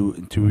out and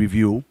to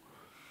review,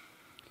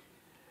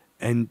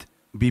 and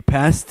be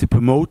passed to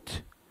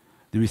promote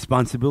the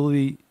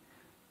responsibility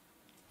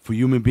for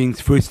human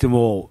beings, first of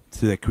all,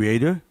 to their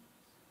Creator,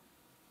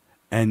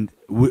 and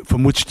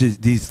from which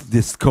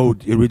this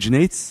code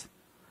originates,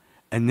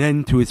 and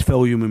then to his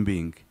fellow human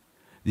being.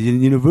 The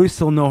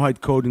Universal Noahide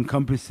Code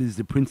encompasses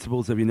the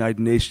principles of United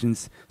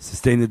Nations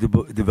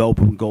Sustainable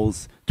Development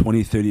Goals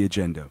 2030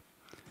 Agenda.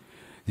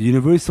 The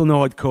Universal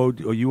Noahide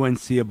Code, or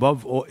UNC,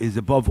 is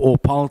above all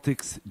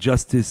politics,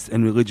 justice,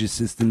 and religious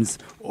systems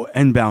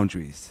and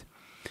boundaries.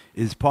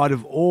 It is part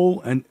of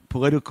all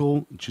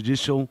political,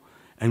 judicial,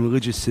 and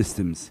religious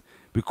systems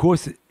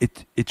because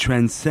it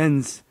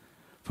transcends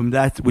from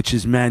that which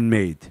is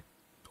man-made.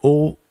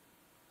 All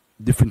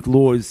different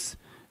laws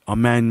are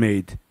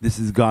man-made. This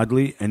is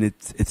godly, and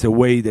it's a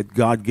way that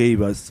God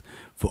gave us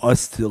for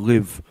us to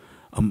live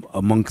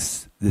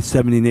amongst the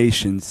 70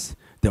 nations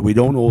that we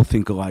don't all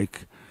think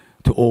alike,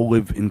 to all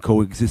live in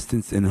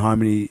coexistence and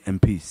harmony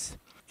and peace.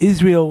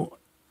 Israel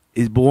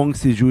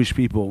belongs to the Jewish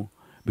people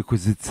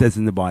because it says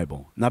in the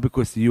Bible, not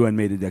because the UN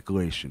made a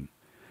declaration.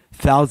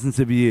 Thousands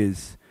of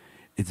years,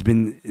 it's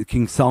been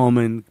King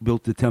Solomon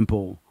built the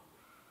temple,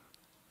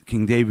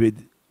 King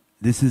David.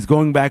 This is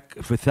going back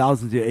for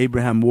thousands of years.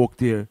 Abraham walked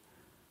there.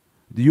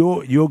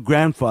 Your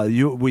grandfather,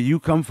 where you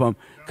come from,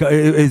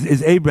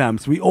 is Abraham.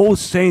 So we all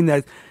saying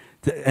that,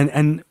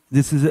 and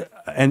this is,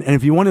 and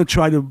if you want to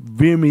try to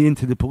veer me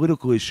into the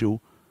political issue,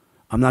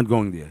 I'm not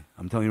going there.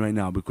 I'm telling you right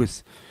now,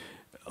 because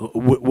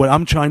what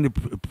I'm trying to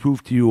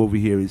prove to you over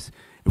here is,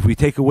 if we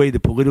take away the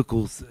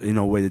politicals,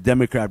 where the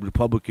Democrat,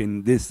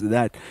 Republican, this,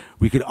 that,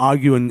 we could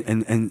argue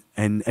and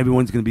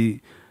everyone's going to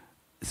be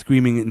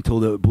screaming until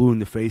they're blue in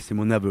the face and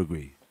we'll never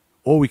agree.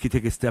 Or we could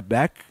take a step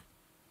back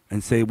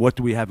and say, what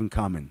do we have in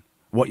common?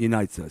 What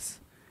unites us?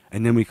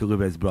 and then we can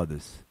live as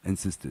brothers and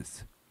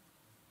sisters.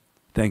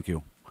 Thank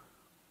you.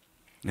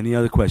 Any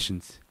other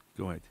questions?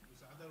 Go ahead.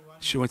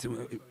 Sure.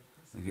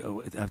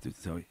 After,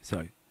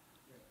 sorry.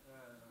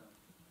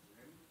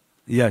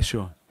 Yeah,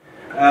 sure.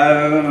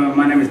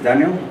 My name is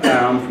Daniel.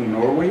 I'm from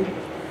Norway.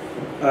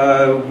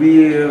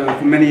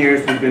 For many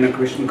years we've been a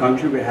Christian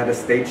country. We had a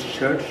state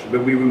church,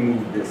 but we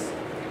removed this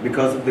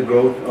because of the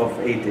growth of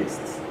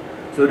atheists.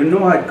 So the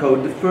Noahide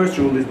code, the first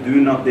rule is do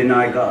not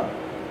deny God.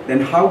 Then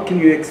how can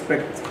you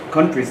expect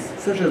countries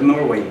such as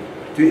Norway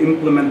to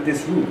implement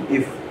this rule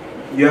if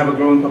you have a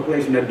growing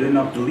population that do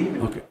not believe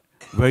in it? Okay,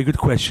 very good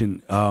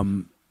question.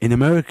 In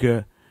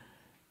America,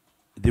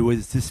 there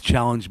was this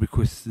challenge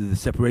because of the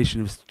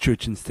separation of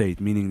church and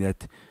state, meaning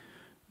that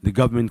the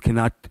government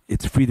cannot,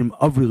 it's freedom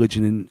of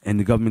religion, and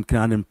the government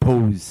cannot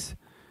impose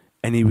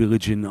any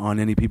religion on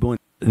any people.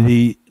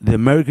 The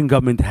American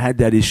government had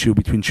that issue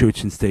between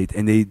church and state,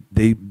 and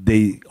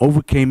they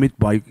overcame it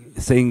by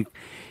saying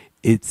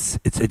it's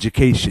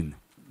education.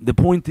 The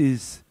point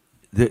is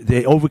that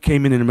they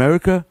overcame it in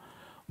America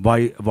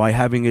by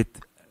having it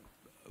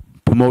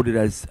promoted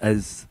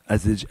as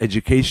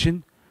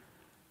education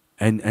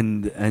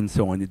and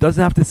so on. It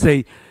doesn't have to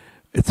say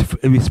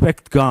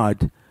respect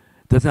God.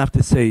 It doesn't have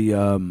to say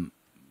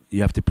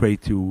you have to pray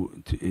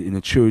to in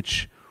a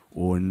church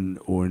or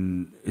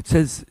in it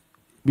says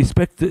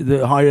respect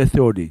the higher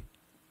authority.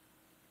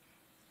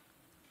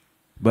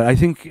 But I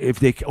think if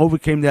they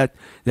overcame that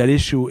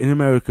issue in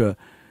America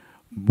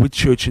with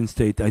church and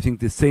state, I think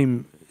the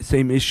same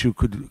issue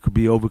could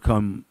be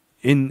overcome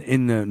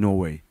in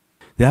Norway.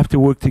 They have to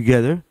work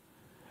together,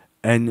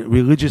 and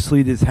religious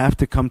leaders have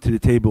to come to the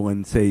table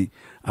and say,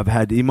 I've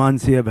had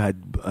imams here, I've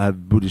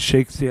had Buddhist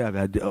sheikhs here, I've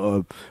had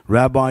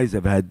rabbis,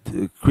 I've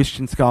had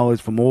Christian scholars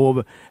from all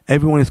over.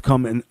 Everyone has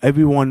come, and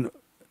everyone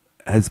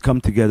has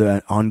come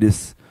together on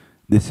this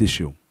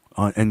issue,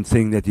 and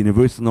saying that the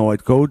Universal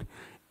Noahide Code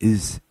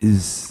is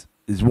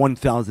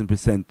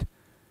 1,000%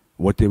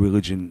 what their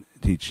religion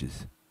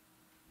teaches.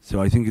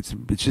 So I think it's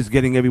just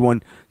getting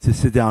everyone to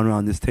sit down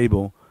around this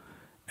table,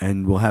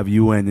 and we'll have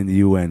UN in the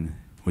UN,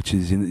 which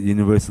is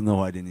Universal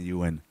Noahide in the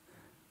UN.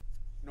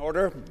 In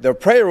order, the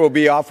prayer will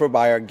be offered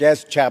by our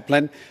guest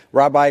chaplain,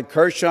 Rabbi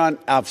Kershaw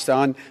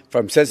Alfson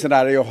from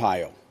Cincinnati,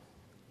 Ohio.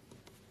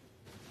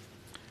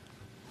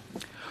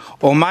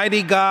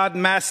 Almighty God,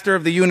 Master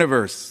of the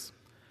universe,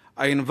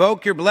 I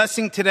invoke your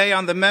blessing today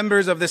on the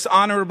members of this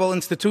honorable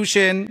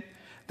institution,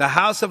 the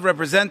House of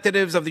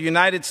Representatives of the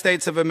United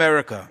States of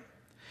America.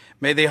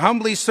 May they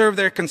humbly serve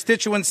their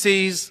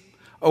constituencies,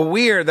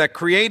 aware that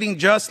creating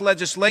just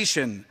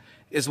legislation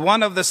is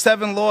one of the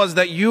 7 laws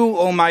that you,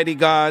 Almighty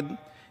God,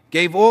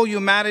 gave all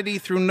humanity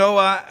through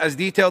Noah as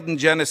detailed in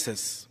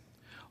Genesis.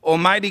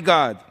 Almighty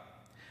God,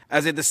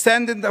 as a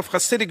descendant of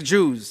Hasidic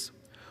Jews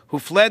who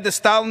fled the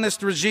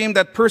Stalinist regime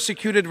that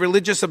persecuted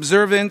religious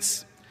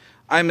observance,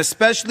 I am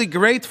especially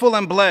grateful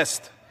and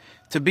blessed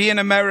to be in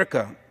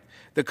America,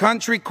 the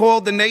country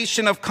called the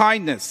nation of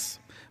kindness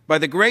by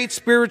the great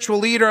spiritual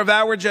leader of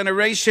our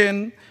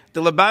generation,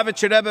 the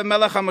Lubavitcher Rebbe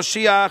Melech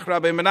HaMoshiach,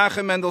 Rabbi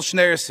Menachem Mendel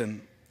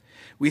Schneerson.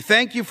 We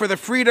thank you for the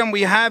freedom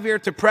we have here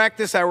to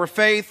practice our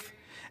faith,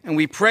 and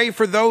we pray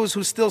for those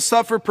who still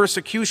suffer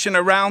persecution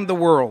around the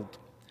world.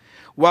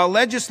 While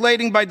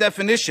legislating by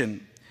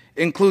definition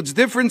includes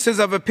differences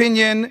of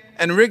opinion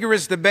and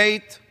rigorous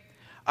debate,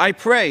 I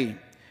pray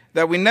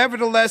that we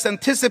nevertheless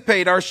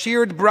anticipate our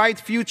shared bright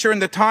future in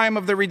the time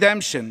of the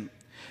redemption,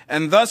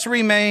 and thus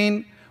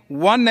remain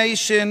one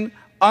nation,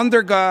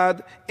 under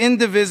God,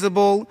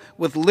 indivisible,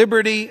 with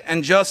liberty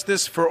and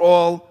justice for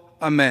all.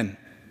 Amen.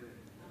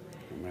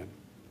 Amen.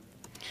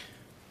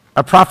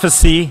 A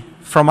prophecy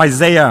from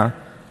Isaiah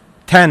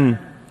 10,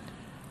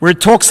 where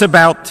it talks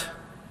about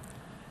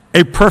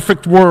a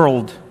perfect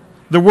world,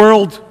 the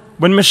world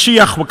when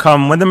Mashiach will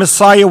come, when the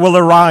Messiah will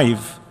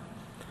arrive.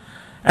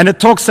 And it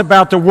talks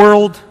about the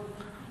world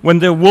when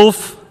the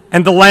wolf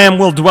and the lamb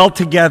will dwell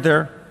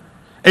together,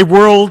 a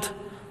world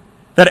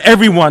that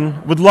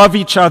everyone would love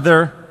each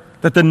other,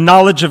 that the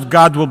knowledge of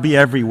God will be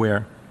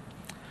everywhere.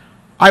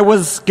 I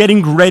was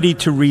getting ready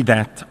to read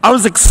that. I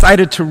was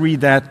excited to read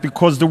that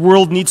because the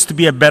world needs to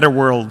be a better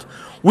world.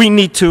 We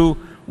need to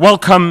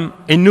welcome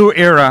a new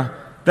era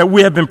that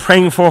we have been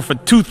praying for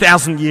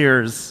 2,000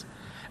 years.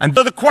 And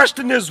so the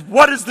question is,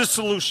 what is the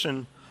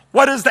solution?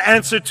 What is the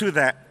answer to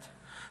that?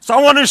 So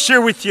I want to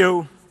share with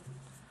you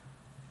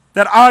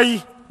that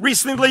I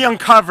recently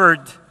uncovered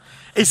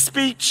a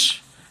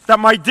speech that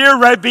my dear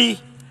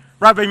Rebbe,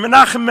 Rabbi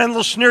Menachem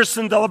Mendel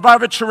Schneerson, the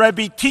Lubavitcher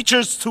Rebbe,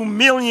 teaches to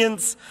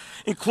millions,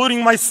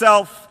 including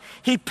myself.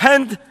 He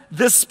penned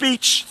this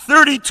speech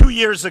 32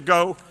 years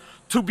ago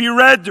to be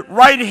read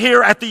right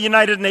here at the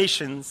United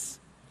Nations.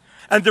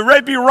 And the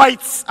Rebbe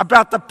writes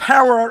about the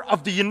power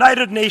of the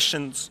United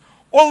Nations.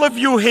 All of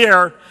you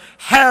here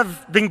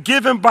have been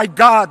given by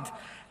God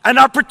an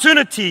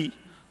opportunity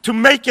to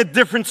make a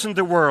difference in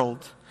the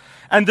world.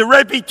 And the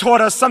Rebbe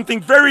taught us something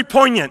very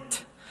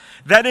poignant,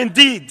 that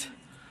indeed,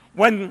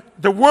 when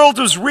the world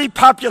was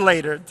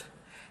repopulated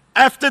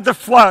after the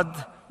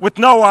flood with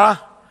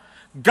Noah,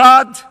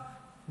 God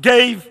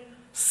gave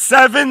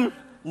 7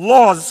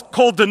 laws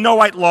called the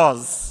Noahide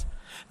laws.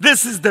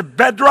 This is the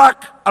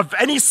bedrock of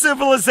any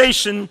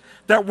civilization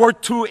that were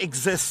to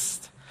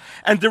exist.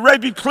 And the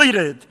Rebbe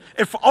pleaded,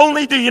 if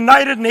only the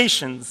United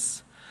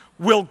Nations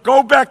will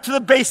go back to the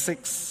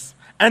basics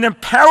and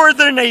empower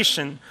their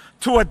nation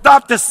to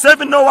adopt the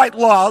 7 Noahide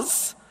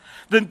laws,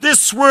 then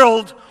this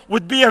world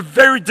would be a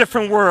very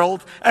different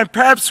world, and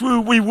perhaps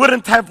we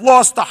wouldn't have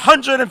lost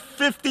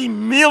 150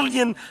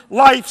 million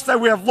lives that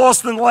we have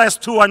lost in the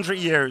last 200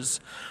 years.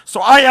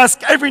 So I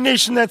ask every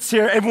nation that's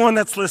here, everyone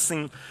that's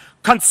listening,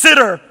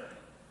 consider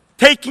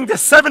taking the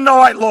 7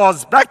 Noahide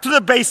laws back to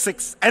the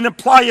basics and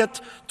apply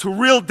it to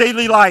real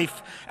daily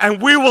life,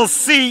 and we will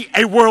see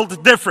a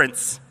world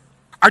difference.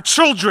 Our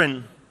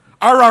children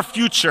are our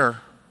future.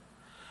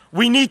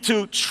 We need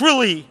to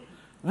truly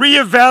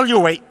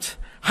reevaluate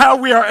how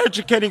we are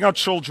educating our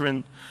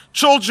children.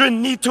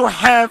 Children need to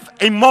have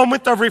a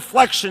moment of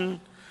reflection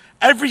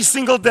every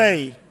single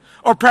day,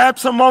 or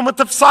perhaps a moment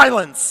of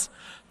silence,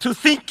 to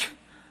think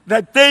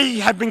that they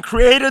have been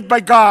created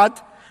by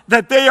God,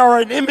 that they are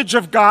an image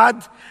of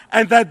God,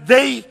 and that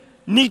they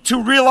need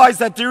to realize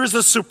that there is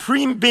a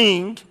supreme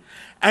being,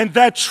 and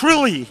that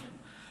truly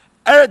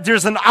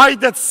there's an eye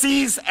that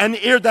sees and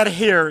ear that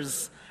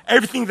hears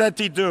everything that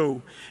they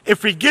do.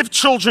 If we give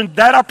children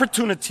that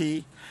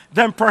opportunity,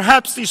 then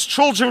perhaps these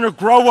children will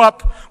grow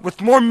up with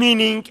more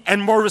meaning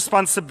and more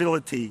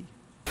responsibility.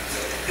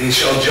 And he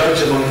shall judge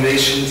among the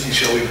nations, he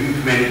shall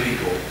rebuke many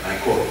people. I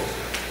quote,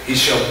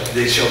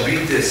 they shall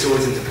beat their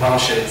swords into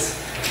plowshares,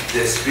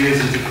 their spears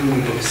into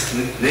pruning hooks.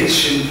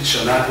 Nation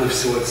shall not lift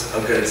swords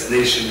against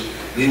nation,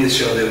 neither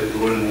shall they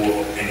learn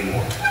war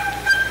anymore.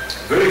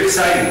 Very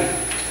exciting,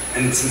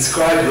 and it's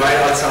inscribed right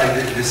outside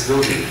this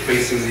building,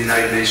 facing the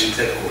United Nations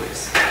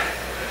headquarters.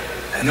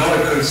 And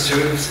Noahide Code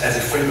serves as a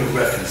frame of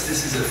reference.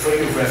 This is a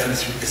frame of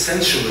reference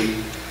essentially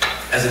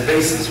as a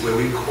basis where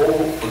we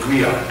all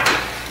agree on.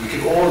 We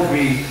can all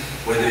agree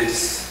whether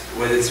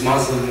it's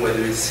Muslim,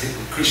 whether it's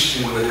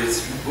Christian, whether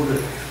it's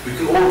Buddha. We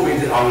can all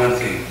agree on one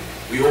thing.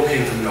 We all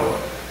came from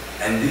Noah.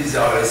 And these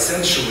are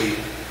essentially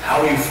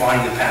how you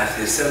find the path.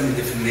 There's 70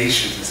 different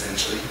nations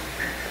essentially,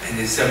 and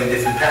there's 7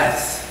 different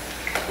paths.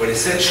 But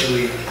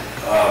essentially,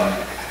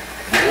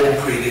 we're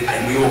all created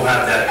and we all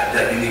have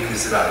that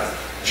uniqueness about us.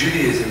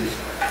 Judaism,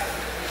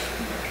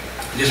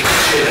 just to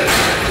share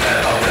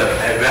of the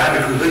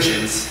Arabic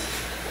religions,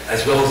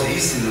 as well as the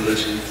Eastern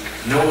religions,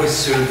 Noah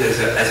served as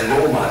a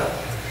role model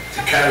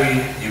to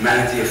carry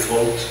humanity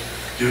afloat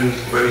during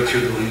very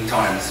turbulent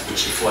times,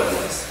 which the flood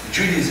was.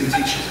 Judaism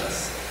teaches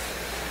us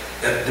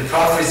that the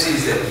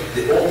prophecies,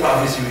 that all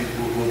prophecy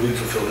will be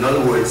fulfilled. In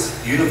other words,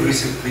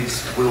 universal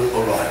peace will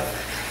arrive.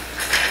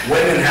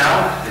 When and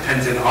how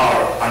depends on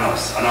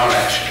us, on our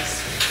actions.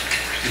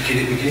 We can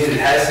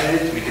either hasten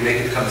it, we can make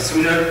it come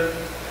sooner,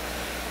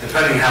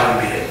 depending on how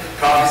we behave.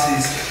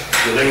 Prophecies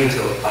relating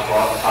to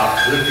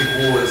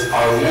apocalyptic wars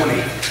are a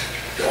warning.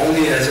 They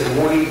only as a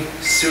warning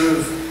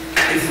serve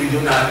if we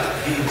do not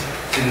heed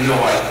to the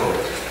Noahide Code.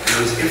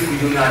 Because if we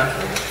do not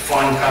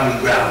find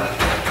common ground,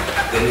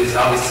 then it's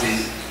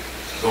obviously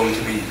going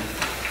to be,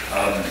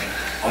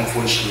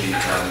 unfortunately,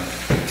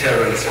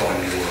 terror and so on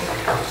in the world.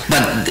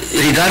 But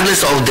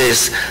regardless of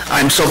this,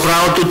 I'm so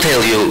proud to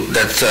tell you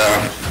that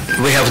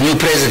we have new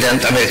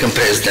president, American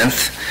president.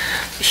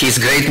 He's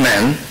a great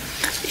man.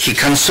 He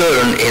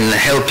concerned in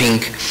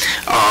helping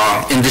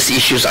in these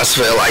issues as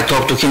well. I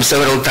talked to him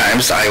several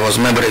times. I was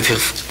a member of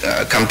his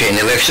campaign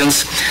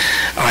elections.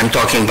 I'm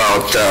talking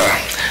about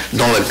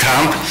Donald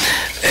Trump.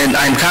 And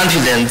I'm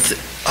confident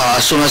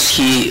as soon as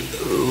he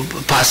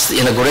passed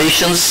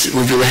inaugurations,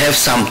 we will have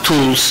some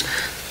tools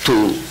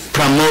to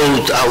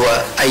promote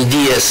our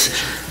ideas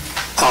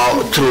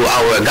through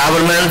our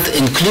government,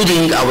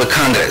 including our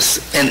Congress.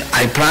 And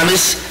I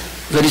promise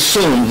very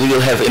soon we will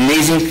have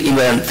amazing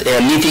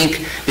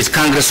meeting with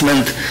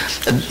Congressman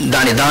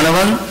Danny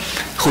Donovan,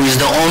 who is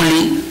the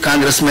only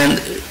congressman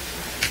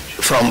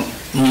from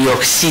New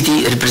York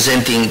City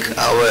representing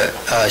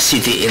our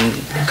city in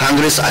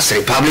Congress as a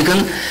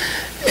Republican.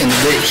 And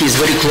he's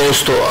very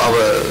close to our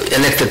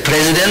elected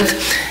president.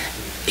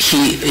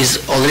 He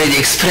is already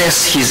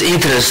expressed his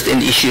interest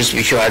in issues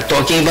which you are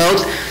talking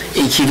about,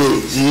 and he will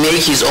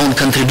make his own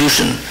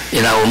contribution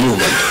in our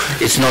movement.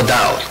 It's no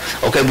doubt.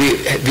 Okay, we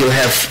will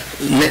have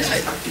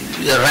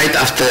right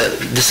after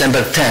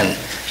December 10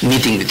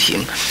 meeting with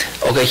him.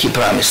 Okay, he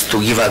promised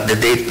to give us the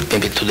date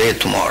maybe today or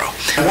tomorrow.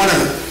 I want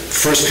to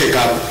first pick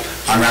up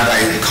on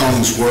Rabbi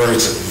Cohen's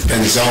words of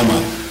Ben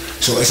Zoma.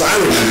 So as I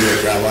remember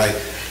it, Rabbi,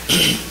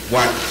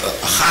 what a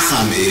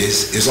chacham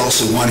is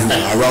also one who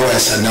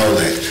aroes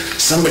hanoled,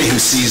 somebody who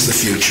sees the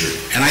future.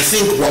 And I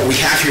think what we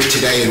have here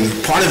today, and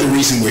part of the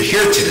reason we're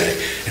here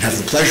today, and have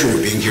the pleasure of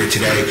being here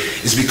today,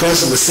 is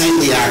because of the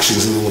saintly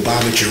actions of the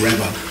Lubavitcher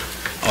Rebbe,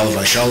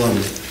 Olav Shalom,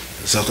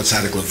 Zochat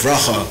Tzadik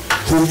Levracha,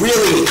 who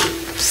really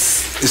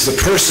is the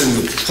person,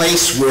 the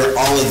place where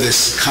all of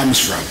this comes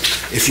from.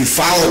 If you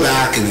follow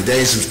back in the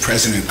days of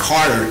President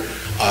Carter,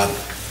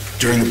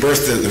 during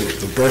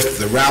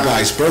the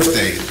rabbi's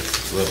birthday,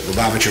 the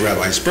Lubavitcher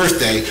rabbi's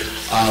birthday,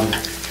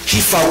 he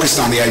focused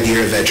on the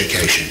idea of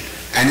education.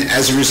 And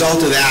as a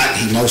result of that,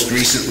 he most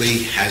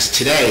recently has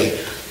today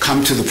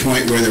come to the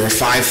point where there are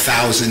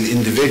 5,000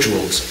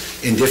 individuals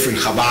in different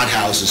Chabad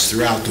houses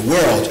throughout the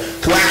world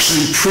who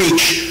actually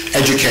preach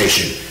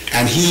education.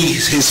 And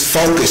his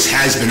focus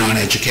has been on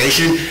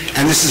education,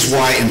 and this is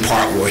why in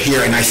part we're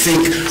here. And I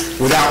think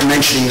without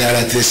mentioning that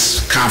at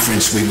this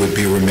conference we would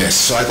be remiss.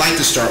 So I'd like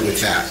to start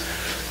with that.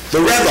 The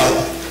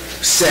Rebbe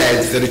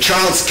said that a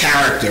child's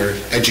character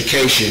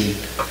education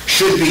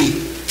should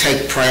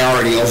take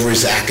priority over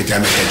his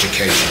academic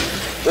education.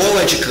 All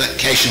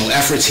educational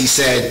efforts, he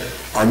said,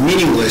 are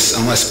meaningless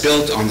unless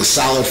built on the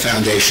solid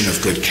foundation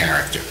of good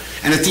character.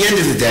 And at the end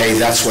of the day,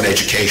 that's what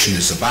education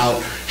is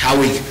about. How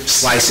we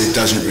slice it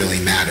doesn't really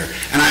matter.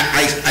 And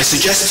I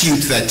suggest to you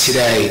that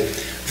today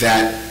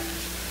that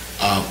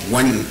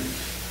when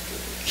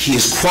he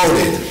is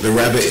quoted, the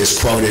Rebbe is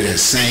quoted as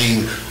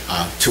saying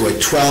to a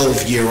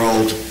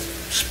 12-year-old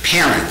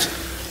parent,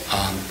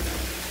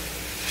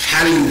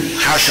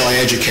 how shall I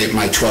educate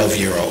my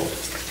 12-year-old?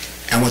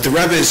 And what the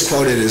Rebbe is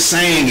quoted as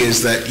saying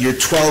is that you're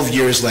 12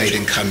 years late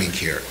in coming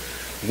here.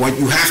 What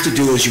you have to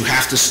do is you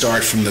have to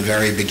start from the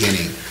very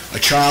beginning. A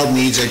child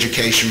needs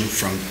education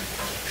from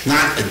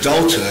not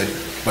adulthood,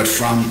 but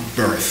from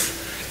birth.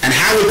 And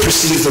how we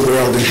perceive the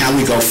world and how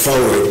we go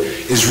forward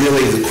is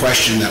really the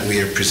question that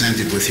we are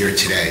presented with here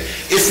today.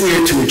 If we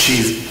are to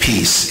achieve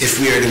peace, if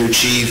we are to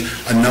achieve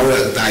a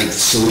Noahide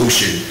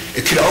solution,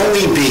 it could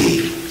only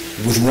be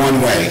with one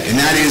way, and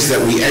that is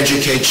that we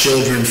educate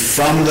children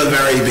from the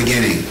very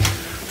beginning,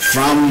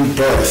 from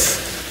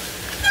birth.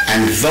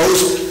 And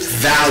those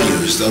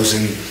values, those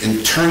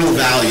internal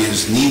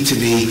values, need to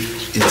be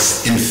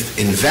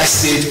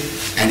invested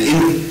and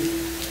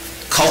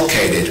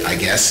inculcated, I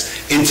guess,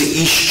 into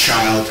each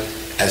child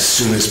as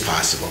soon as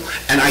possible.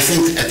 And I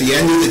think at the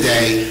end of the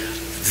day,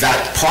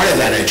 that part of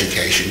that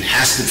education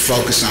has to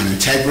focus on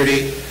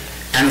integrity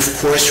and, of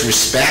course,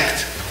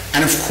 respect.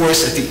 And, of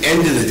course, at the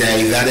end of the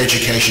day, that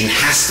education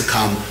has to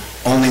come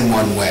only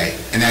one way,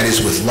 and that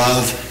is with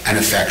love and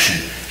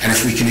affection. And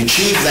if we can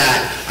achieve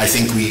that, I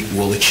think we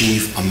will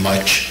achieve a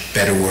much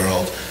better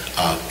world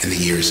in the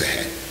years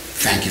ahead.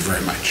 Thank you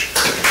very much.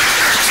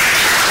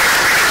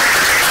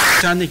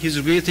 Sending his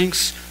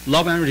greetings,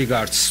 love and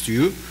regards to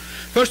you.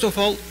 First of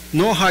all,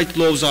 Noahide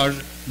laws are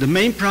the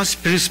main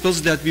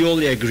principles that we all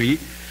agree.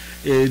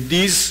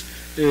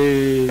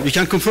 We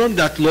can confirm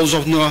that laws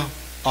of Noah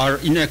are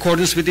in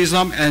accordance with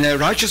Islam, and a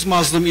righteous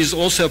Muslim is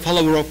also a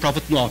follower of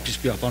Prophet Noah, peace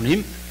be upon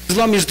him.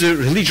 Islam is the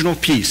religion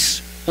of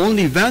peace.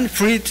 Only when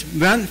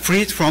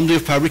freed from the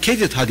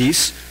fabricated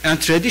hadiths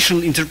and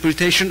traditional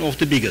interpretation of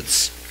the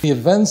bigots. The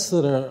events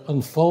that are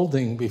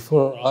unfolding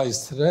before our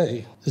eyes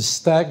today is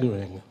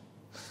staggering.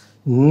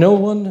 No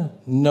one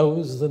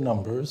knows the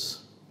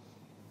numbers.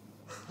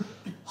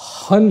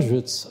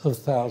 Hundreds of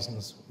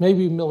thousands,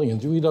 maybe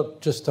millions, we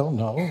just don't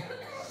know,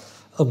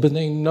 of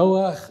B'nai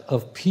Noach,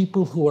 of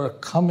people who are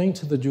coming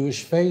to the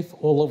Jewish faith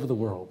all over the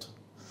world.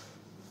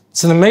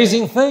 It's an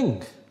amazing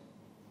thing.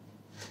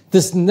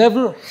 This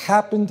never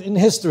happened in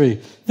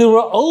history. There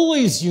were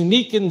always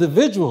unique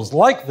individuals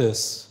like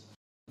this,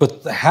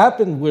 but it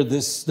happened where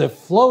they're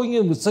flowing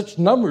in with such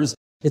numbers.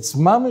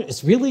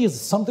 It's really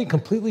something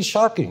completely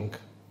shocking.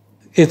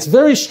 It's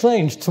very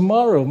strange.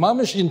 Tomorrow,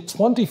 mamish in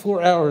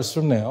 24 hours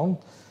from now,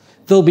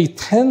 there'll be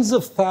tens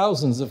of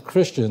thousands of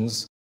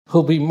Christians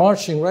who'll be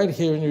marching right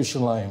here in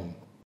Yerushalayim.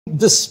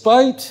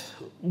 Despite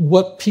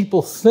what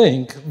people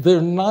think,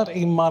 they're not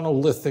a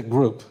monolithic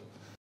group.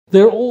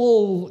 They're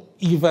all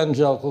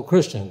evangelical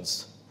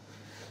Christians.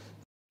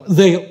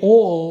 They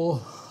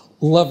all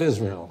love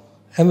Israel,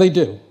 and they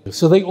do.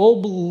 So they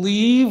all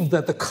believe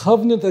that the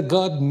covenant that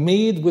God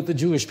made with the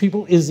Jewish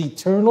people is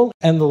eternal,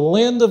 and the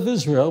land of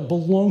Israel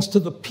belongs to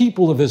the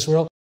people of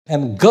Israel,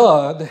 and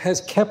God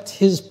has kept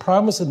his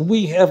promise, and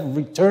we have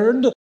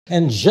returned.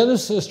 And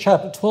Genesis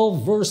chapter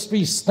 12, verse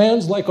 3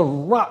 stands like a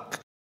rock.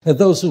 And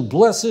those who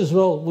bless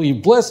Israel will be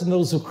blessed, and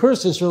those who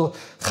curse Israel,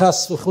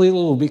 chas v'chalila,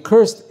 will be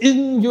cursed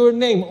in your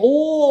name.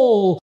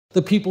 All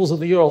the peoples of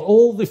the earth,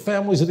 all the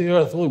families of the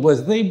earth will be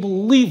blessed. They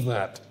believe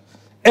that.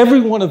 Every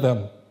one of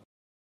them.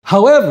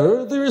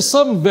 However, there is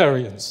some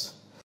variance.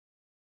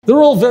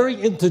 They're all very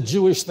into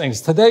Jewish things.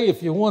 Today,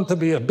 if you want to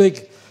be a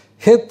big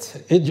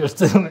hit in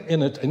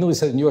I know he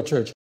said in your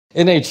church,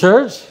 in a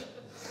church,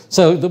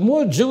 so the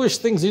more Jewish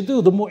things you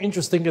do, the more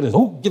interesting it is.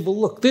 Oh, give a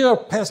look. There are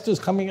pastors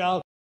coming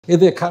out in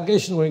their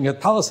congregation wearing a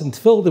talis and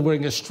tefillin, they're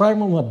wearing a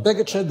shtreimel and a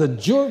begachet.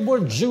 The more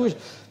Jewish,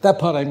 that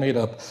part I made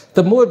up.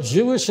 The more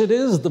Jewish it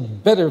is, the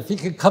better. If he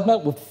could come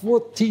out with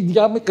 14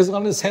 yarmulkes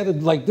on his head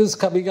and like this,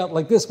 coming out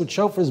like this, with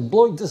shofars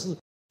blowing, this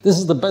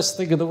is the best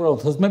thing in the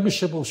world. His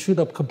membership will shoot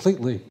up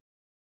completely.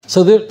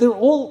 So they're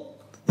all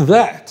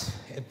that.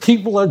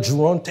 People are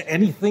drawn to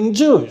anything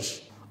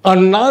Jewish. Are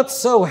not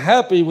so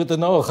happy with the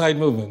Noahide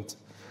movement.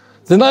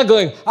 They're not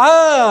going,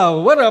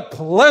 what a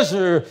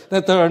pleasure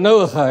that there are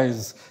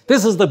Noahides.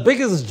 This is the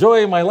biggest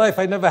joy in my life.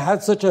 I never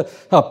had such a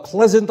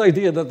pleasant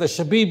idea that there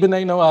should be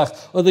B'nai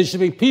Noach, or there should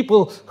be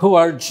people who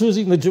are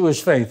choosing the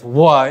Jewish faith.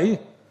 Why?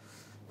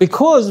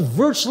 Because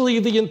virtually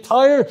the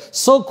entire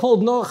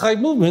so-called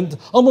Noahide movement,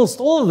 almost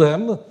all of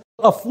them,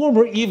 are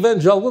former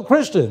evangelical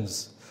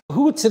Christians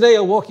who today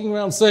are walking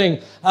around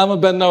saying, I'm a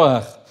Ben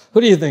Noach.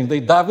 Who do you think?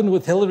 They daven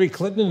with Hillary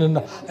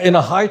Clinton in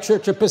a high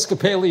church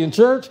Episcopalian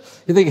church?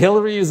 You think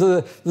Hillary is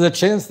a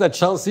chance that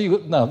Chelsea?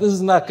 No, this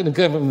is not going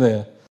to come from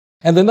there.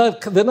 And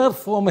they're not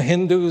former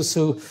Hindus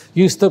who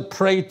used to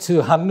pray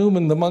to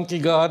Hanuman, the monkey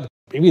god.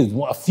 Maybe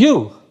a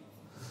few,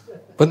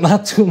 but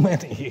not too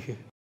many.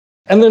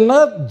 And they're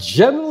not,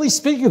 generally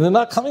speaking, they're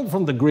not coming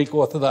from the Greek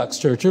Orthodox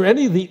Church or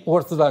any of the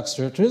Orthodox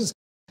churches.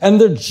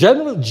 And they're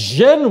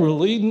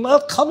generally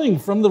not coming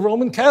from the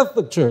Roman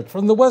Catholic Church,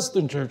 from the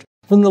Western Church,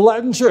 from the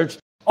Latin Church.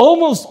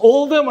 Almost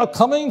all of them are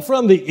coming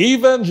from the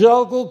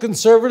evangelical,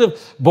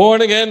 conservative,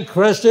 born-again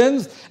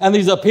Christians. And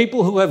these are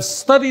people who have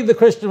studied the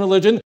Christian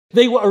religion.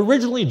 They were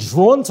originally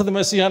drawn to the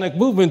Messianic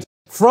movement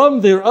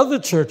from their other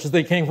churches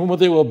they came from,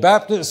 whether they were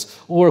Baptist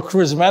or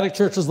charismatic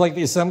churches like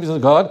the Assemblies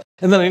of God.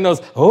 And then he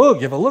knows, oh,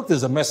 give a look,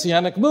 there's a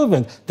Messianic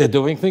movement. They're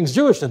doing things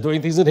Jewish. They're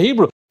doing things in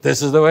Hebrew.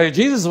 This is the way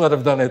Jesus would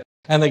have done it.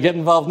 And they get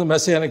involved in the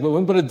Messianic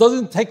movement, but it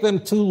doesn't take them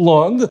too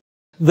long.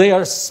 They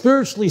are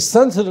spiritually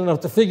sensitive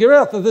enough to figure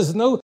out that there's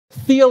no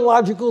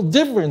theological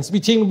difference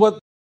between what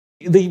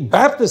the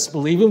Baptists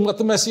believe and what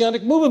the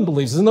Messianic movement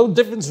believes. There's no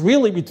difference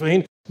really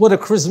between what a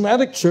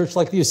charismatic church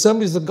like the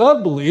Assemblies of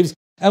God believes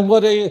and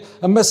what a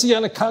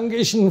Messianic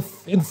congregation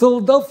in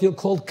Philadelphia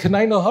called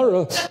Kenai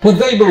Nahara, what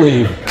they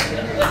believe.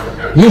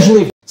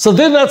 Usually. So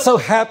they're not so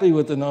happy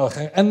with the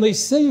Noach. And they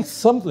say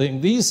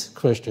something, these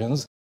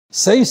Christians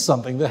say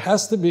something that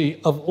has to be,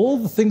 of all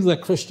the things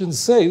that Christians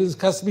say, this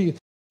has to be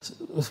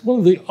one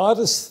of the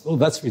oddest, oh,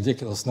 that's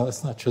ridiculous. No,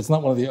 that's not true. It's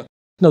not one of the,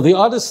 no, the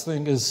oddest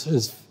thing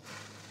is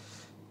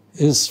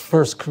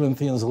 1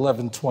 Corinthians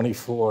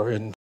 11:24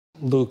 and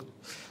Luke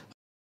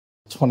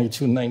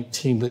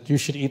 22:19, that you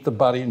should eat the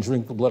body and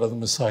drink the blood of the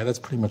Messiah. That's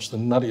pretty much the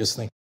nuttiest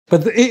thing.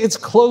 But it's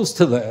close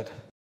to that.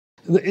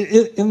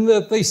 In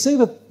that they say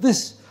that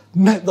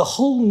the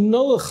whole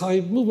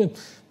Noahide movement,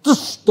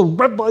 the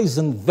rabbis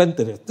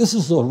invented it. This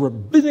is a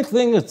rabbinic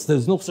thing.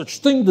 There's no such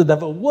thing. There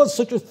never was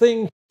such a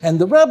thing. And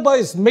the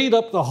rabbis made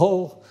up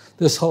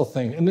this whole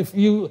thing. And if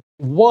you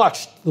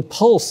watched the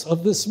pulse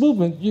of this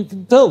movement, you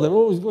can tell they're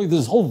always going,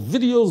 there's whole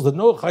videos, the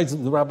Noahides,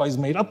 the rabbis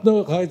made up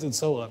Noahides and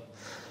so on.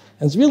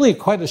 And it's really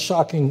quite a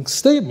shocking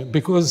statement,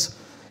 because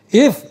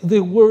if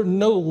there were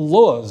no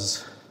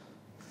laws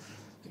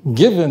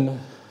given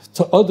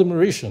to Adam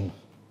Rishon,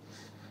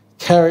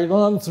 carried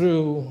on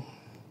through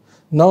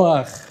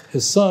Noach,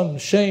 his son,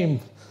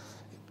 Shem,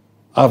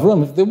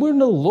 Avram, if there were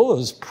no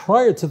laws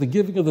prior to the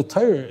giving of the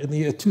Torah in the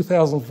year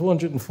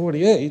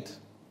 2448,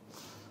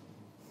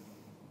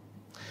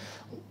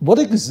 what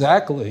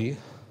exactly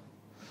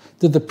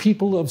did the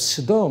people of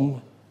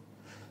Sodom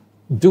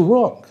do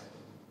wrong?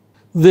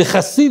 The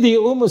Hasidic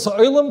Ummah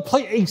Ha'olam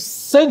play a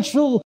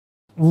central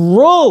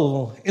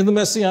role in the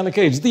Messianic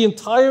age. The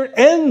entire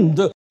end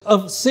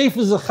of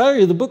Sefer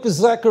Zechariah, the book of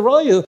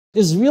Zechariah,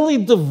 is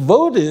really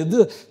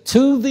devoted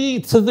to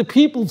the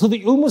people, to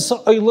the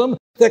Ummah Ha'olam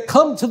that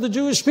come to the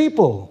Jewish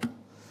people.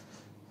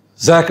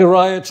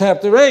 Zechariah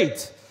chapter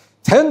 8.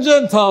 10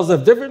 Gentiles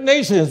of different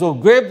nations will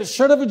grab the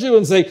shirt of a Jew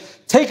and say,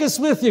 take us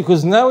with you,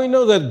 because now we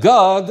know that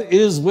God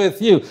is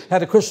with you. I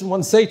had a Christian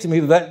once say to me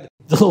that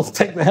they'll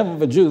take the hem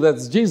of a Jew,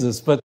 that's Jesus.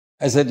 But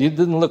I said, you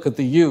didn't look at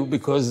the you,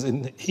 because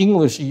in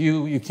English,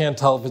 you can't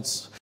tell if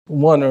it's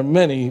one or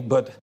many,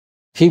 but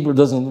Hebrew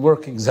doesn't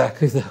work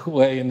exactly that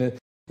way, and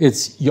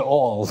it's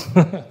y'all.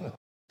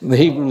 The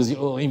Hebrew is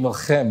y'all,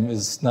 imachem,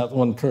 is not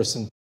one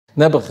person.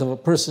 Nebuch, if a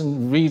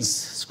person reads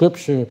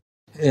scripture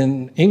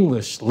in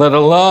English, let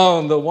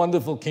alone the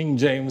wonderful King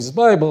James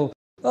Bible,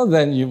 well,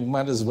 then you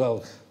might as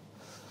well.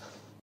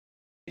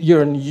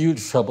 You're in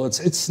huge trouble.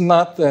 It's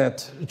not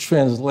that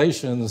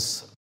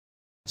translations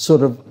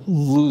sort of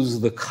lose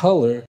the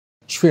color.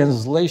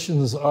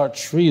 Translations are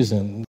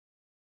treason.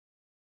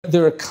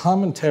 They're a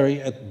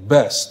commentary at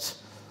best.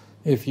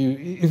 If you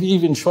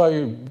reading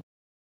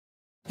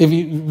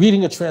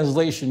a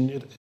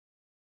translation,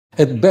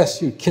 at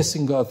best you're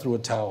kissing God through a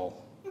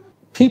towel.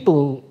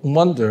 People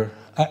wonder,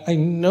 I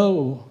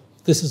know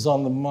this is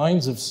on the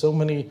minds of so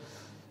many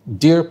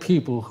dear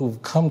people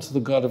who've come to the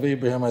God of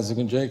Abraham, Isaac,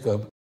 and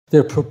Jacob.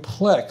 They're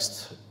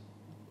perplexed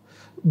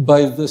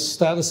by the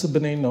status of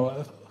B'nai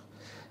Noah.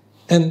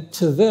 And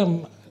to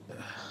them,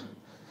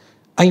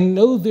 I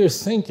know they're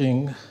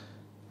thinking,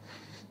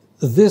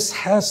 this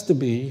has to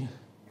be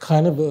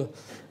kind of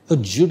a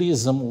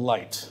Judaism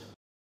light.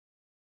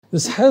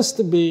 This has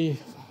to be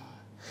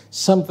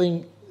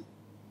something,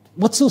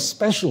 what's so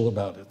special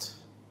about it?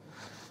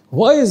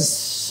 Why is it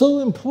so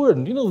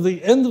important? You know,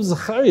 the end of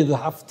Zechariah, the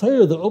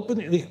Haftarah,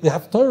 the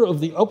Haftarah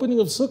of the opening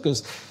of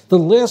Sukkot, the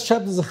last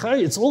chapter of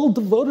Zechariah, it's all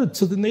devoted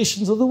to the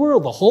nations of the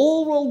world. The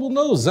whole world will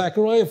know.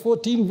 Zechariah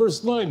 14,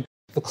 verse 9,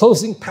 the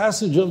closing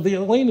passage of the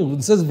Aleinu,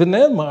 it says,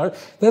 V'nemar,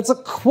 that's a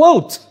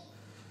quote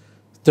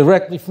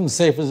directly from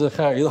Sefer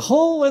Zechariah. The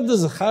whole end of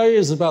Zechariah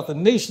is about the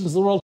nations of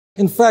the world.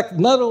 In fact,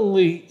 not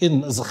only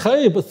in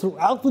Zechariah, but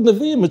throughout the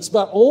Nevi'im, it's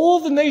about all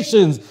the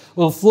nations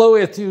will flow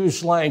at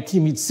Yerushalayim. Ki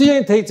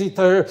mitzion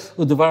teitzitar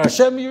u'devar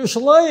Hashem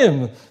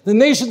Yerushalayim. The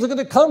nations are going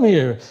to come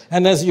here.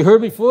 And as you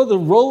heard before, the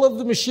role of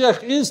the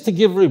Mashiach is to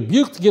give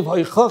rebuke, to give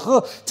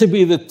haichacha, to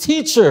be the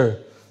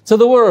teacher to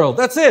the world.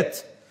 That's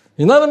it.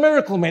 He's not a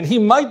miracle man. He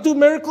might do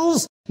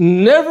miracles.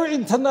 Never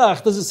in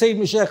Tanakh does it say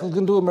Mashiach is going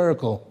to do a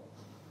miracle.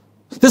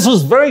 This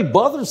was very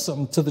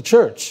bothersome to the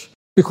church,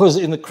 because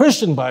in the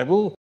Christian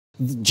Bible,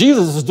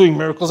 Jesus is doing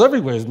miracles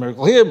everywhere. There's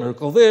miracle here,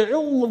 miracle there.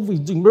 He's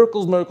doing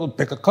miracles,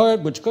 pick a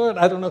card, which card,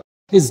 I don't know.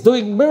 He's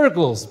doing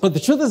miracles. But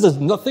the truth is, there's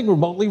nothing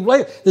remotely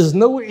right. There's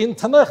nowhere in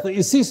Tanakh that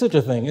you see such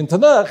a thing. In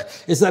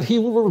Tanakh, is that he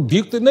will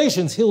rebuke the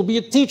nations. He'll be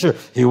a teacher.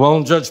 He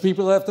won't judge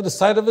people after the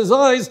sight of his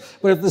eyes,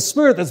 but after the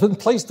spirit that's been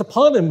placed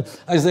upon him,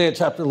 Isaiah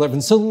chapter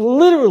 11. So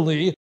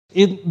literally,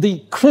 in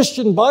the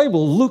Christian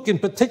Bible, Luke in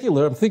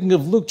particular, I'm thinking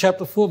of Luke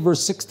chapter 4,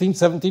 verse 16,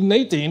 17, and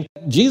 18,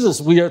 Jesus,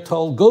 we are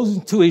told, goes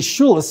into a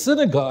shul, a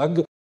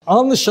synagogue,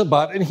 on the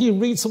Shabbat, and he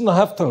reads from the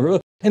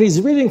Haftarah, and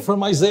he's reading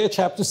from Isaiah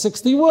chapter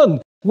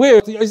 61,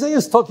 where Isaiah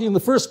is talking in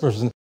the first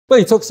person. But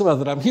he talks about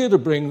that I'm here to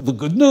bring the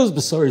good news,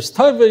 Besaris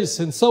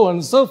Taves, and so on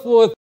and so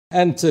forth,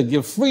 and to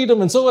give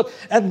freedom and so on.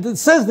 And it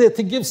says there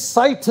to give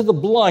sight to the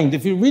blind.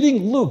 If you're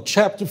reading Luke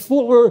chapter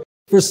 4,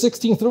 verse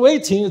 16 through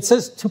 18, it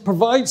says to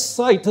provide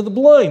sight to the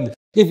blind.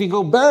 If you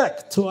go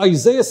back to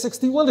Isaiah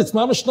 61, it's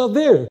mamash not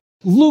there.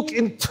 Luke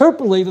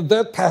interpolated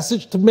that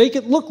passage to make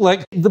it look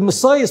like the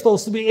Messiah is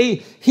supposed to be a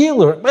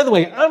healer. By the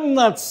way, I'm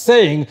not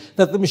saying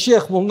that the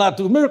Mashiach will not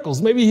do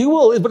miracles. Maybe he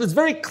will, but it's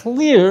very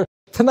clear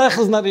Tanakh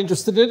is not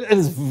interested in it, and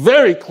it's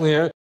very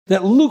clear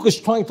that Luke is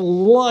trying to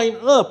line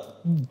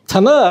up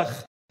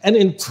Tanakh and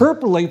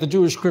interpolate the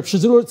Jewish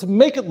scriptures in order to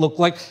make it look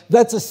like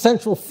that's a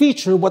central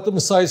feature of what the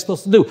Messiah is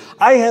supposed to do.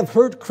 I have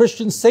heard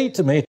Christians say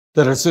to me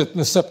that it's in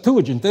the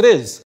Septuagint. It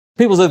is.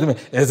 People say to me,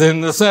 it's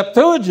in the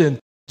Septuagint.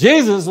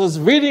 Jesus was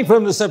reading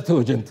from the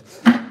Septuagint.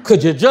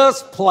 Could you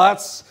just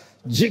plots?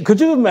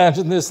 Could you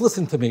imagine this?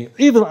 Listen to me.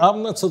 Either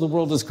I'm nuts or the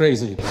world is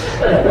crazy.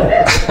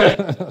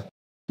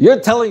 You're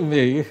telling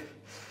me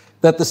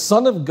that the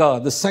Son of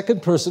God, the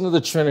second person of the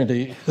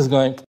Trinity, is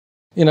going,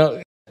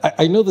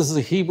 I know this is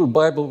a Hebrew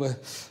Bible, but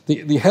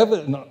you have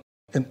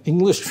an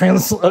English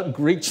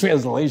Greek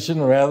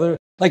translation, rather,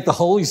 like the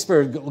Holy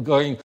Spirit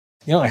going,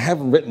 I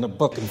haven't written a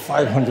book in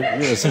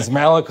 500 years since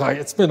Malachi.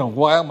 It's been a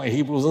while. My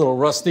Hebrew is a little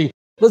rusty.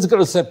 Let's go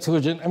to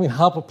Septuagint.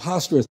 How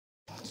preposterous.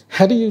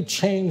 How do you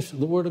change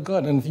the Word of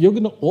God? And if you're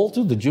going to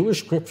alter the Jewish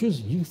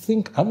scriptures, you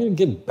think I'm going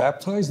to get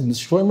baptized and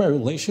destroy my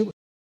relationship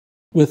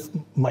with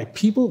my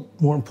people,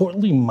 more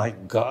importantly, my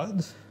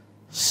God?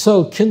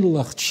 So,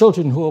 kinderlach,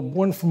 children who are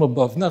born from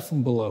above, not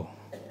from below.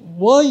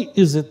 Why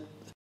is it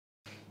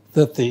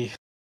that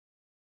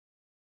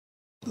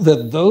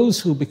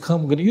those who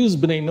become, I'm going to use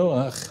B'nai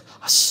Noach,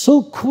 are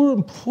so core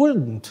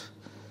important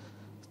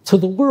to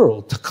the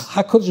world, to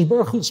HaKadosh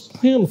Baruch Hu's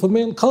plan for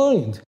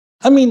mankind?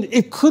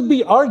 It could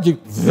be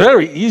argued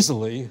very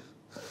easily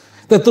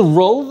that the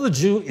role of the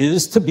Jew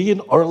is to be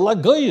an Or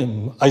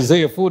L'Goyim,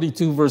 Isaiah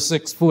 42, verse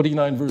 6,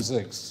 49, verse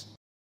 6.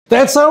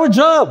 That's our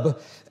job.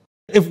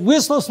 If we're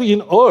supposed to be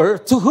an Or,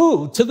 to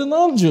who? To the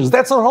non-Jews.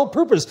 That's our whole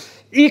purpose.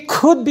 It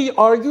could be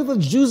argued that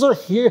Jews are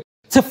here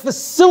to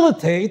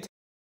facilitate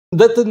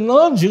that the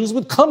non-Jews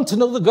would come to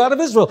know the God of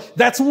Israel.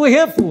 That's what we're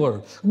here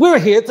for. We're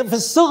here to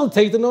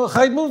facilitate the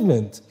Noahide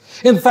movement.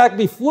 In fact,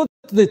 before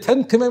the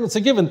Ten Commandments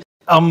are given,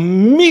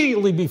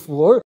 immediately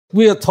before,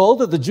 we are told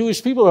that the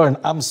Jewish people are an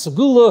Am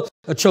Segula,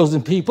 a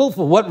chosen people.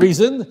 For what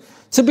reason?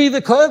 To be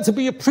the Kohen, to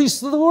be a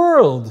priest of the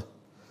world.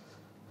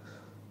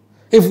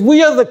 If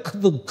we are the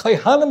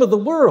Kohanim of the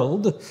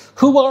world,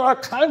 who are our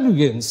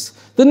congregants?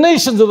 The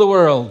nations of the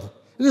world.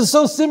 It is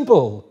so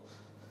simple.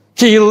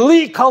 Ki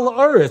li kol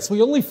haaretz.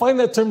 We only find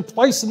that term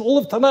twice in all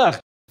of Tanakh.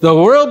 The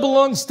world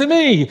belongs to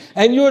me,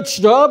 and your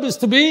job is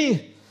to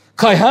be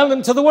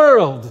Kohanim to the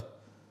world.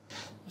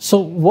 So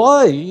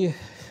why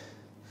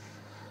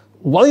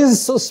is it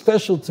so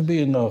special to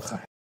be a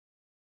Noahide?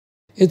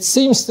 It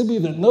seems to be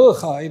that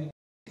Noahide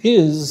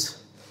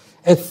is,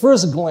 at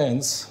first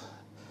glance,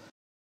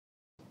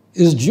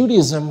 is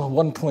Judaism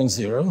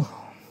 1.0,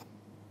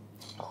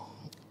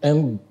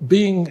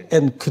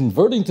 and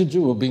converting to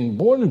Jew or being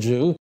born a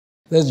Jew,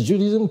 that's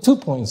Judaism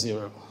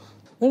 2.0.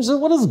 And so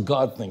what does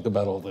God think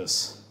about all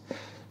this?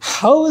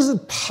 How is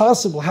it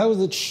possible, how is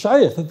it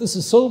shaykh that this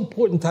is so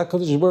important to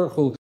HaKadosh Baruch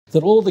Hu,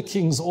 that all the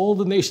kings, all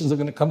the nations are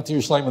going to come to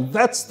Yerushalayim? And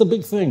that's the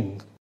big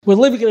thing. We're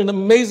living in an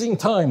amazing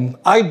time.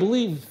 I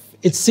believe,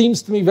 it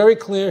seems to me very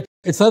clear,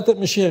 it's not that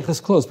Mashiach is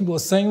close. People are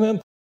saying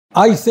that.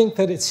 I think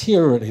that it's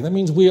here already. That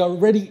means we are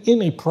already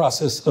in a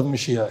process of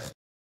Mashiach.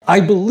 I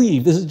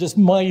believe, this is just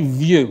my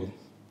view.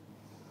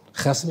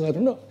 Chassid, I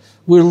don't know.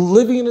 We're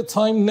living in a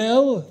time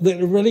now that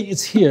already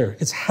it's here.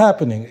 It's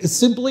happening. It's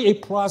simply a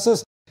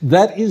process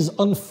that is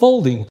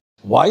unfolding.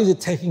 Why is it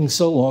taking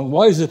so long?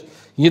 Why is it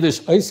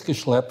Yiddish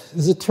eisgeschleppt?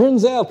 As it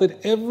turns out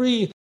that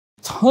every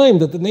time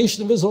that the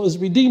nation of Israel is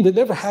redeemed, it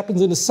never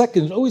happens in a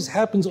second. It always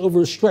happens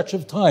over a stretch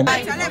of time.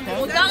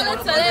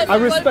 I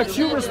respect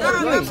you,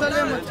 respect me.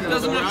 He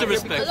doesn't have to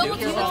respect you.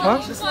 Huh?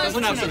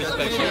 Doesn't have to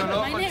respect you.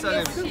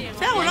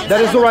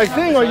 That is the right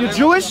thing. Are you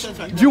Jewish?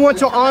 Do you want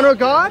to honor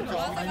God?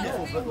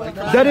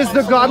 That is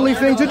the godly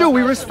thing to do.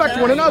 We respect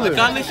one another. The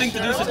godly thing to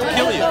do is to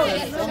kill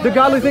you. The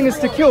godly thing is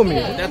to kill me.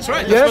 That's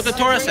right. That's Yes? what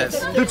the Torah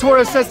says. The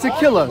Torah says to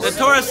kill us. The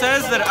Torah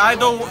says that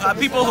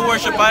people who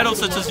worship idols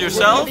such as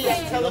yourself,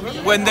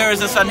 when there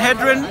is a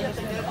Sanhedrin,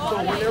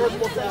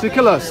 To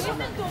kill us.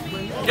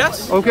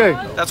 yes. Okay.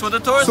 That's what the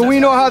Torah So says. we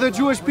know how the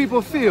Jewish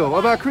people feel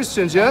about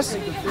Christians, yes?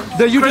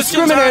 That you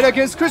discriminate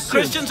against Christians.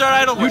 Christians are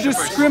idol You worshippers.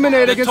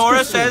 discriminate the against Torah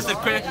Christians. says that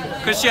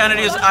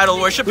Christianity is idol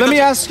worship. Let me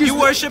because ask you. You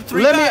worship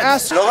three Let me gods.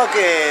 ask. לא רק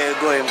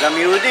גויים, גם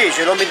יהודי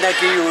שלא מתנהג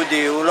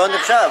כיהודי, הוא לא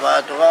נחשב,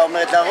 התורה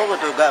אומרת להרוג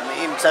אותו גם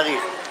אם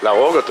צריך.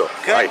 להרוג אותו?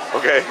 כן.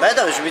 אוקיי.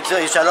 בטח,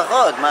 יש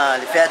הלכות, מה,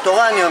 לפי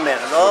התורה אני אומר,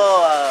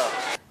 לא...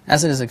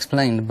 As it is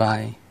explained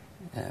by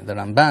the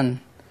Ramban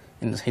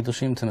in the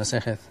Hidushim to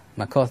Masechet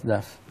Makot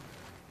Daf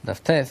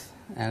Teth,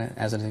 and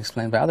as it is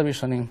explained by other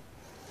Rishonim,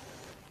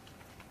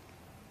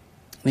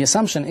 the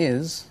assumption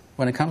is,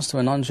 when it comes to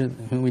a non-Jew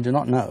whom we do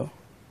not know,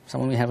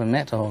 someone we haven't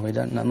met or we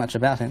don't know much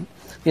about him,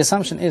 the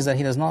assumption is that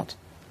he does not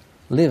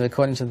live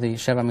according to the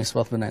Sheva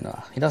Mitzvot B'nai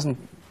Noach. He doesn't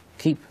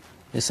keep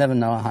the 7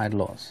 Noahide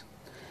laws.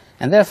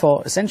 And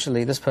therefore,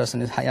 essentially, this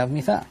person is Hayav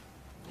Mitha.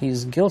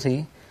 He's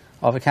guilty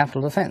of a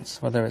capital offense,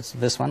 whether it's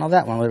this one or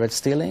that one, whether it's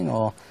stealing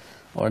or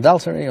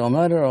adultery or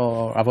murder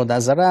or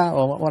Avodah Zarah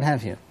or what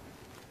have you.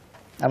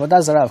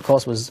 Avodah Zarah, of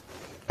course, was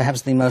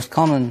perhaps the most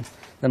common,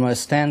 the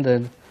most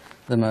standard,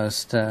 the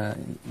most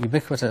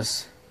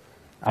ubiquitous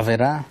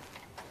Avirah,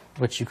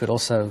 which you could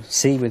also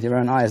see with your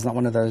own eyes, not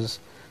one of those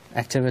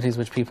activities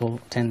which people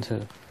tend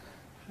to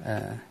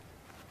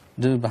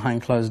do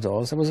behind closed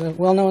doors. It was a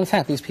well-known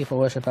fact, these people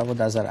worship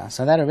Avodah Zarah.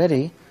 So that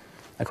already,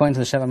 according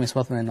to the Sheva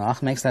Mitzvot B'nai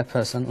Noach, makes that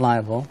person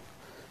liable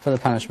for the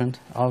punishment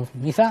of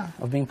mitha,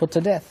 of being put to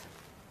death.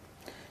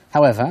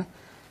 However,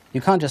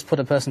 you can't just put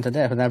a person to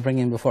death without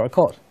bringing him before a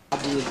court.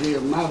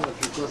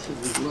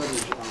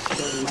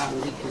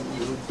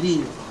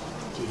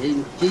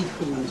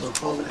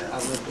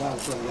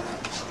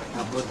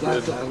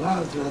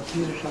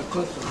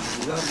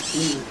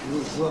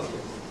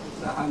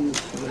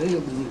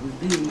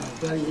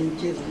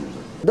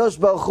 Kadosh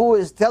Baruch Hu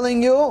is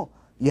telling you,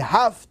 you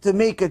have to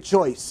make a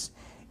choice.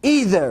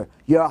 Either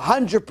you're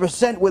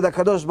 100% with a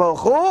Kadosh Baruch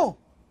Hu,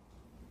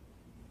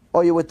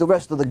 or you're with the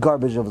rest of the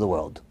garbage of the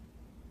world.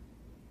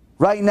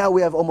 Right now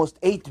we have almost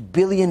 8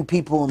 billion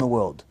people in the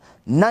world.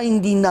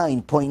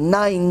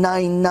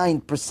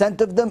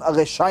 99.999% of them are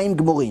Reshaim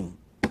Gmurim.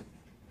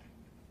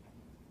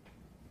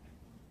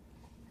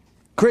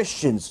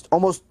 Christians,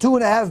 almost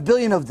 2.5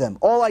 billion of them,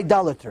 all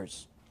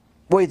idolaters.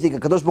 What do you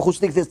think? Kadosh Baruch Hu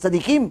thinks they're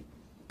tzaddikim?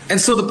 And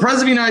so the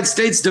President of the United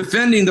States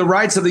defending the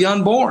rights of the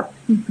unborn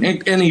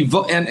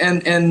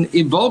and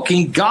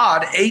evoking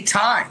God 8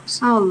 times.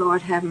 Oh,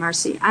 Lord have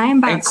mercy. I am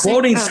about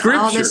quoting sick of scripture.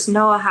 all this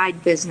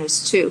Noahide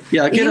business, too.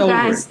 Yeah, get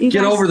over it.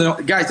 Get over the...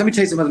 Guys, let me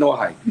tell you something about the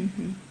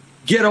Noahide.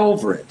 Get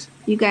over it.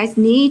 You guys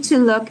need to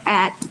look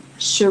at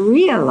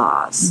Sharia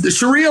laws. The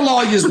Sharia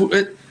law is...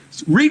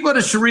 read what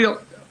a Sharia...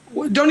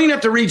 Don't even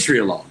have to read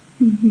Sharia law.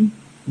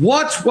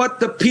 Watch what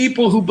the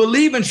people who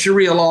believe in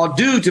Sharia law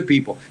do to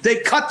people.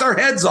 They cut their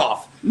heads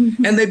off.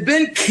 And they've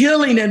been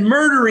killing and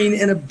murdering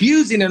and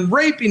abusing and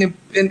raping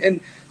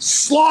and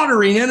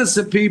slaughtering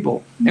innocent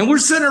people. And we're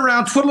sitting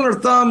around twiddling our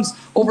thumbs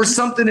over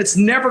something that's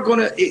never going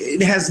to,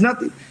 it has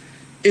nothing.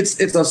 It's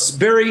a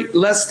very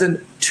less than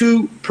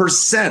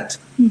 2%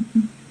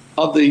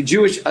 of the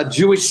Jewish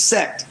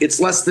sect. It's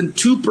less than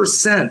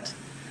 2%.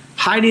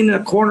 Hiding in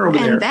a corner over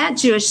there. And that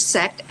Jewish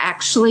sect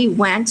actually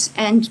went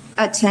and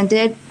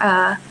attended,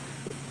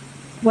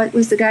 what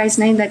was the guy's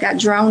name that got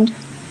droned?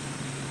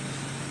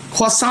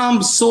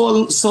 Qassam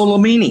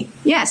Soleimani.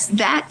 Yes,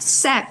 that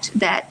sect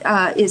that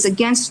is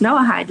against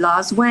Noahide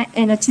laws went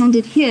and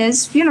attended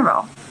his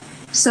funeral.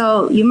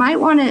 So you might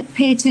want to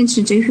pay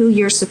attention to who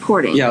you're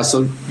supporting. Yeah,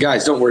 so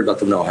guys, don't worry about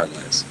the Noahide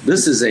laws.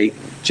 This is did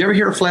you ever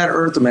hear of Flat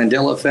Earth, the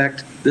Mandela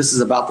effect? This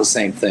is about the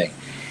same thing.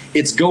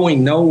 It's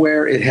going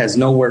nowhere. It has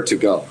nowhere to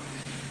go.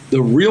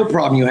 The real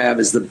problem you have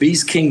is the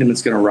beast kingdom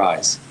that's going to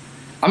rise.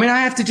 I mean,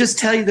 I have to just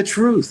tell you the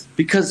truth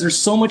because there's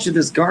so much of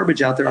this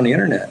garbage out there on the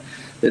internet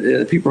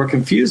that people are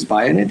confused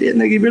by it,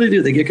 and they really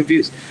do. They get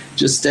confused.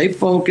 Just stay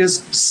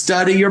focused.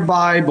 Study your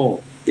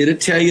Bible. It'll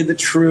tell you the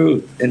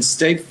truth. And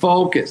stay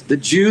focused. The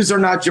Jews are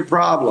not your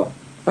problem.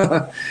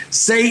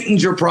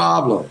 Satan's your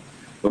problem.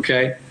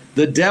 Okay?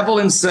 The devil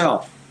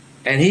himself.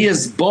 And he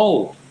is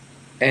bold.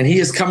 And he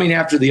is coming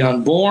after the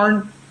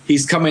unborn.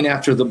 He's coming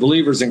after the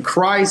believers in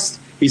Christ.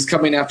 He's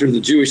coming after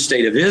the Jewish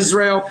state of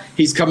Israel.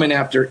 He's coming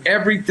after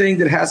everything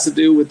that has to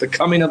do with the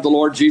coming of the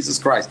Lord Jesus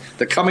Christ,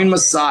 the coming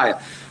Messiah.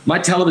 My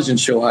television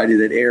show, Heidi,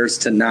 that airs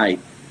tonight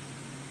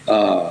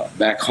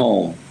back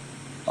home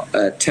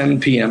at 10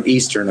 p.m.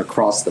 Eastern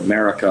across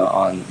America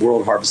on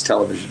World Harvest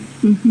Television,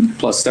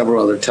 plus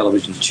several other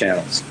television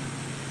channels,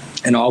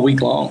 and all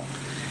week long.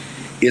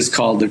 is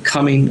called the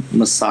coming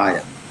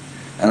Messiah.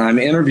 And I'm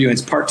interviewing,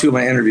 it's part 2 of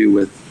my interview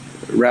with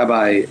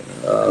Rabbi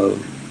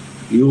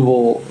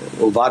Yuval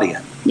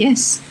Ovadia.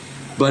 Yes.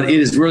 But it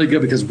is really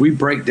good because we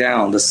break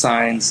down the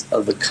signs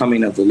of the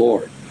coming of the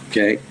Lord,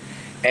 okay?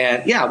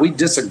 And yeah, we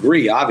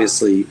disagree,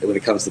 obviously, when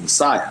it comes to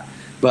Messiah.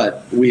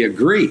 But we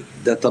agree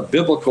that the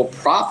biblical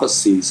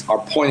prophecies are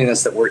pointing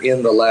us that we're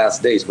in the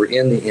last days. We're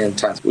in the end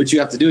times. What you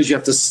have to do is you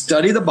have to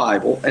study the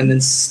Bible and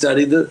then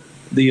study the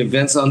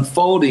events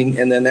unfolding,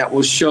 and then that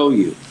will show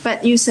you.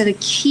 But you said a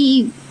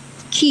key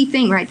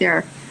thing right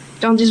there.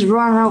 Don't just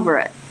run over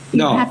it.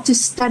 You have to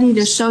study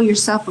to show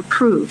yourself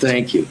approved.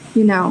 Thank you.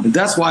 You know.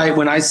 That's why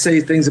when I say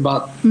things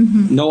about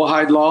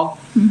Noahide law,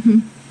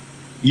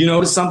 you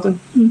notice something?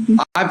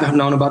 I've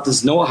known about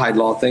this Noahide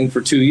law thing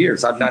for 2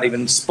 years. I've not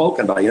even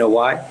spoken about it. You know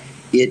why?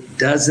 It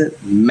doesn't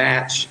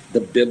match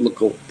the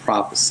biblical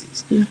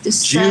prophecies. You have to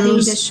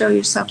study to show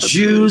yourself approved.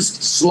 Jews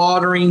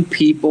slaughtering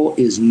people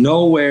is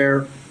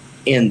nowhere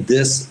in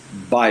this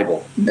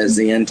Bible as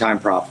the end time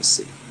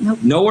prophecy. Nope.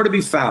 Nowhere to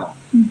be found.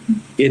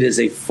 It is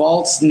a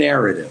false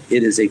narrative.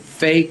 It is a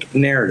fake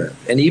narrative.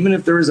 And even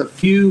if there is a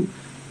few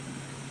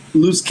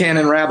loose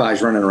cannon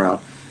rabbis running around,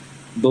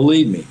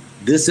 believe me,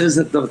 this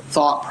isn't the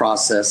thought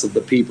process of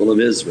the people of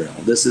Israel.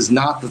 This is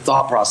not the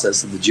thought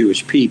process of the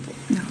Jewish people.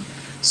 No.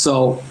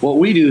 So what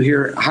we do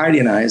here, Heidi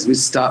and I, is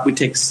we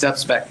take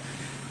steps back.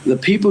 The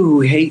people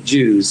who hate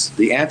Jews,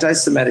 the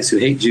anti-Semitics who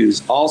hate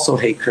Jews, also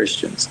hate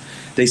Christians.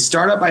 They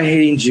start out by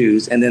hating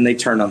Jews, and then they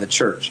turn on the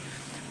church.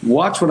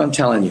 Watch what I'm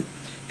telling you.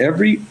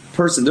 Every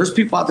person, there's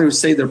people out there who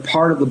say they're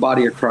part of the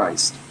body of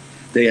Christ.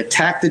 They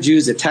attack the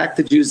Jews, attack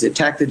the Jews,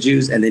 attack the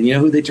Jews, and then you know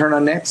who they turn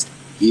on next?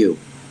 You.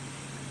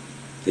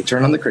 They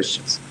turn on the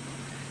Christians.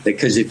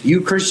 Because if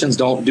you Christians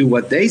don't do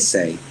what they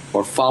say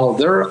or follow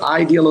their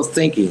ideal of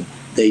thinking,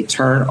 they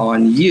turn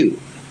on you.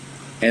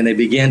 And they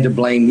begin to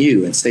blame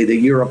you and say that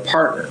you're a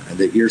partner and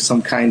that you're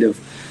some kind of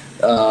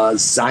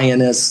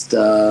Zionist,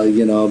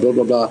 blah,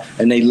 blah, blah.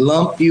 And they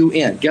lump you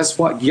in. Guess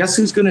what? Guess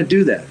who's going to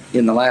do that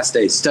in the last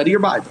days? Study your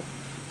Bible.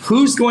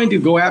 Who's going to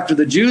go after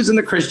the Jews and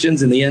the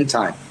Christians in the end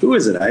time? Who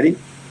is it, Heidi?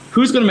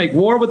 Who's going to make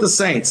war with the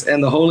saints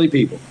and the holy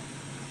people?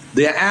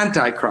 The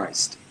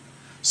Antichrist.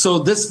 So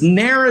this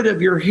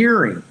narrative you're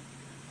hearing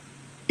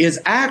is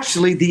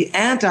actually the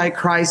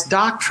Antichrist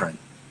doctrine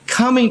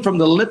coming from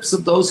the lips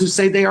of those who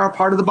say they are a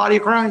part of the body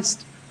of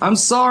Christ. I'm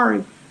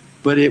sorry,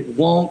 but it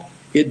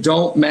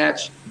don't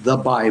match the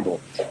Bible.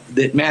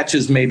 It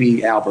matches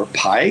maybe Albert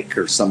Pike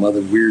or some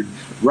other weird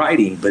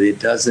writing, but it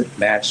doesn't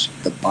match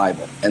the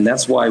Bible. And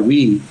that's why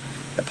we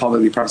at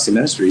Public Prophecy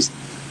Ministries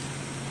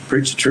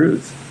preach the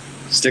truth.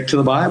 Stick to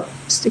the Bible.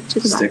 Stick to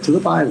the Bible. Stick to the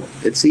Bible.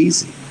 It's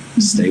easy.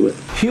 Stay with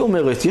it. היא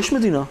אומרת, יש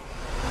מדינה,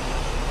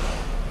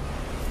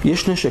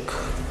 יש נשק,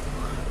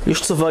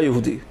 יש צבא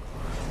יהודי.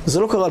 זה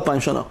לא קרה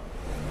 2000 שנה.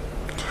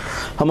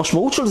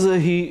 המשמעות של זה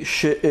היא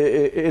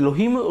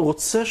שאלוהים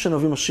רוצה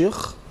שנביא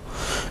משיח,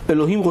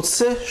 אלוהים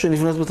רוצה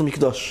שנבנה את בית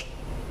המקדש.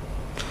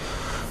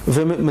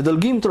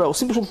 ומדלגים, אתה יודע,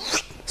 עושים פשוט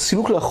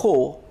סילוק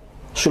לאחור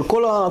של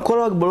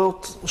כל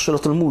ההגבלות של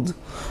התלמוד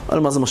על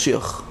מה זה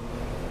משיח.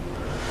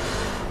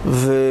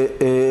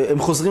 והם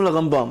חוזרים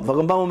לרמב"ם,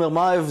 והרמב"ם אומר,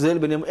 מה ההבדל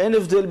ביניהם? אין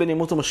הבדל בין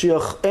ימות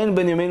המשיח, אין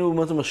בין ימינו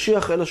ובימות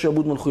המשיח, אלא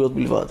שעבוד מלכויות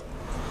בלבד.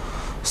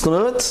 זאת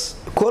אומרת,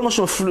 כל מה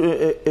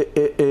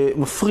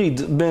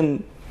שמפריד בין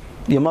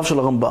ימיו של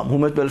הרמב"ם, הוא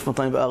מת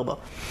ב-1204,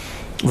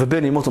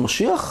 ובין ימות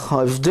המשיח,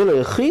 ההבדל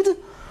היחיד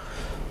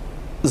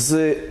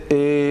זה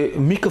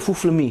מי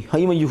כפוף למי.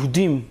 האם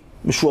היהודים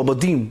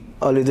משועבדים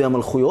על ידי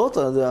המלכויות,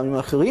 על ידי העמים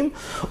האחרים,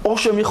 או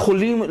שהם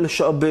יכולים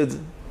לשעבד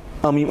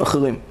עמים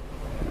אחרים.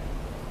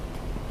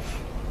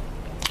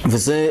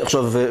 וזה,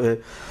 עכשיו,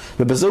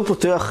 ובזה הוא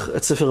פותח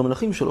את ספר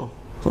המלכים שלו.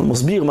 הוא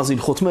מסביר מה זה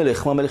הלכות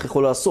מלך, מה מלך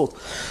יכול לעשות.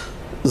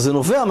 זה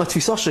נובע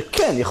מהתפיסה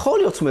שכן, יכול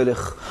להיות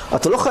מלך.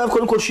 אתה לא חייב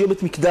קודם כל שיהיה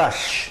בית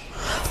מקדש.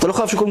 אתה לא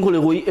חייב שקודם כל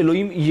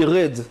אלוהים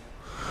ירד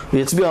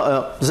ויצביע,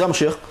 זה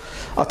המשיח.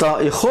 אתה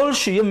יכול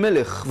שיהיה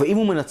מלך, ואם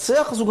הוא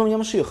מנצח, אז הוא גם יהיה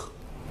משיח.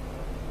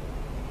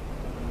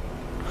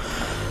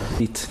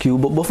 כי הוא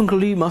באופן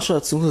כללי, מה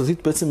שהציונות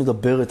הדתית בעצם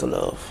מדברת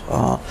עליו,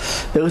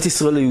 ארץ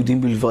ישראל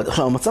ליהודים בלבד.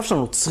 עכשיו, המצב של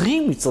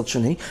הנוצרים מצד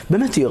שני,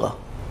 באמת יהיה רע.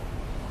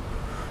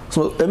 זאת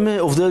אומרת, הם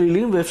עובדי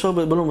אלילים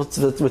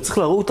וצריך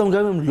להראות אותם גם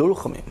אם הם לא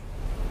לוחמים.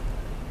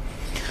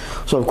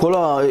 עכשיו,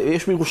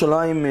 יש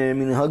בירושלים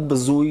מנהג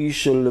בזוי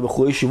של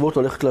בחורי ישיבות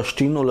ללכת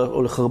להשתין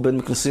או לחרבן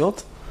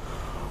מכנסיות.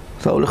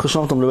 אתה הולך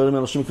לשם, אתה מדבר עם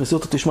אנשים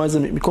מכנסיות, אתה תשמע את זה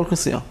מכל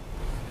כנסייה.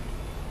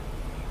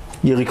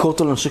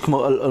 יריקות על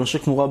אנשי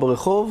כמורה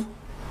ברחוב,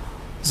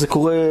 זה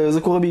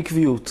קורה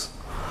בעקביות.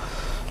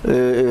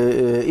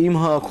 אם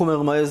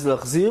הכומר מעז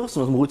להחזיר, זאת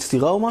אומרת מוריד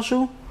סתירה או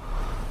משהו,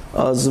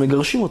 אז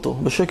מגרשים אותו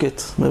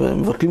בשקט,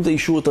 מבטלים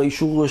את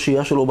האישור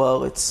שהייה שלו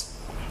בארץ.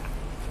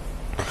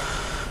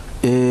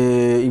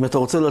 אם אתה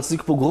רוצה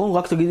להצדיק פוגרום,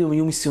 רק תגיד אם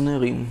יהיו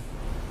מיסיונרים.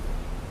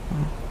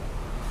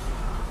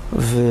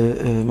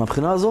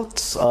 ומהבחינה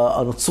הזאת,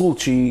 הנוצרות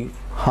שהיא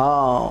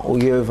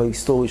האויב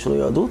ההיסטורי של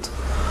היהדות,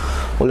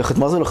 הולכת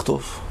מה זה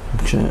לחטוף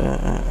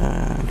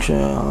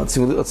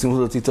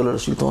כשהציונות הדתית עולה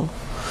לשלטון.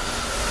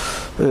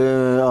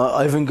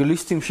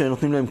 האבנגליסטים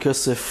שנותנים להם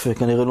כסף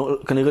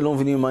כנראה לא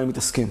מבינים מה הם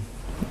מתעסקים.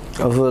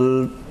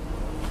 אבל,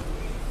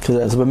 אתה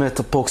יודע, זה באמת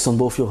a pox on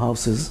both your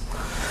houses.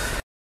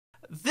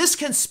 This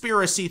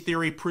conspiracy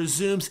theory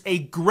presumes a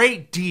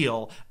great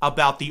deal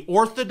about the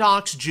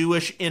Orthodox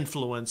Jewish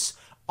influence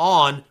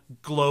on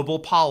global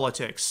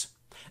politics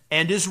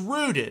and is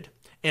rooted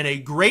in a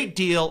great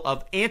deal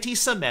of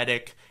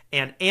anti-Semitic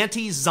and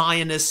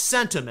anti-Zionist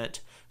sentiment,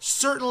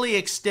 certainly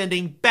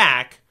extending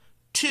back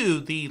to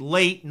the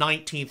late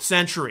 19th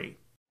century.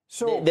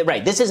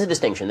 Right, this is a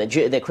distinction,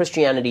 that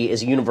Christianity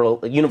is a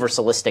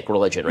universalistic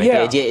religion, right? Yeah.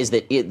 The idea is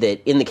that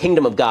in the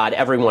kingdom of God,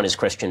 everyone is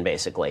Christian,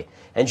 basically.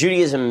 And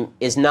Judaism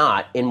is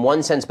not, in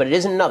one sense, but it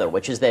is in another,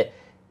 which is that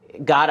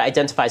God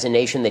identifies a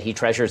nation that he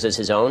treasures as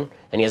his own,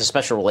 and he has a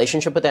special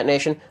relationship with that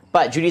nation,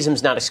 but Judaism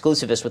is not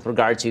exclusivist with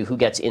regard to who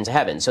gets into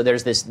heaven. So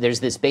there's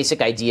this basic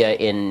idea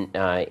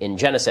in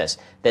Genesis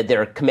that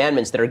there are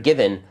commandments that are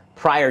given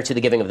prior to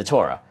the giving of the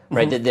Torah,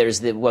 right? That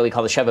there's what we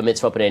call the Sheva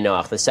Mitzvot B'nai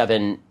Noach, the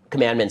 7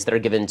 commandments that are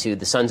given to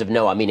the sons of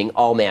Noah, meaning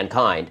all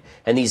mankind.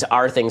 And these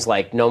are things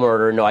like no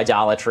murder, no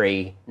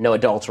idolatry, no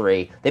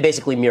adultery. They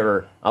basically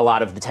mirror a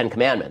lot of the 10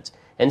 commandments.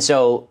 And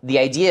so the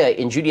idea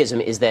in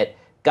Judaism is that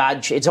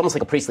God, it's almost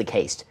like a priestly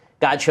caste.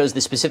 God chose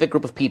this specific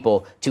group of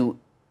people to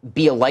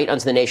be a light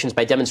unto the nations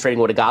by demonstrating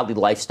what a godly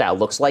lifestyle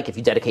looks like if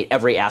you dedicate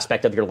every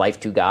aspect of your life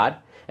to God.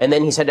 And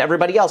then he said to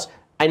everybody else,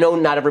 I know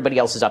not everybody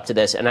else is up to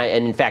this, and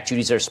in fact,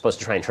 Judaizers are supposed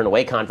to try and turn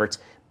away converts,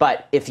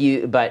 but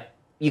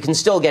you can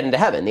still get into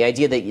heaven. The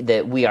idea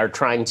that we are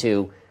trying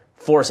to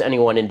force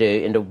anyone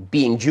into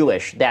being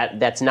Jewish,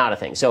 that's not a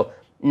thing. So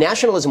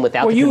nationalism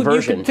without the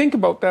conversion... You can think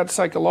about that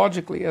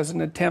psychologically as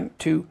an attempt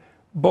to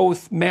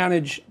both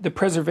manage the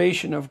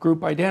preservation of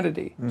group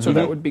identity. So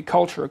that would be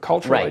culture, a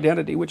cultural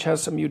identity, which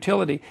has some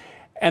utility,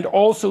 and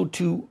also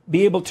to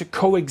be able to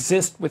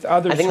coexist with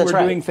others who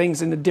are doing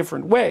things in a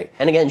different way.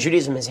 And again,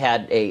 Judaism has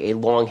had a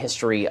long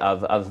history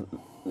of,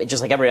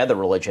 just like every other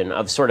religion,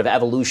 of sort of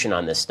evolution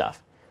on this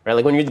stuff. Right?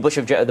 Like when you read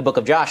the book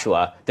of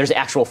Joshua, there's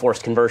actual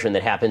forced conversion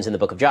that happens in the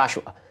book of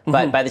Joshua.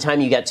 But by the time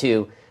you get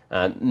to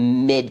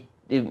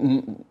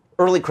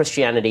early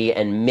Christianity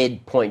and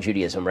midpoint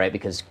Judaism, right,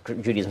 because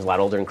Judaism is a lot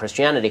older than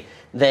Christianity,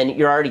 then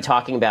you're already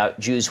talking about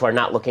Jews who are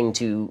not looking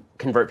to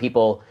convert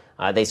people.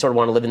 They sort of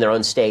want to live in their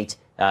own state.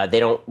 They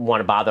don't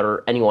want to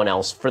bother anyone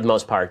else for the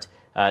most part.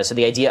 So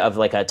the idea of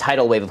like a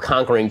tidal wave of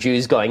conquering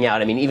Jews going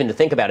out, I mean, even to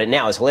think about it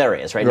now is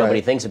hilarious, right?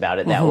 Nobody thinks about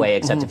it that way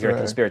except if you're a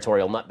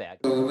conspiratorial nutbag.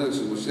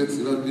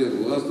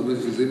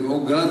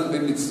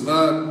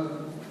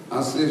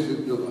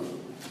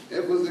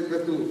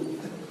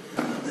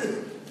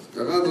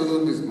 קראנו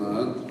לא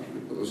מזמן,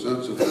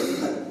 בפרשת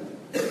שופטים,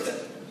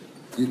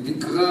 כי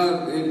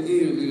תקרא אל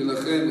עיר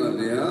להילחם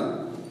עליה,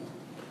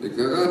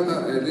 וקראת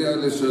אליה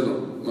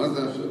לשלום. מה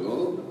זה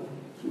השלום?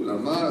 שהוא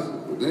למס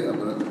וכו',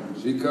 אבל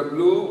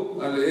שיקבלו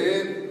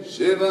עליהם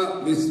 7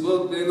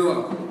 מצוות בני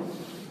נוח.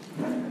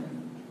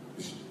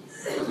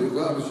 אני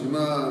רואה בשביל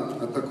מה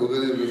אתה קורא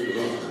להם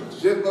לשלום?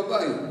 תשב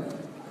בבית.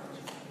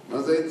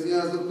 מה זה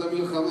היציאה הזאת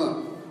למלחמה?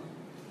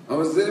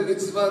 אבל זה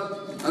מצוות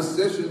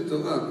עשה של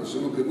תורה,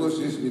 כמו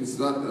שיש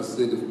מצוות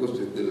עשה לפגוש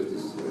את ארץ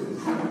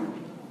ישראל.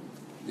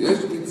 יש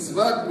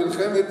מצוות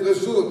מלחמת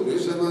רשות,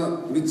 ויש שם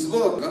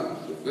מצוות,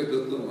 שופט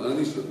אותו,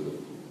 מעניש אותו.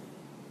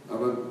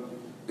 אבל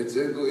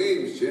אצל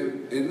גויים שהם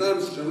אינם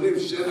שומרים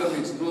 7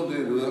 מצוות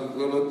נוח,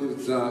 לא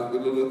תרצח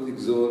ולא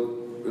תגזול,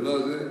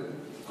 ולא זה,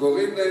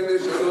 קוראים להם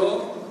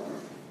לשלום,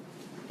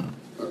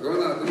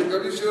 הכוונה, אתם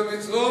מקבלים 7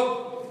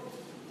 מצוות?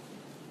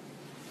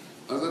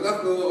 אז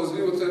אנחנו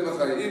עוזבים אתכם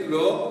בחיים. אם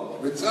לא,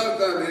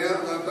 וצרת עליה,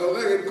 ואתה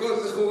הורג את כל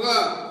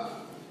זכורה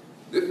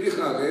לפי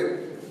חרב,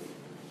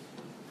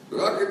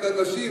 ורק את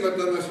הנשים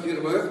אתה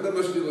משאיר, ואיך אתה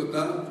משאיר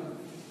אותם?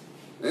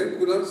 הם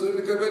כולם צריכים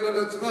לקבל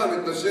על עצמם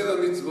את 7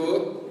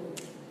 המצוות,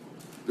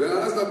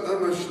 ואז אתה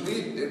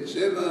משליט את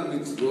 7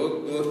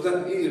 המצוות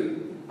באותה עיר.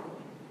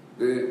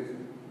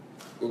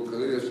 וכל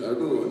כרגע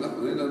שאלו,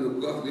 אנחנו אין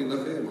לנו כוח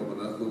להילחם,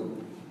 אבל אנחנו...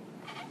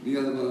 מי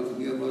אמר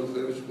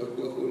לכם יש לך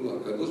כוח או לא?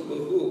 הקדוש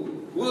ברוך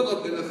הוא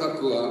נותן לך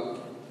כוח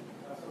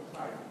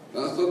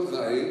לעשות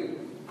חיים,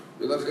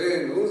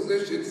 ולכן הוא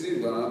זה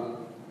שציווה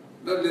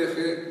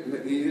ללכת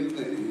מעיר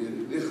לעיר,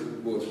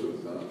 לכבוש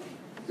אותך,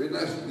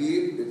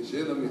 ולהשליט את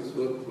 7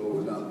 המצוות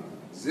בעולם.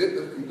 זה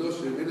תפקידו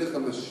של מלך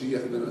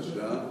המשיח בן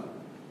השאר,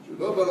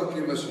 שלא בא רק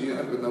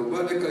כמשיח, אלא הוא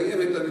בא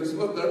לקיים את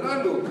המצוות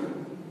הללו.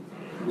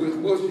 הוא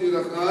יכבוש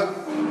עיר אחת,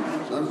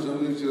 שם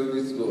שומרים 7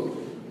 מצוות.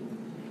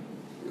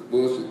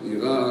 יכבוש את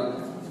עיראק,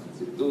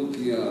 את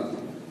טורקיה,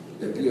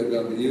 יגיע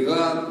גם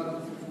איראן,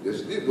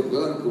 ישליט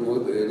בכל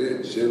המקומות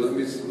האלה 7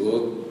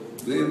 מצוות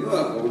בני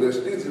נוח, אבל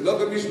ישליט זה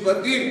לא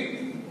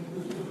במשפטים,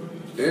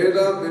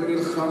 אלא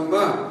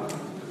במלחמה.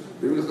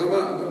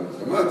 במלחמה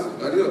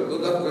צריכה להיות, לא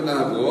דווקא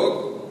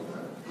נהרוג,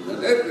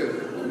 להפך,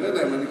 אומר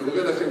להם, אני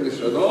קורא לכם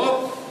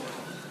לשלום,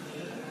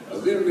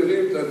 אז אם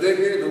מרים את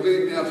הדגל,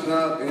 אומרים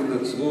מעכשיו אין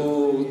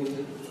נצרות,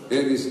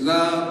 אין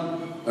אסלאם,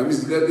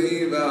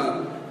 המסגדים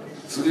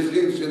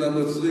והצריכים של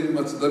הנוצרים,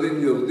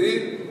 הצללים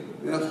יורדים,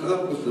 מעכשיו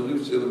פה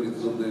שומרים 7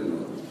 מצוות בני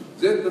נוח.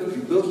 זה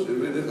תפקידו של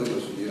מלך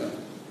המשיח,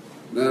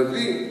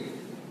 להביא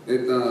את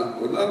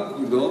העולם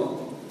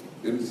כולו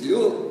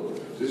למציאות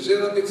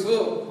של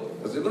המצוות.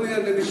 אז זה לא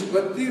עניין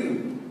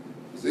למשפטים,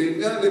 זה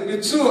עניין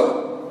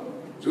לביצוע,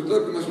 פשוטו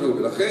כמשמעו.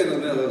 ולכן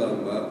אומר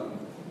הרמב"ם,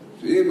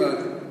 שאם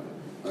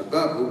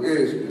אתה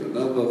פוגש בן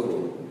אדם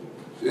ברחוב,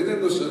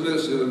 שאיננו שומר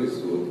של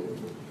המצוות,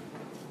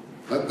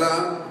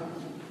 אתה,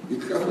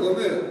 כך הוא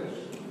אומר,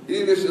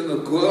 אם יש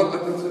לנו כוח,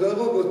 אתה צריך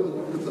להרוג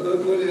אותו, אתה צריך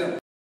להרוג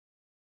אותו.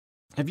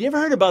 Have you ever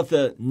heard about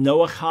the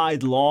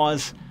Noahide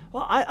laws?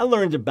 Well, I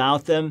learned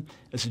about them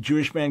as a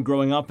Jewish man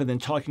growing up and then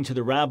talking to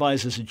the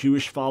rabbis as a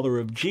Jewish follower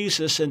of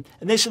Jesus. And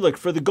they said, look,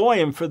 for the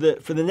Goyim, for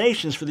the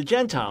nations, for the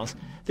Gentiles,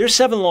 there's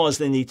 7 laws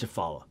they need to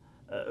follow.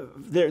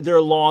 There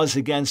are laws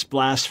against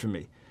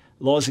blasphemy,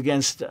 laws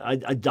against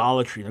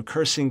idolatry,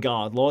 cursing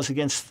God, laws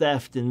against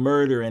theft and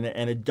murder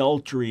and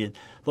adultery, and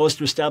laws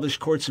to establish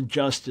courts of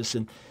justice,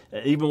 and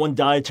even one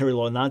dietary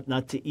law,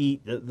 not to eat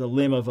the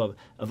limb of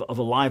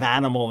a live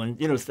animal, and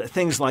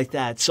things like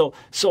that. So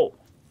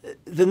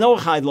the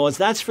Noahide laws,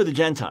 that's for the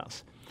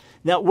Gentiles.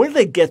 Now, where do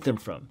they get them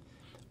from?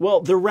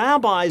 Well, the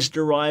rabbis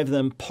derive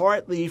them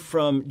partly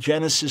from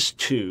Genesis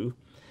 2,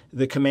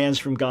 the commands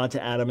from God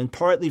to Adam, and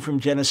partly from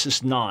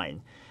Genesis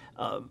 9.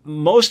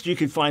 Most you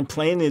could find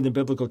plainly in the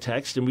biblical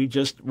text, and we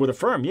just would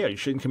affirm, you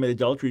shouldn't commit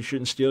adultery, you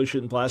shouldn't steal, you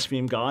shouldn't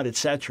blaspheme God,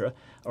 etc.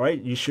 All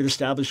right, you should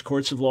establish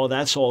courts of law,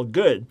 that's all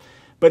good.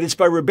 But it's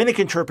by rabbinic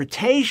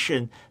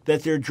interpretation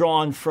that they're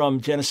drawn from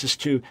Genesis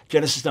 2,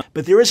 Genesis 9.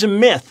 But there is a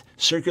myth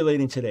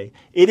circulating today.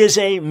 It is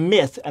a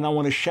myth, and I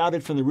want to shout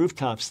it from the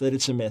rooftops that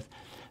it's a myth,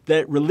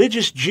 that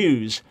religious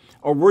Jews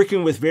are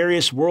working with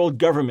various world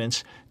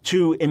governments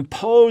to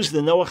impose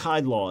the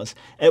Noahide laws,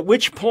 at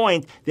which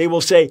point they will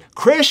say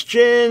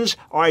Christians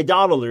are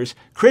idolaters,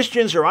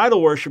 Christians are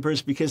idol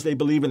worshippers because they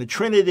believe in the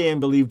Trinity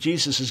and believe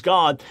Jesus is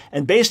God,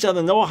 and based on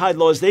the Noahide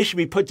laws, they should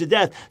be put to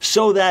death,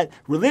 so that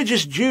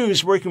religious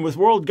Jews working with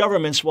world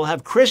governments will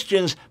have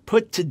Christians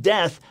put to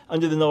death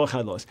under the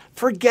Noahide laws.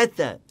 Forget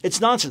that. It's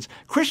nonsense.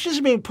 Christians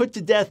are being put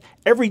to death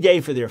every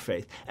day for their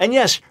faith. And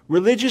yes,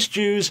 religious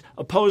Jews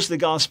oppose the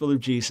gospel of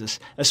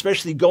Jesus,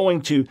 especially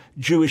going to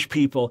Jewish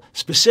people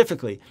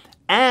specifically.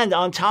 And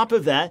on top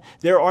of that,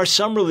 there are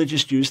some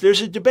religious Jews, there's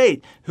a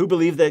debate, who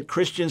believe that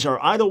Christians are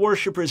idol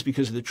worshippers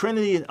because of the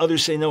Trinity, and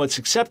others say, no, it's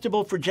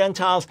acceptable for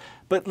Gentiles.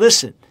 But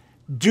listen,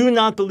 do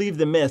not believe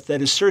the myth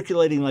that is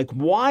circulating like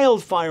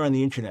wildfire on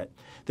the internet,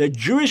 that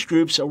Jewish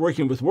groups are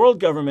working with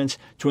world governments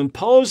to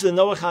impose the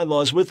Noahide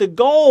laws with the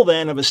goal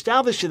then of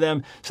establishing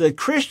them so that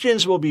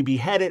Christians will be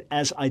beheaded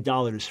as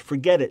idolaters.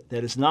 Forget it.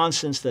 That is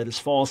nonsense. That is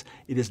false.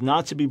 It is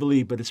not to be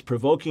believed, but it's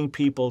provoking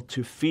people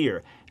to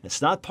fear.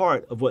 It's not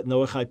part of what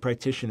Noahide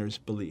practitioners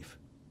believe.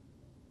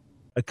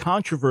 A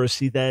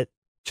controversy that,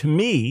 to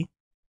me,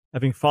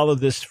 having followed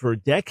this for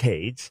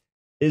decades,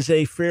 is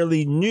a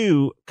fairly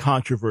new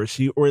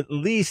controversy, or at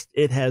least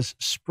it has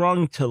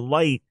sprung to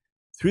light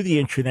through the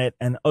internet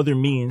and other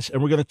means.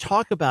 And we're going to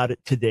talk about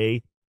it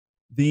today.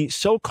 The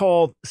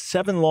so-called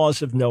 7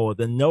 laws of Noah,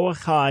 the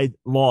Noahide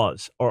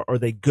laws, are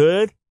they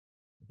good?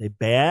 Are they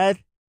bad?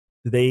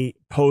 Do they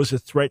pose a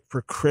threat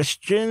for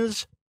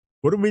Christians?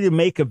 What are we to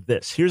make of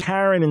this? Here's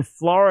Karen in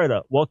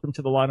Florida. Welcome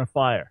to the Line of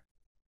Fire.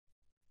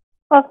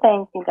 Well,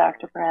 thank you,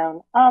 Dr. Brown.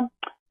 I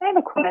have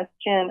a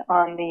question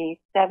on the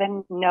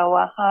 7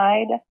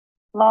 Noahide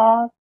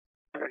laws.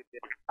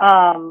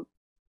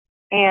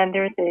 And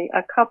there's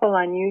a couple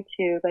on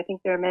YouTube, I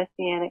think they're a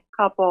Messianic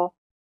couple,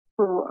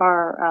 who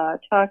are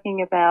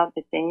talking about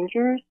the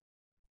dangers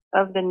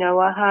of the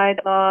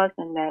Noahide laws,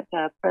 and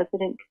that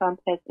President Trump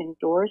has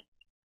endorsed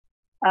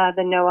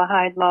the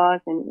Noahide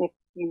laws. And if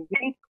you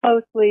read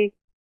closely,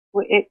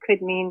 it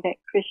could mean that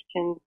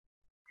Christians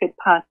could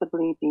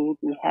possibly be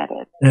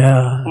beheaded.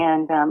 Yeah.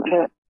 And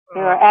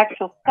there are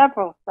actual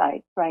several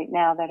sites right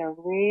now that are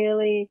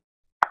really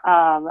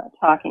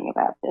talking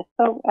about this.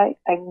 So I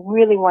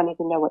really wanted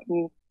to know what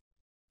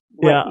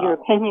your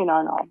opinion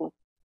on all this.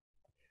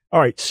 All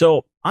right.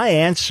 So I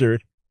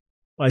answered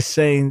by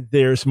saying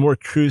there's more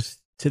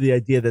truth to the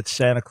idea that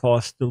Santa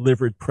Claus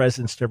delivered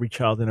presents to every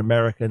child in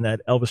America, and that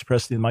Elvis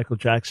Presley and Michael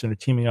Jackson are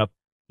teaming up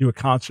to do a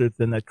concert,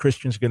 and that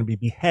Christians are going to be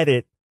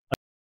beheaded.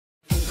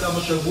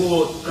 כמה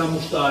שבועות, קמו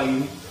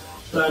שתיים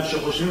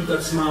שחושבים את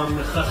עצמם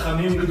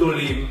חכמים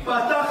גדולים.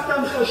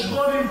 פתחתם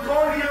חשבון עם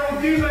כל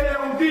יהודי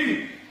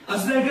ויהודי,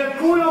 אז נגד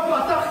כולם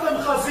פתחתם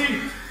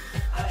חזית.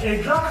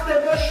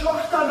 הדלקתם אש לא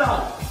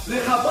קטנה,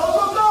 לכבות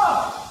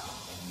אותה?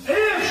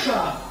 אי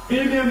אפשר.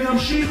 אם הם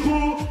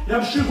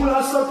ימשיכו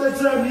לעשות את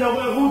זה, הם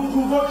יעוררו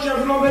תגובות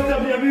שהם לא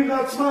מדמיינים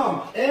לעצמם.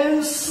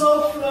 אין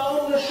סוף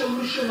לעונש של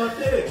מי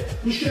שמטעה,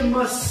 מי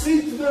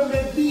שמסית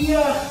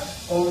ומדיח.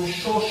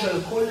 עונשו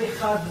של כל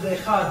אחד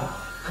ואחד,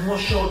 כמו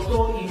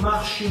שאותו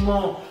יימח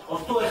שמו,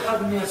 אותו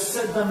אחד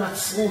מייסד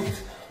הנצרות,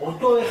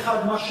 אותו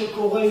אחד מה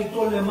שקורה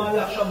איתו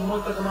למעלה, עכשיו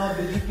נמות הגמרא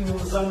בגיטין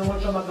ומזל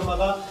נמות שם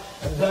הגמרא,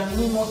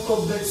 דנים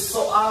אותו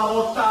בצואה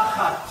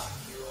רותחת,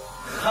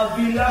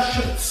 חבילה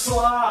של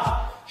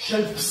צואה,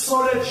 של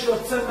פסולת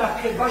שיוצא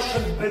מהקיבה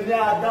של בני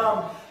האדם,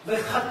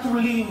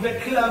 וחתולים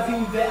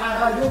וכלבים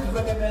ואריות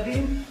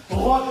ונמרים,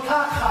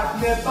 רותחת,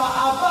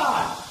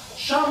 מבעבעת.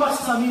 שמה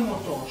שמים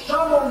אותו,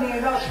 שמה הוא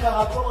נענש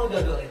ככה כל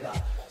רגע ורגע.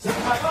 זה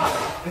ככה,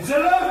 את זה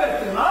לא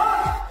הבאתם,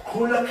 אה?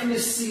 כל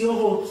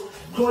הכנסיות,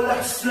 כל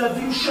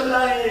הצלבים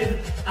שלהם,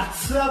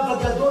 הצלב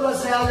הגדול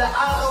הזה על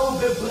הארו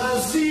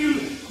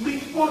בברזיל,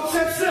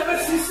 מתפוצץ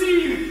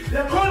לרסיסים,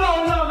 לכל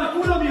העולם,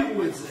 וכולם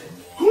יראו את זה.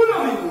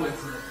 כולם יראו את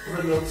זה.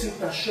 אבל להוציא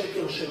את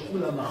השקר של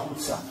כולם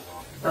החוצה.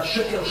 את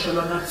השקר של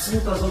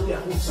הנצרות הזאת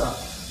החוצה.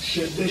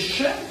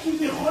 שבשם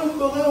כביכול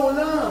בורא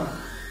עולם,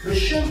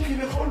 בשם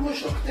כביכול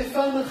יש לו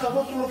כתפיים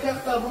רחבות, הוא לוקח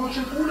את העוונות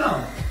של כולם.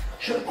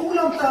 של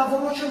כולם, את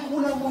העוונות של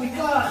כולם הוא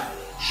ייקח.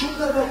 שום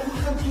דבר,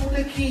 כולכם תהיו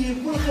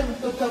נקיים, כולכם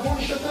תבואו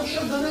לשתם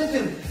של גן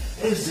עדן.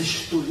 איזה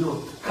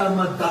שטויות,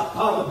 כמה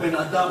דפר בן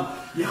אדם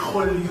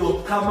יכול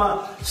להיות, כמה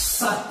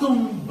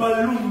סתום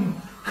בלום,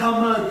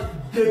 כמה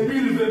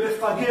דביל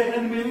ומפגר,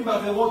 אין מילים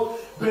אחרות,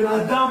 בן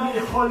אדם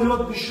יכול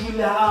להיות בשביל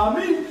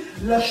להאמין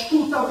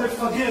לשטות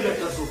המפגרת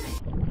הזאת.